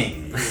crazy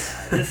things.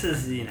 This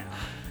is,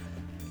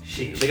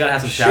 Sheesh. They gotta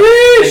have some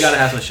Sheesh. they gotta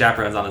have some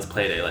chaperones on this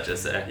play day. Let's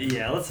just say.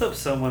 Yeah, let's hope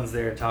someone's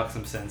there and talk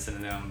some sense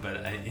into them.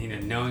 But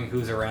knowing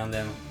who's around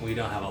them, we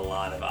don't have a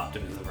lot of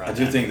optimism around I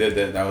do think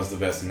that was the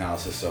best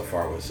analysis so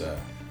far was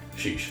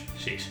sheesh.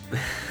 Sheesh.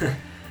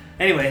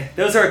 Anyway,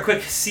 those are our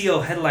quick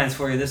CO headlines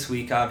for you this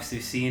week. Obviously,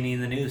 see any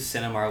in the news,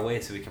 send them our way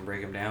so we can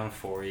break them down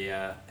for you.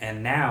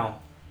 And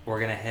now we're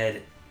going to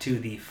head to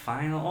the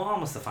final,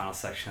 almost the final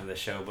section of the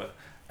show, but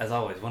as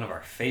always, one of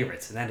our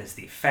favorites, and that is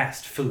the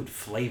fast food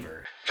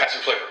flavor. Fast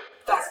food flavor.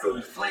 Fast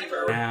food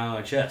flavor.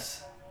 Now,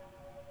 Jess,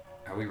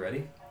 are we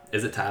ready?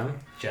 Is it time?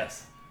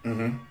 Jess,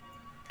 Mm-hmm.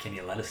 can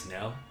you let us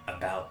know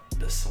about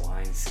the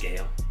swine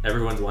scale?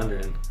 Everyone's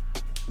wondering.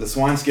 The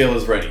swine scale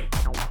is ready.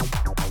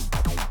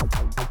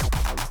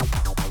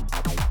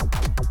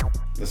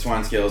 The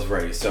swine scale is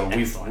ready. So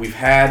Excellent. we've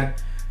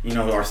had,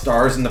 our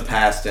stars in the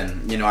past,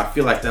 and I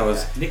feel like that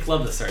was. Nick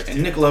loved the stars.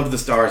 And Nick loved the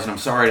stars, and I'm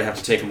sorry to have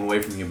to take them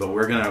away from you, but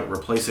we're gonna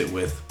replace it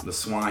with the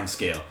swine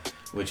scale,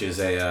 which is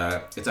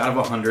it's out of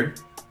 100.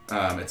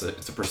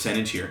 It's a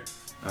percentage here.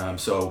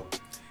 So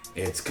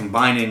it's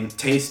combining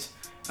taste,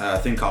 a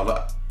thing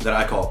that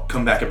I call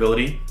comeback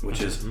ability,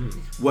 which is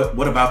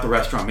what about the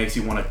restaurant makes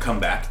you want to come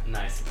back.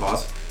 Nice.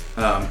 Pause.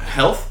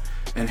 Health,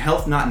 and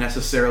health not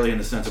necessarily in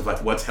the sense of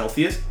like what's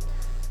healthiest,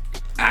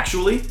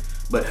 actually,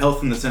 but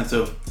health in the sense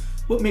of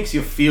what makes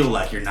you feel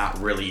like you're not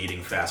really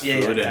eating fast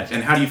Yeah, food, gotcha.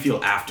 and how do you feel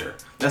after.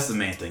 That's the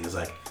main thing. Is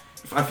like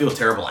if I feel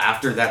terrible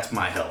after, that's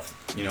my health.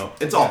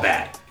 It's all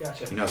bad.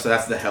 Gotcha. So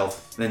that's the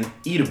health. Then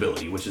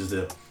eatability, which is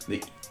the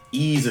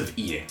ease of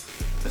eating.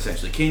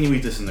 Essentially, can you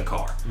eat this in the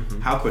car?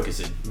 How quick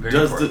is it? Very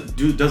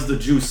Does the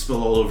juice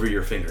spill all over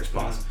your fingers?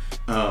 Pause.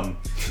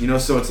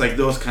 So it's like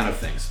those kind of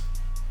things.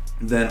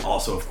 Then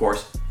also, of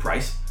course,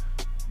 price,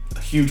 a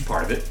huge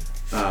part of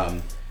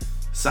it.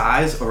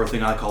 Size, or a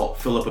thing I call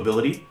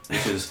fill-upability,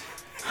 which is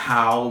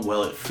how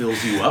well it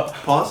fills you up.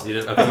 Pause. You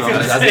didn't, okay, I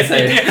was gonna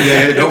say.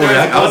 Yeah, don't worry.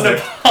 I was there.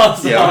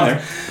 Pause Yeah, on.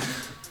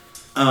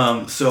 I'm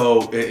there.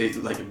 So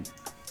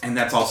and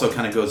that's also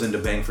kind of goes into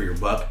bang for your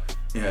buck.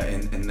 Yeah,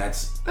 and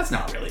that's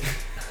not really.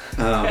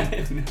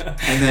 And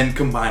then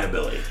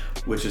combinability,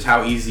 which is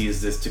how easy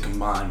is this to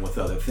combine with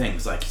other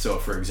things. Like, so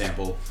for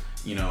example,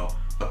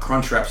 a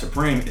Crunchwrap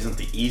Supreme isn't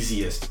the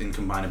easiest in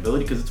combinability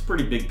because it's a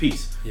pretty big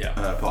piece. Yeah.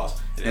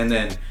 Pause. And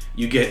then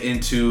you get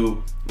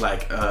into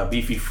like a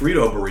beefy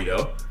Frito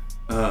burrito.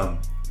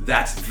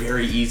 That's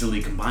very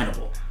easily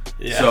combinable.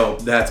 Yeah. So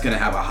that's going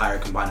to have a higher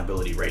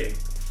combinability rating.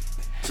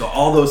 So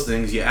all those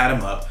things, you add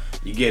them up,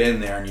 you get in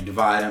there and you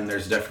divide them.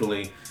 There's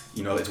definitely,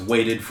 it's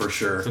weighted for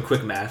sure. Some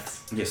quick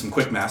maths. Yeah, some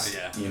quick maths.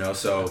 Yeah.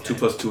 So Okay. 2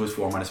 plus 2 is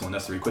 4 minus 1.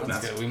 That's 3. Quick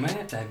That's maths. good. We might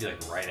have to have you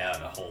write out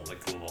a whole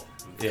little.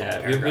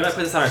 Yeah, we might put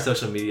this on our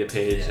social media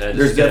page. Yeah.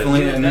 There's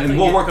definitely, Yeah, and definitely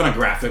we'll get- work on a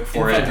graphic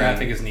for it.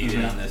 Infographic is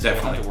needed on this. We'll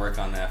Definitely. have to work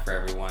on that for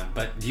everyone.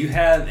 But do you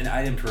have an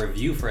item to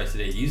review for us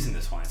today using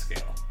the swine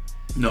scale?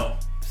 No.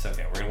 It's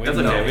okay. We're gonna wait. That's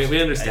for okay. the-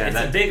 We understand it's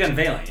that. a big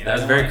unveiling. That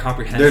was Don't very worry.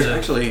 comprehensive. There's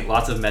actually-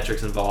 lots of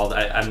metrics involved.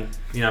 I'm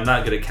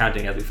not good at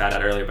counting, as we found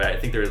out earlier, but I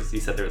think you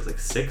said there was like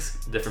 6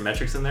 different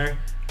metrics in there.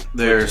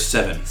 There's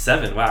 7.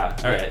 7. Wow.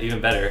 All right,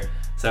 even better.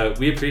 So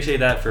we appreciate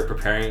that for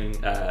preparing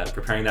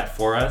that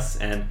for us,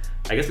 and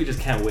I guess we just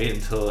can't wait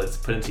until it's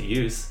put into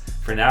use.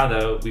 For now,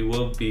 though, we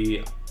will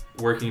be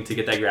working to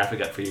get that graphic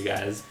up for you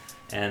guys,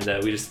 and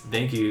we just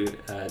thank you,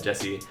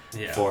 Jesse,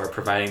 Yeah. for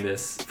providing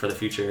this for the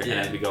future. Yeah. And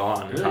as we go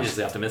on, Really we're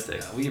cautiously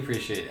optimistic. We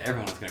appreciate.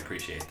 Everyone's gonna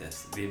appreciate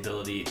this. The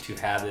ability to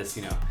have this.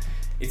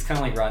 It's kind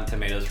of like Rotten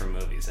Tomatoes for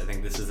movies. I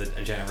think this is a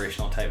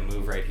generational type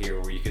move right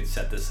here, where you could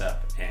set this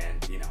up,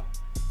 and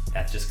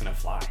that's just gonna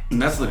fly.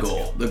 And that's the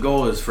goal. The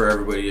goal is for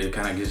everybody to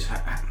kind of just.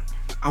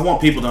 I want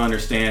people to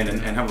understand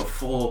and have a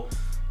full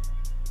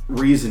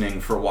reasoning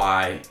for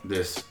why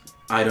this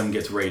item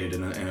gets rated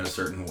in a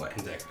certain way.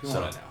 Exactly. We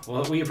So- want to know.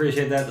 Well, we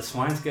appreciate that. The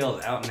swine scale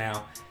is out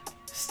now.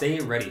 Stay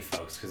ready,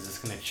 folks, because it's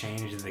going to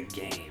change the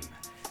game.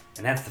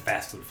 And that's the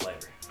fast food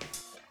flavor.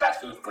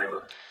 Fast food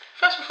flavor.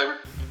 Fast food flavor.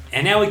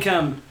 And now we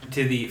come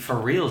to the for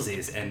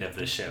realsies end of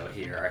the show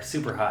here. Our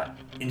super hot,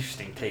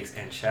 interesting takes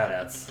and shout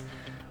outs.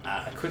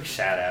 A quick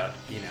shout out,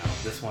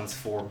 this one's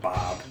for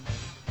Bob.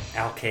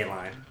 Al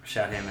Kaline,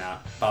 shout him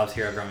out. Bob's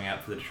hero growing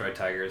up for the Detroit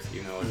Tigers,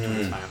 even though it was during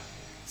his time.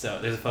 So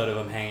there's a photo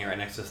of him hanging right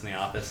next to us in the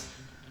office.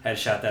 Had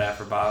to shout that out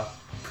for Bob.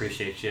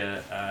 Appreciate you.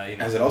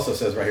 As it also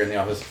says right here in the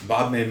office,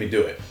 Bob made me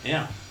do it.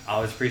 Yeah,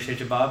 always appreciate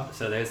you, Bob.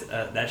 So there's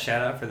that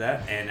shout out for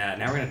that. And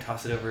now we're going to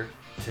toss it over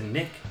to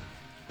Nick,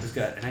 who's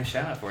got a nice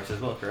shout out for us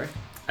as well, correct?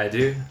 I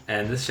do,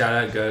 and this shout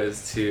out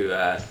goes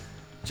to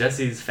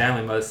Jesse's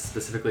family, most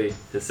specifically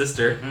his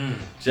sister,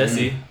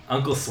 Jesse,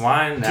 Uncle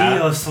Swine. Now,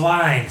 Dio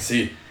Swine.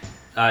 See.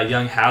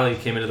 young Hallie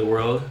came into the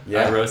world.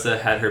 Yeah. Rosa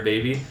had her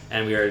baby,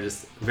 and we are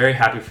just very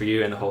happy for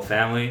you and the whole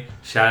family.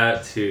 Shout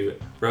out to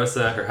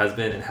Rosa, her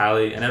husband, and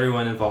Hallie, and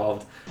everyone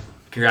involved.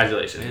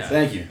 Congratulations. Yeah.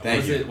 Thank you.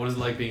 Thank you. What is it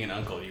like being an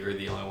uncle? You're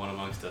the only one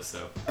amongst us,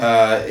 so.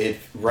 It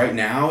right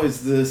now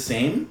is the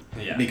same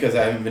Yeah. because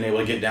I haven't been able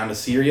to get down to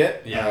see her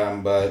yet. Yeah.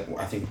 But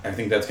I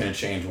think that's going to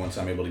change once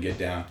I'm able to get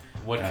down.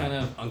 What kind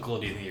of uncle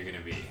do you think you're going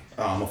to be?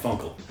 I'm a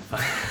funkle.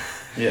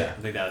 Yeah.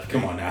 I think that was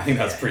Come on now. I think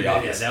that's pretty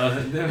obvious. Yeah,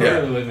 there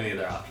really wasn't any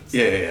other options.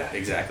 Yeah,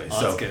 exactly. Oh,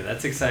 So that's good.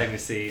 That's exciting to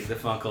see. The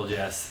Funkle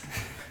Jess.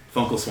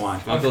 Funkle Swine.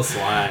 Funkle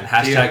Swine.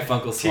 Hashtag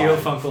Funkle Swine. Tio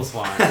Funkle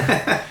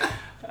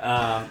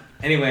Swine.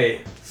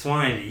 Anyway,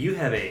 Swine, you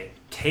have a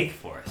take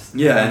for us.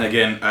 Yeah, and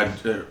again, I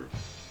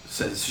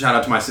shout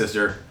out to my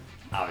sister.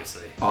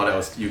 obviously. All that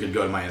was, you could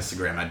go to my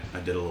Instagram. I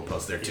did a little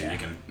post there too. Yeah. You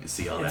can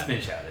see all It's that.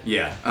 been shouted.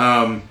 Yeah.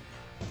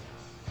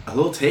 A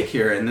little take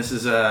here, and this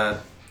is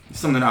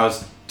something I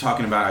was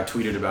talking about. I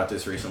tweeted about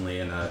this recently,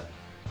 and I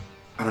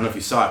don't know if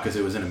you saw it because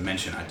it was in a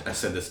mention. I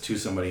said this to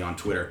somebody on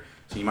Twitter,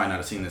 so you might not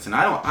have seen this. And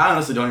I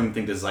honestly don't even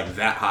think this is like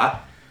that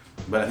hot,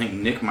 but I think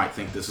Nick might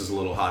think this is a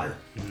little hotter.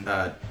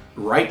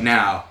 Right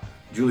now,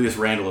 Julius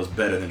Randle is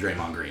better than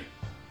Draymond Green.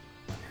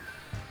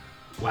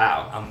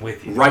 Wow. I'm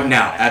with you. Right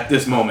now, at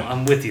this moment.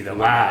 I'm with you though.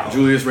 Wow.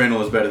 Julius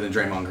Randle is better than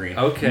Draymond Green.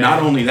 Okay.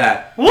 Not only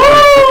that, Woo! but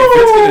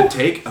if it's going to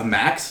take a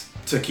max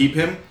to keep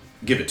him,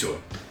 give it to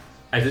him.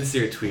 I did see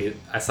your tweet.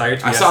 I saw your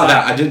tweet. I saw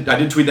that. I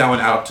did tweet that one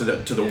out to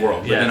the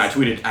world. But Yes.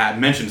 then I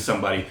mentioned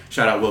somebody.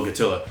 Shout out Will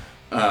Gatilla.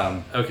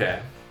 Okay.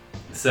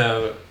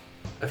 So,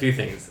 a few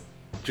things.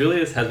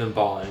 Julius has been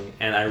balling,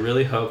 and I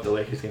really hope the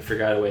Lakers can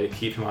figure out a way to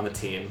keep him on the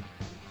team.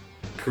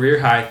 Career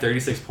high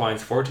 36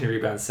 points, 14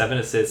 rebounds, 7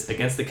 assists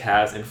against the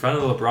Cavs in front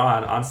of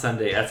LeBron on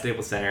Sunday at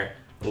Staples Center.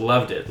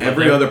 Loved it.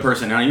 Every other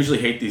person, and I usually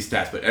hate these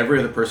stats, but every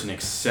other person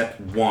except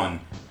one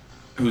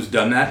who's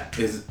done that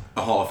is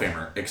a Hall of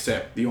Famer.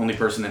 Except the only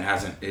person that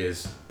hasn't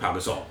is Pau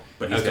Gasol,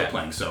 but he's still Okay.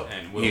 playing. So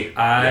And Will.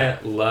 I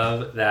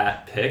love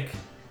that pick.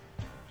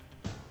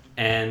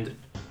 And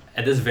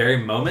at this very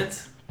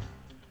moment,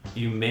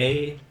 you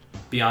may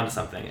be onto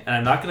something.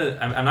 And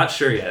I'm not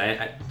sure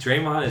yet.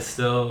 Draymond is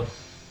still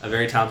a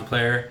very talented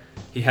player.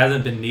 He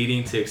hasn't been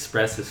needing to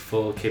express his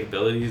full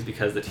capabilities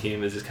because the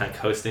team is just kind of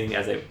coasting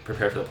as they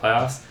prepare for the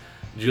playoffs.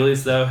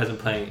 Julius, though, has been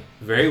playing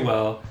very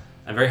well.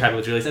 I'm very happy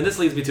with Julius. And this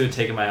leads me to a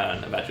take of my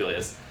own about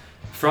Julius.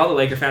 For all the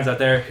Laker fans out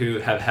there who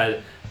have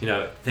had,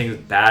 things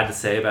bad to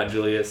say about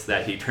Julius,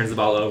 that he turns the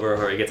ball over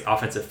or he gets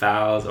offensive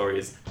fouls or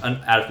he's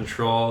out of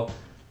control,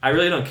 I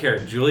really don't care.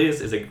 Julius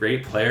is a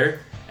great player,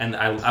 and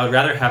I would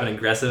rather have an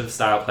aggressive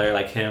style player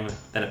like him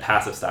than a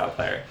passive style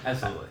player.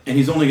 Absolutely. and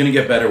he's only going to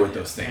get better with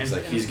those things.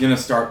 And- Like he's going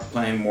to start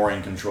playing more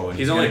in control. And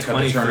He's gonna only cut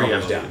the 23, I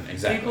turnovers believe. down.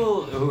 Exactly.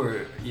 People who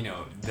are,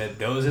 that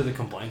those are the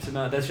complaints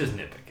about, that's just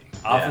nitpicking.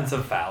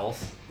 Offensive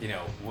fouls,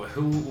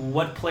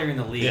 what player in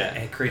the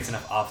league creates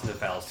enough offensive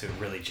fouls to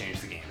really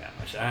change the game that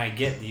much? And I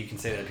get that you can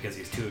say that because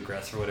he's too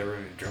aggressive or whatever,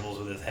 he dribbles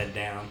with his head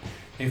down,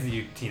 things that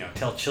you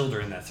tell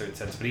children in that certain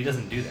sense, but he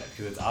doesn't do that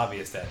because it's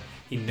obvious that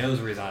he knows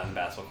where he's on the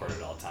basketball court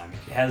at all time.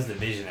 He has the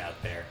vision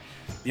out there.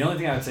 The only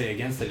thing I would say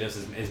against it just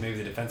is maybe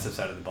the defensive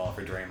side of the ball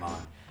for Draymond.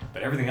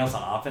 But everything else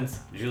on offense,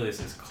 Julius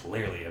is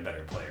clearly a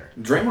better player.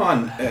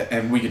 Draymond,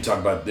 and we could talk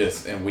about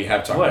this, and we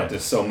have talked What? about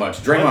this so much.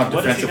 Draymond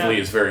What does he defensively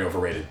have? is very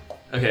overrated.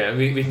 Okay,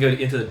 we can go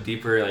into the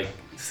deeper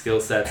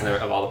skill sets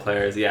of all the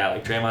players. Yeah,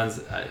 Draymond's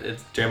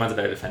a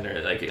better defender.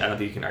 I don't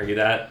think you can argue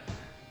that.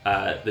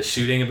 The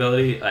shooting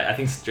ability, I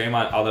think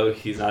Draymond, although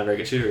he's not a very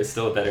good shooter, is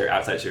still a better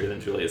outside shooter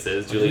than Julius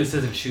is. Julius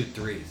doesn't shoot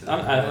threes.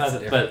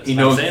 But He I'm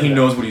knows saying he that.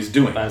 knows what he's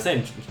doing, But I'm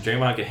saying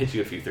Draymond can hit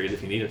you a few threes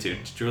if you need him to.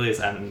 Julius,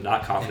 I'm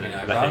not confident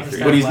Yeah, about Rob's hitting a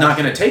threes. but he's not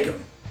going to take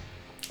him.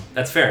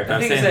 That's fair. But The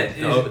I'm thing is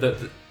saying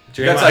that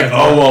Draymond That's like, has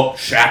oh more- well,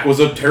 Shaq was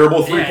a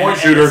terrible three-point At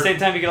shooter. the same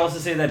time, you could also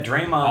say that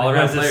Draymond All-around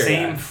has the player,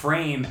 same yeah.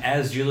 frame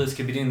as Julius,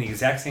 could be doing the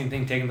exact same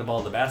thing, taking the ball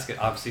to the basket.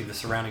 Obviously, the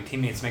surrounding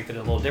teammates make it a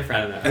little I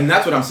different. don't know. And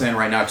that's what I'm saying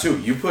right now too.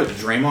 You put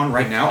Draymond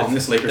right now on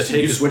this Lakers the team.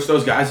 You take is- switch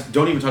those guys.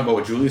 Don't even talk about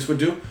what Julius would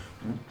do.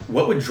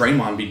 What would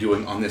Draymond be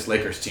doing on this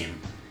Lakers team?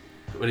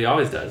 What he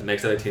always does,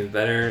 makes other teams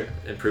better,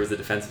 improves the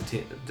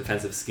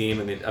defensive scheme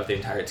of the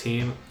entire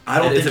team. I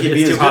don't It's think he'd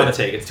be too as hot good. of a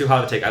take. It's too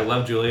hot of a take. I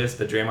love Julius,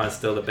 but Draymond's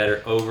still the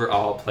better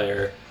overall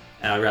player,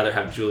 and I'd rather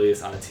have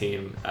Julius on a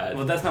team.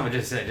 Well, that's not what I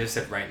just said. I just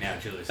said right now,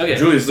 Julius. Okay.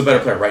 Julius is a better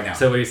player right now.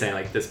 So what are you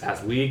saying? This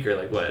past week or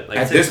what?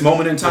 At this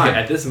moment in time, Okay,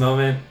 at this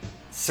moment.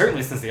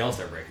 Certainly since the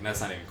All-Star break, and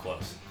that's not even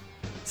close.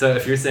 So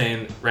if you're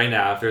saying right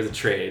now, if there's a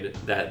trade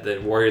that the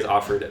Warriors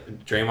offered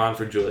Draymond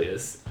for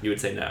Julius, you would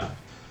say no.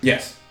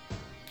 yes,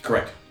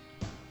 correct.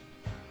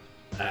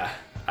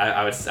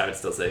 I would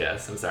still say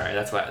yes. I'm sorry.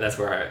 That's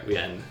where we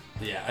end.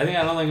 Yeah, I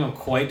don't think I'm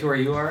quite to where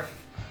you are.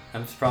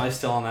 I'm probably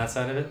still on that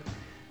side of it.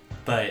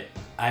 But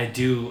I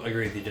do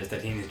agree with you just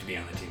that he needs to be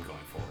on the team going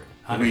forward.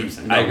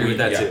 100%. No, I agree with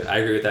that yeah. too. I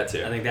agree with that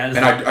too. I think that is...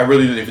 And I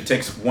really, if it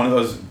takes one of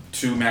those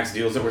 2 max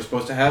deals that we're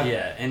supposed to have,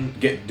 yeah, and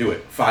do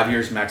it. 5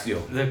 years max deal.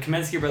 the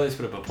Kaminsky brothers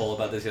put up a poll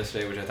about this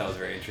yesterday, which I thought was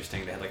very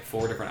interesting. They had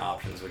 4 different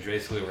options, which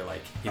basically were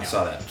I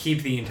saw that.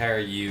 keep the entire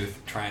youth,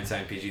 try and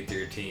sign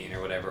PG-13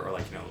 or whatever, or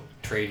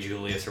trade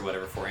Julius or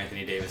whatever for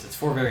Anthony Davis. It's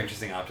 4 very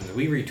interesting options.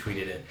 We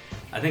retweeted it.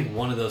 I think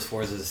one of those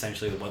 4 is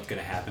essentially what's going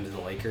to happen to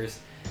the Lakers.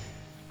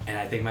 And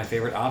I think my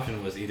favorite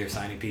option was either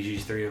signing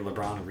PG-3 or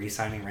LeBron,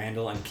 re-signing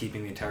Randall, and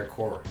keeping the entire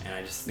core. And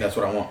I just think That's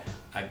what I want.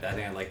 I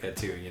think I like that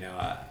too.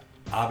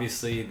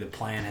 Obviously the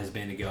plan has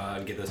been to go out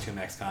and get those 2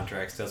 max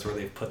contracts. That's where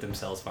they've put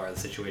themselves as far as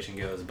the situation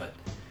goes. But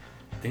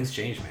things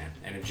change, man.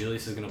 And if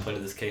Julius is going to play to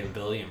this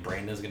capability and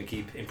Brandon's going to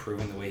keep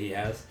improving the way he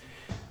has,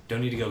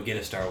 don't need to go get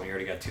a star when you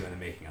already got 2 in the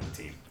making on the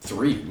team.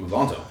 3,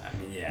 Muvonto. I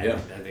mean, yeah.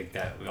 I think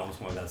that we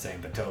almost went without saying,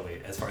 but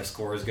totally. As far as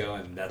scores go,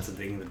 and that's the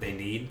thing that they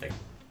need, like,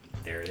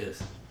 there it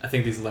is. I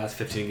think these last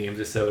 15 games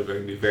or so are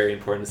going to be very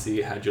important to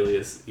see how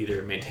Julius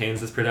either maintains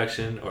this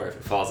production or if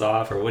it falls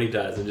off or what he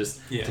does, and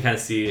just to kind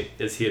of see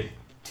is he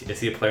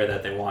a player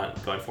that they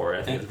want going forward.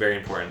 I think it's very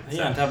important.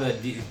 Yeah, on top of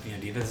that,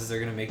 defenses are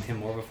going to make him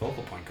more of a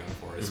focal point going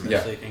forward,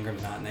 especially if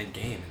Ingram's not in that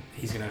game.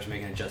 He's going to have to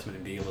make an adjustment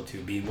and be able to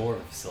be more of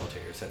a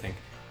facilitator. So I think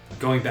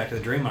going back to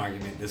the Draymond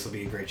argument, this will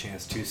be a great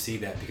chance to see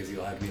that because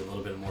he'll have to be a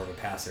little bit more of a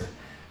passer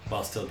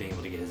while still being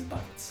able to get his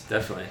buckets.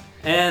 Definitely.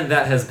 And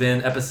that has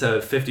been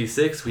episode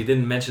 56. We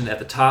didn't mention it at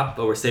the top,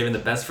 but we're saving the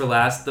best for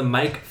last, the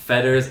Mike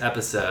Fetters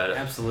episode.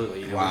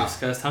 Absolutely. We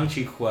discussed Hung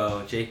Chi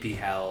Kuo, JP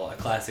Howell, a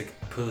classic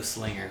Pooh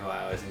Slinger who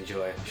I always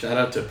enjoy. Shout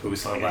out to Pooh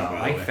Slinger. Wow.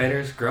 Mike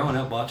Fetters, growing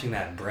up watching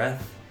that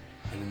breath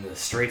and then the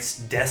straight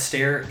death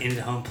stare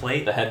into home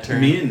plate. The head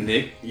turn. Me and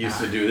Nick used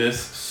to do this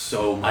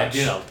so much. I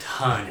did a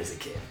ton as a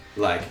kid.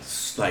 Like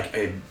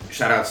a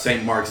shout out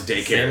St. Mark's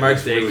Daycare. St.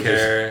 Mark's We would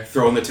Daycare. just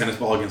throwing the tennis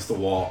ball against the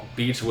wall.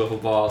 Beach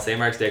wiffle ball, St.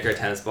 Mark's Daycare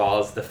tennis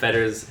balls. The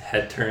Fetters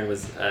head turn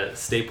was a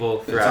staple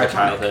throughout our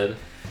childhood.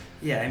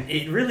 Yeah, and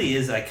it really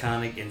is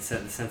iconic in the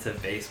sense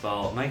of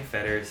baseball. Mike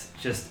Fetters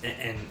just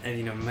and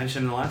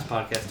mentioned in the last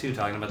podcast too,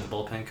 talking about the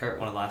bullpen cart,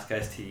 one of the last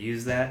guys to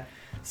use that.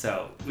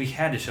 So we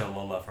had to show a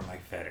little love for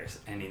Mike Fetters,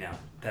 and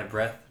that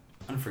breath,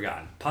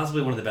 unforgotten.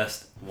 Possibly one of the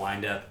best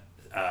wind up,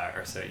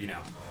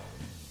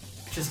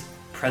 just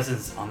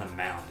presence on the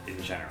mound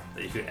in general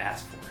that you could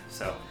ask for.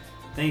 So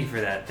thank you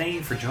for that. Thank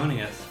you for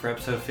joining us for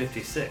episode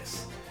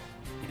 56.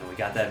 We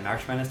got that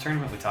March Madness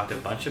tournament. We talked a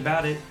bunch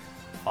about it.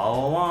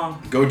 Follow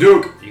along. Go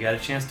Duke. You got a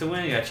chance to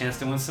win. You got a chance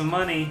to win some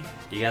money.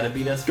 You got to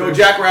beat us. Go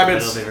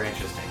Jackrabbits. It'll be very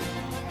interesting.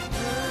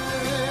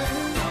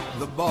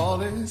 The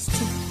ball is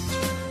tipped,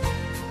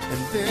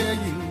 and there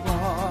you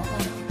are.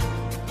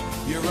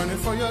 You're running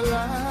for your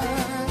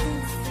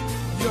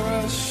life. You're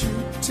a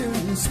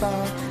shooting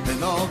star,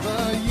 and all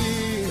the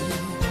years,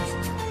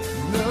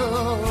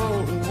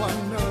 no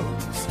one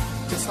knows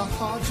just how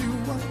hard you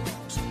work.